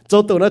โจ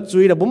ตัวนั้นจุ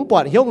ยแต่บุ้มปอ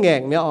ดเหี้ยวแง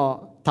งเนี่ย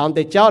ทำแ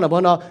ต่เจ้านะเพรา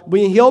ะเนาะบุญ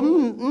เหี้ยว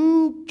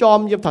จอม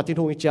ยับถอดทิ้ง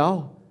ทุ่งเจ้า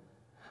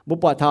บุป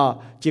ผาทอ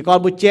จีก่อน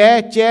บุเจ๊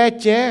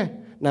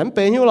นั่นเ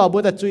ป็นเหี้ยวเราบุ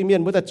แต่จุยเมีย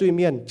น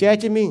เจ๊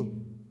จิมิง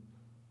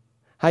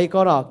ให้ก็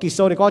เนาะกิโซ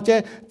นี่ก็เจ๊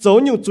โจ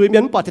อยู่จุยเมีย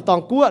นปอดที่ตอง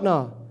กั้วเนา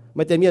ะไ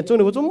ม่แต่เมียนจุนห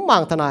นูจุ่มมั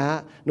งทนายฮะ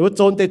หนูโ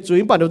จนแต่จุย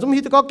ป่ะหนูจุ่ม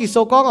ฮิตก็กิโซ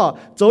ก็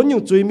โจนอยู่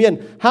จุยเมียน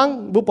หั่ง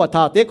บุปผาท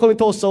อเตะคน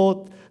โทโซ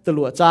ตะห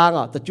ลัวจาง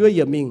ตะช่วยเ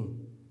ยี่ยมิง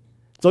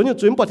โจนอยู่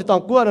จุยปอดที่ตอง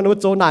กั้วนะหนู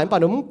โจนไหนป่ะ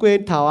หนูมึงเกวน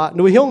เท้าห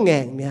นูเหี้ยวแง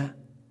งเนี่ย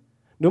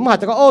หนูมา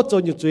จะก็โอ้โจ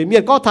นอยู่จุยเมีย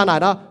นก็ทนาย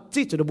นะ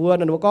จี้จุดบัว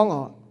นะหนูก็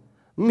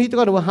มีตัว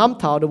ก็หนูห้าม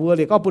เท้าหนูบัวเ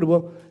ลยก็พูดบัว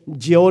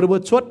เจียวหนูบัว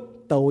ชด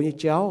เต่ายี่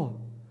เจ้า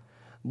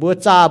บัว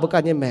จ่าบัวกั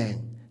นยี่แมง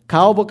เข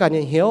าบัวกัน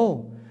ยี่เหี้ยว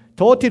โท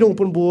ษที่ลง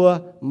ปุ่นบัว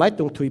ไม่ต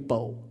รงถุยเป่า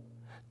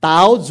ตา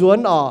วจวน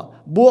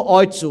บัวอ้อ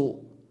ย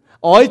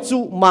จู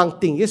มัง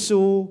ติงเย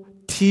ซู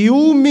ทิว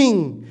มิง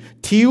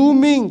เ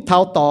ท้า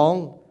ตอง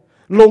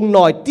ลงห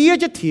น่อยเตี้ย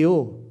จะทิว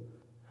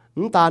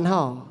ตาลห่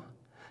อ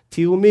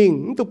ทิวมิง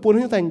ตุปุ่นใ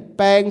ห้แต่งแ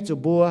ปลงจู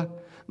บัว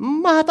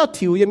มาต้า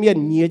ทิวยังเมียน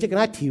เงียจะกันไ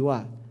ด้ทิว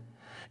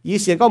ยี่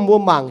เสียก็มัว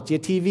มังเจ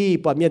ทีวี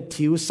ปอดเมียน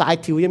ทิวสาย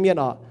ทิวยังเมีย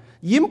น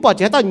ยิ้มปอด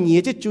จะต้าเงีย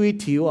จะจุย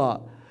ทิว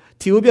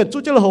ทิวเมียนจุ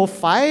จะละหัวไ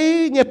ฟ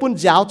เนี่ยปุ่น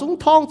ยาวจุ้ง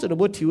ท้องจะ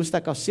บัวทิวสแต่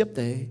ก็เสียบเ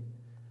ตะ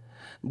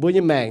บัว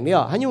ยังแมงเนี่ย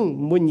ให้ยุ่ง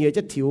มัวเงียจ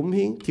ะทิว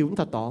มิงทิวมัน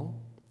ถอดตอง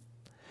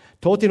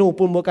โทษที่หง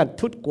ปุ่นบัวกัน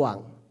ทุดกว่าง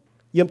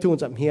เยี่ยมทุ่ง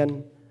จำเฮียน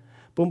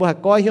ปุ่นบัวหัก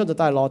ก้อยเหี้ยวจะ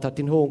ตายรอถัด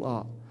ทิ้งหง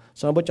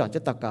สอนบัวจอดจะ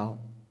ตะเกา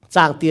จ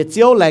างเตี๋ยเ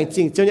จียวแรงจ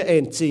ริงเจียวเนี่ยเอ็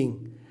นจริง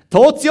โถ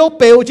เจียวเ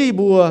ปลวจี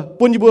บัว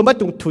ปุ่นยีบัวไม่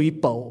ต้องถุย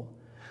เป่า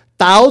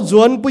ตาวจ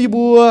วนปุย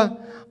บัว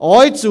อ้อ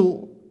ยจู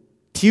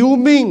ทิว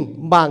มิง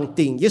มัง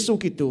ติงเยซู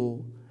กิตู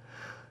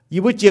ยี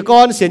บัวเจียกอ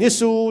นเสียนเย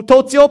ซูโถ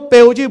เจียวเปล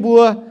วจีบั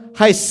วใ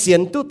ห้เสีย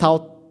นตู้เท้า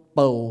เ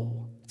ป่า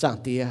จาง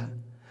เตี๋ย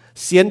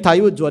เสียนไทยอ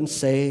ยู่จวนเ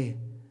ซ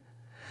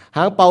ห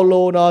างเปาโล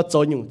เนาะโจ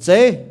หยุ่งเจ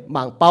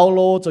มังเปาโล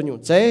โจหยุ่ง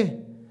เจ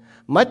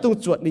ไม่ต้อง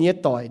จวดนี่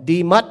ต่อยดี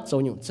มัดโจ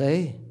หยุ่งเจ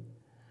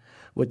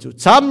ว่าจุ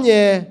ช้ำเ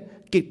นี่ย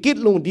กิด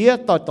ลุงเดีย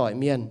ต่อย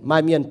เมียนไม่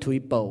เมียนถุย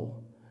เป่า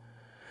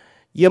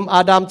เยี่ยมอา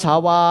ดามชา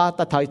วาต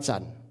ะไทยจั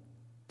น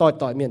ต่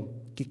อยเมียน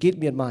กิด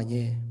เมียนมาเ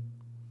นี่ย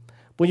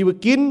ปุ่นยิบ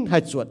กินให้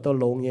จวดตัว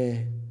ลงเนี่ย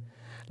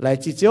หลาย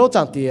จีเจียว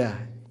จังเตีย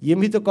เยี่ยม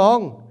ฮิตกอง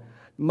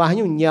มาให้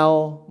ยุ่งเงา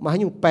มาให้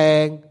ยุ่งแปล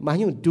งมาให้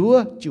ยุ่งดัว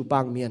จิวปา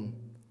งเมียน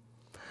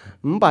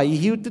บ่าย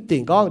หิวตึ๊ดติ่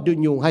งก็ดู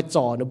ยุ่งให้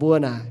จ่อในบัว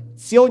น่ะ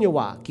เจียวเนี่ย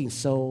ว่ากินโ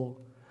ซ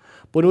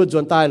ปุ่นว่าจว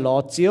นตายหล่อ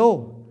เจียว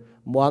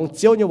หมวงเ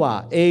จียวเนี่ยว่า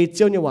เ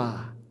จียวเนี่ยว่า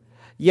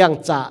ยัง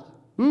จะ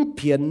เ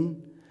พียน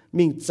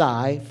มิงจ่า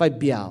ยไฟ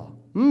เบียว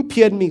เ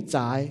พียนมิง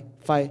จ่าย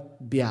ไฟ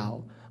เบียว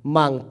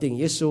มังติ่ง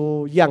เยซู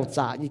ยังจ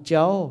ะยี่เ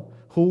จ้า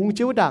หุงเ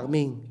จ้าด่าง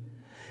มิง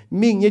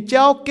ยี่เจ้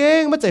าเก่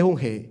งไม่ใจหง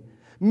เห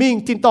มิง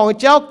ทินตอง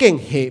เจ้าเก่ง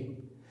เหบ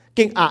เ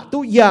ก่งอะตุ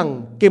ยัง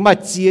เก่งมา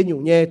เจียอยู่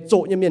เนี่ยโจ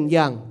เนี่ยเมียน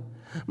ยัง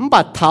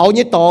บัดเท้าเ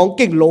นี่ยตองเ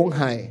ก่งลง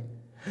หาย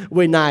เว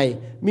นาย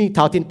มิงเ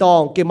ท้าทินตอ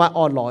งเก่งมา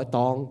อ่อนลอยต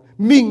อง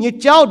มิงยี่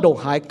เจ้าดง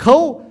หายเขา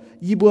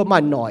ยีบัวมา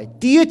หน่อย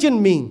เตี้ยเจน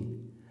มิง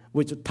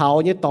วิจุดเท้า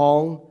เนี่ยตอง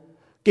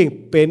เก่ง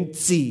เป็น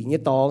จีเนี่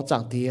ยตองจั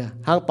งเตีย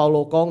หางเปาโล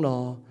กองนอ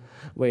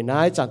เวนา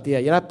ยจังเตีย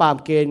ยันปาม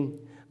เกณฑ์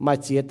มา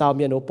เจียตาวเ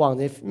มียนโอปองเ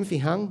นี่ยฟิ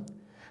หัง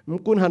มัน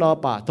กุนฮานอ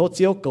ป่าโทษเ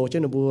จียวเก่าเจ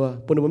นบัว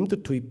ปุ่นมันตุ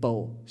ถุยเป่า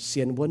เสี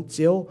ยนวนเ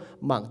จียว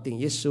หมั่งติง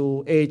เยซู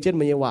เจน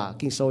มันยังว่า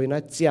กิงโซยัน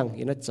เจียง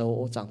ยันโจโ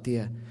อจังเตีย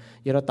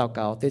ยันตาวเ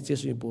ก่าเตเจ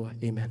สุยบัว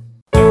เอเมน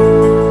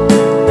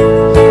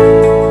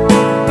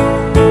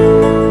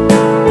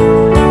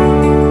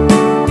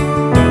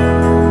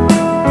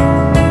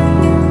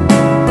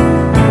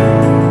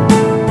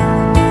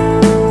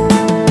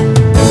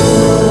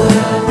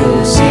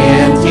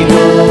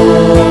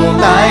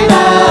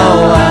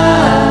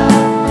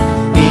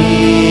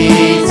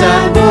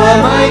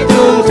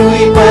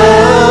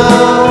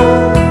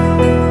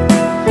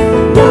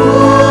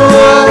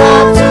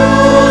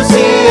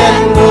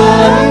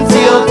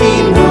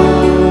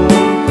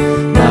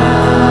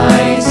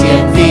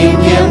เ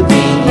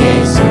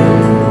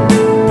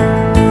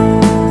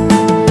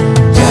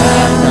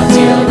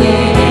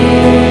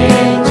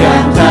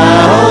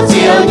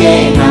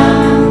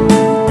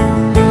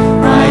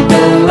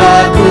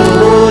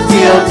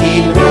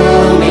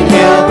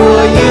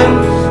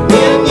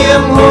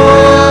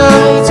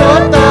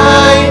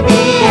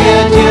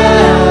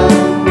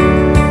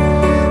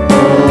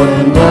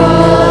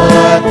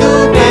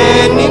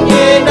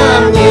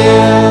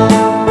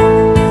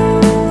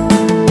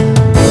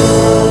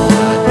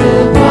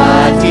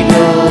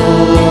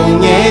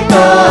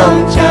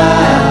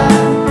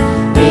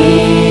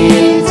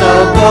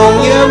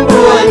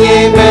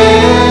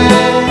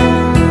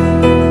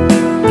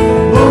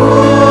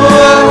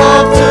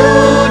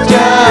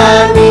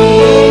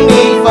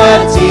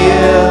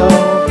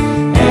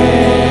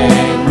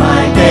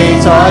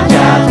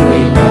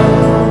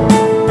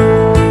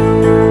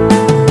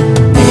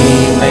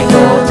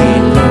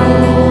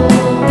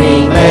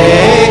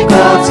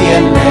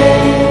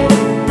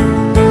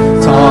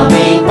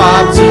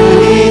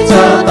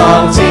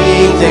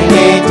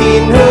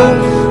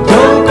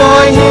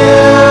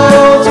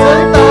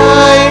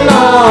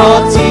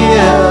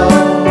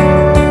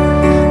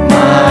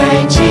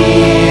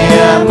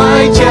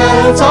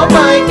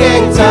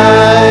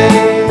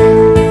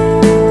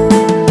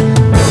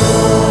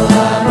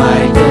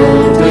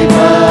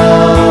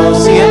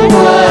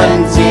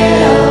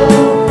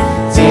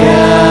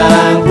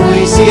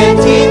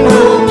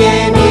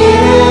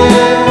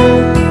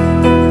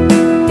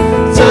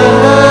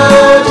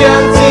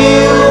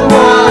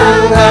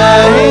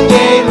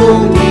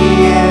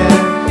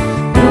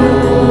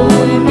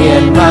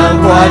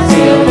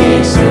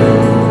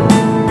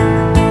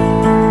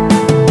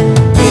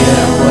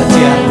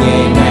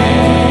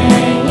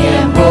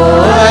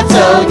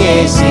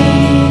xì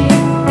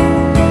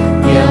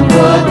Yếm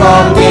bùa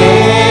con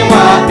nhé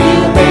mà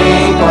biểu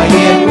bê Quả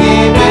yên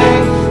nhé bê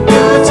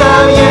Yêu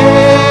chào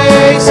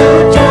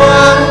Giê-xu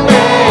chuông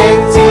mẹn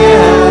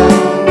chiêng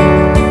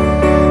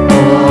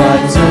Buồn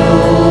dù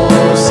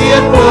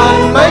xiết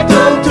buồn mãi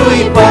thương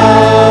thui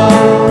bao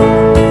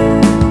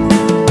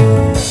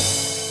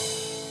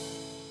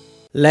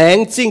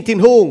Lén chinh thiên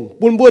hùng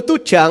buồn bùa tu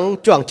trắng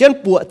choàng chân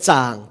bùa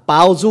chàng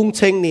bao dung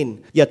chênh nín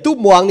อย่าtu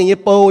muang nín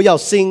bầu yào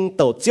sinh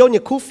tổ chiếu như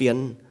khu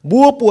phiền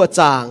bùa bùa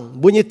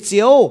chàng bùa như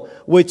chiếu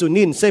với chủ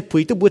nín sẽ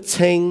phủi tu bùa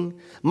chênh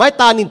mái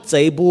ta nín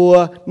chạy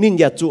bùa nín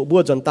อย่าtrụ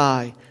bùa dần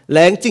tài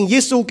lén chinh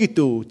Giê-xu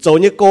Kitô chỗ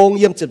như công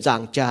yếm chụp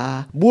giảng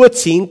cha bùa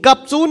chính cấp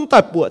chun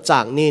tại bùa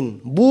chàng nín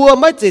bùa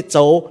mái chế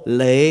chỗ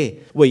lệ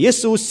với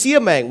Giê-xu xia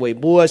mèng với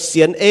bùa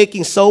xiên ê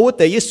kinh sâu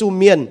để Giê-xu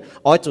miên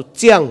ở chỗ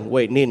chiang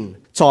với nín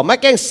chỏ mái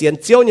canh xiên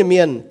chiếu như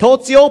miền thô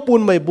chiếu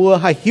bùn mây bùa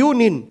hay hiu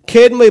nín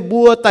khen mây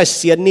bùa tại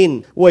xiên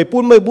nín với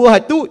bùn mây bùa hay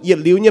tu nhiệt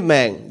liu như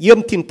mèng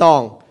yếm thiên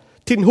tòng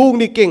thiên hung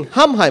ni kinh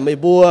hăm hải mây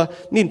bùa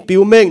nín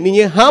piu mèng nín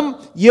như hăm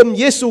yếm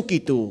Giê-xu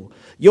Kitô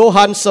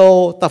Johan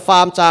sô ta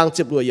phàm trang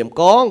chụp đuổi yếm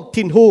con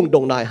thiên hung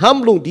đồng nải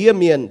hăm lùng đĩa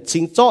miền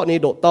chính chọ ní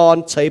độ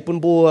ton cháy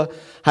bùn bùa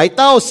hay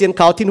tao xiên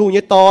khảo thiên hung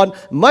như ton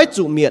mái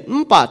trụ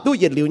miền bà tu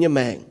nhiệt liu như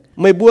mèng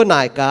mày bua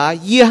nải cả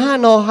ye ha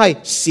no hay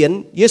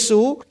xiên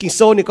Giê-xu kinh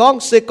sô ni con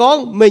sẽ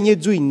con mày như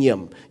duy nhiệm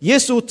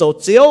Giê-xu chỗ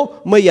chiếu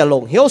mày ya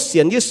lồng hiếu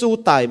xiên Giê-xu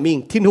tài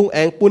mình thiên hung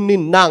anh bun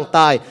nín nàng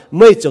tài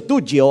mày chỗ tu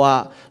diệu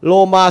à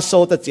lô ma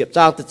sô ta chiệp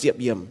trang ta chiệp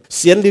yểm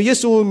xiên liu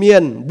Giê-xu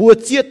miền bua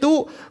chia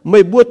tu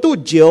mày bua tu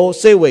diệu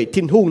sẽ vậy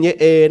thiên hung nhé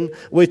en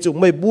vậy chúng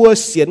mày bua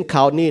xiên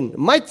khảo nín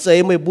mãi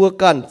chế mày bua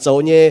cần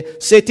chỗ nhé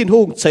sẽ thiên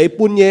hung chế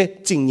bun nhé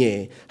chính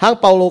nhé hang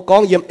Paulo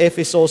con yểm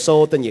Epheso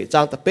sô ta nhé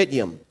trang ta pet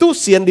yểm tu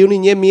xiên liu ni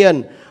nhé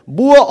miền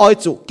bua oi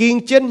chủ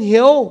kinh chiến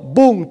hiếu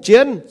bùng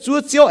chiến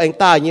chúa chiếu ảnh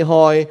tài như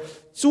hồi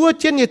chúa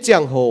chiến như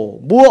chẳng hồ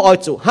bua oi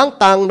chủ hang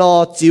tàng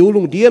nò chiếu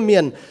lùng đĩa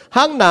miền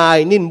hang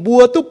nài nín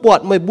bua tu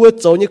bọt mày bua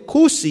chỗ như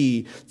khu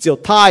xì chiều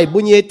thai bua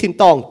nhé thiên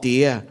tòng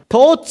tía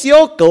thố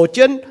chiếu cầu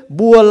chiến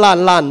bua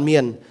làn làn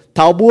miền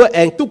thảo bua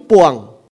ảnh tu buồng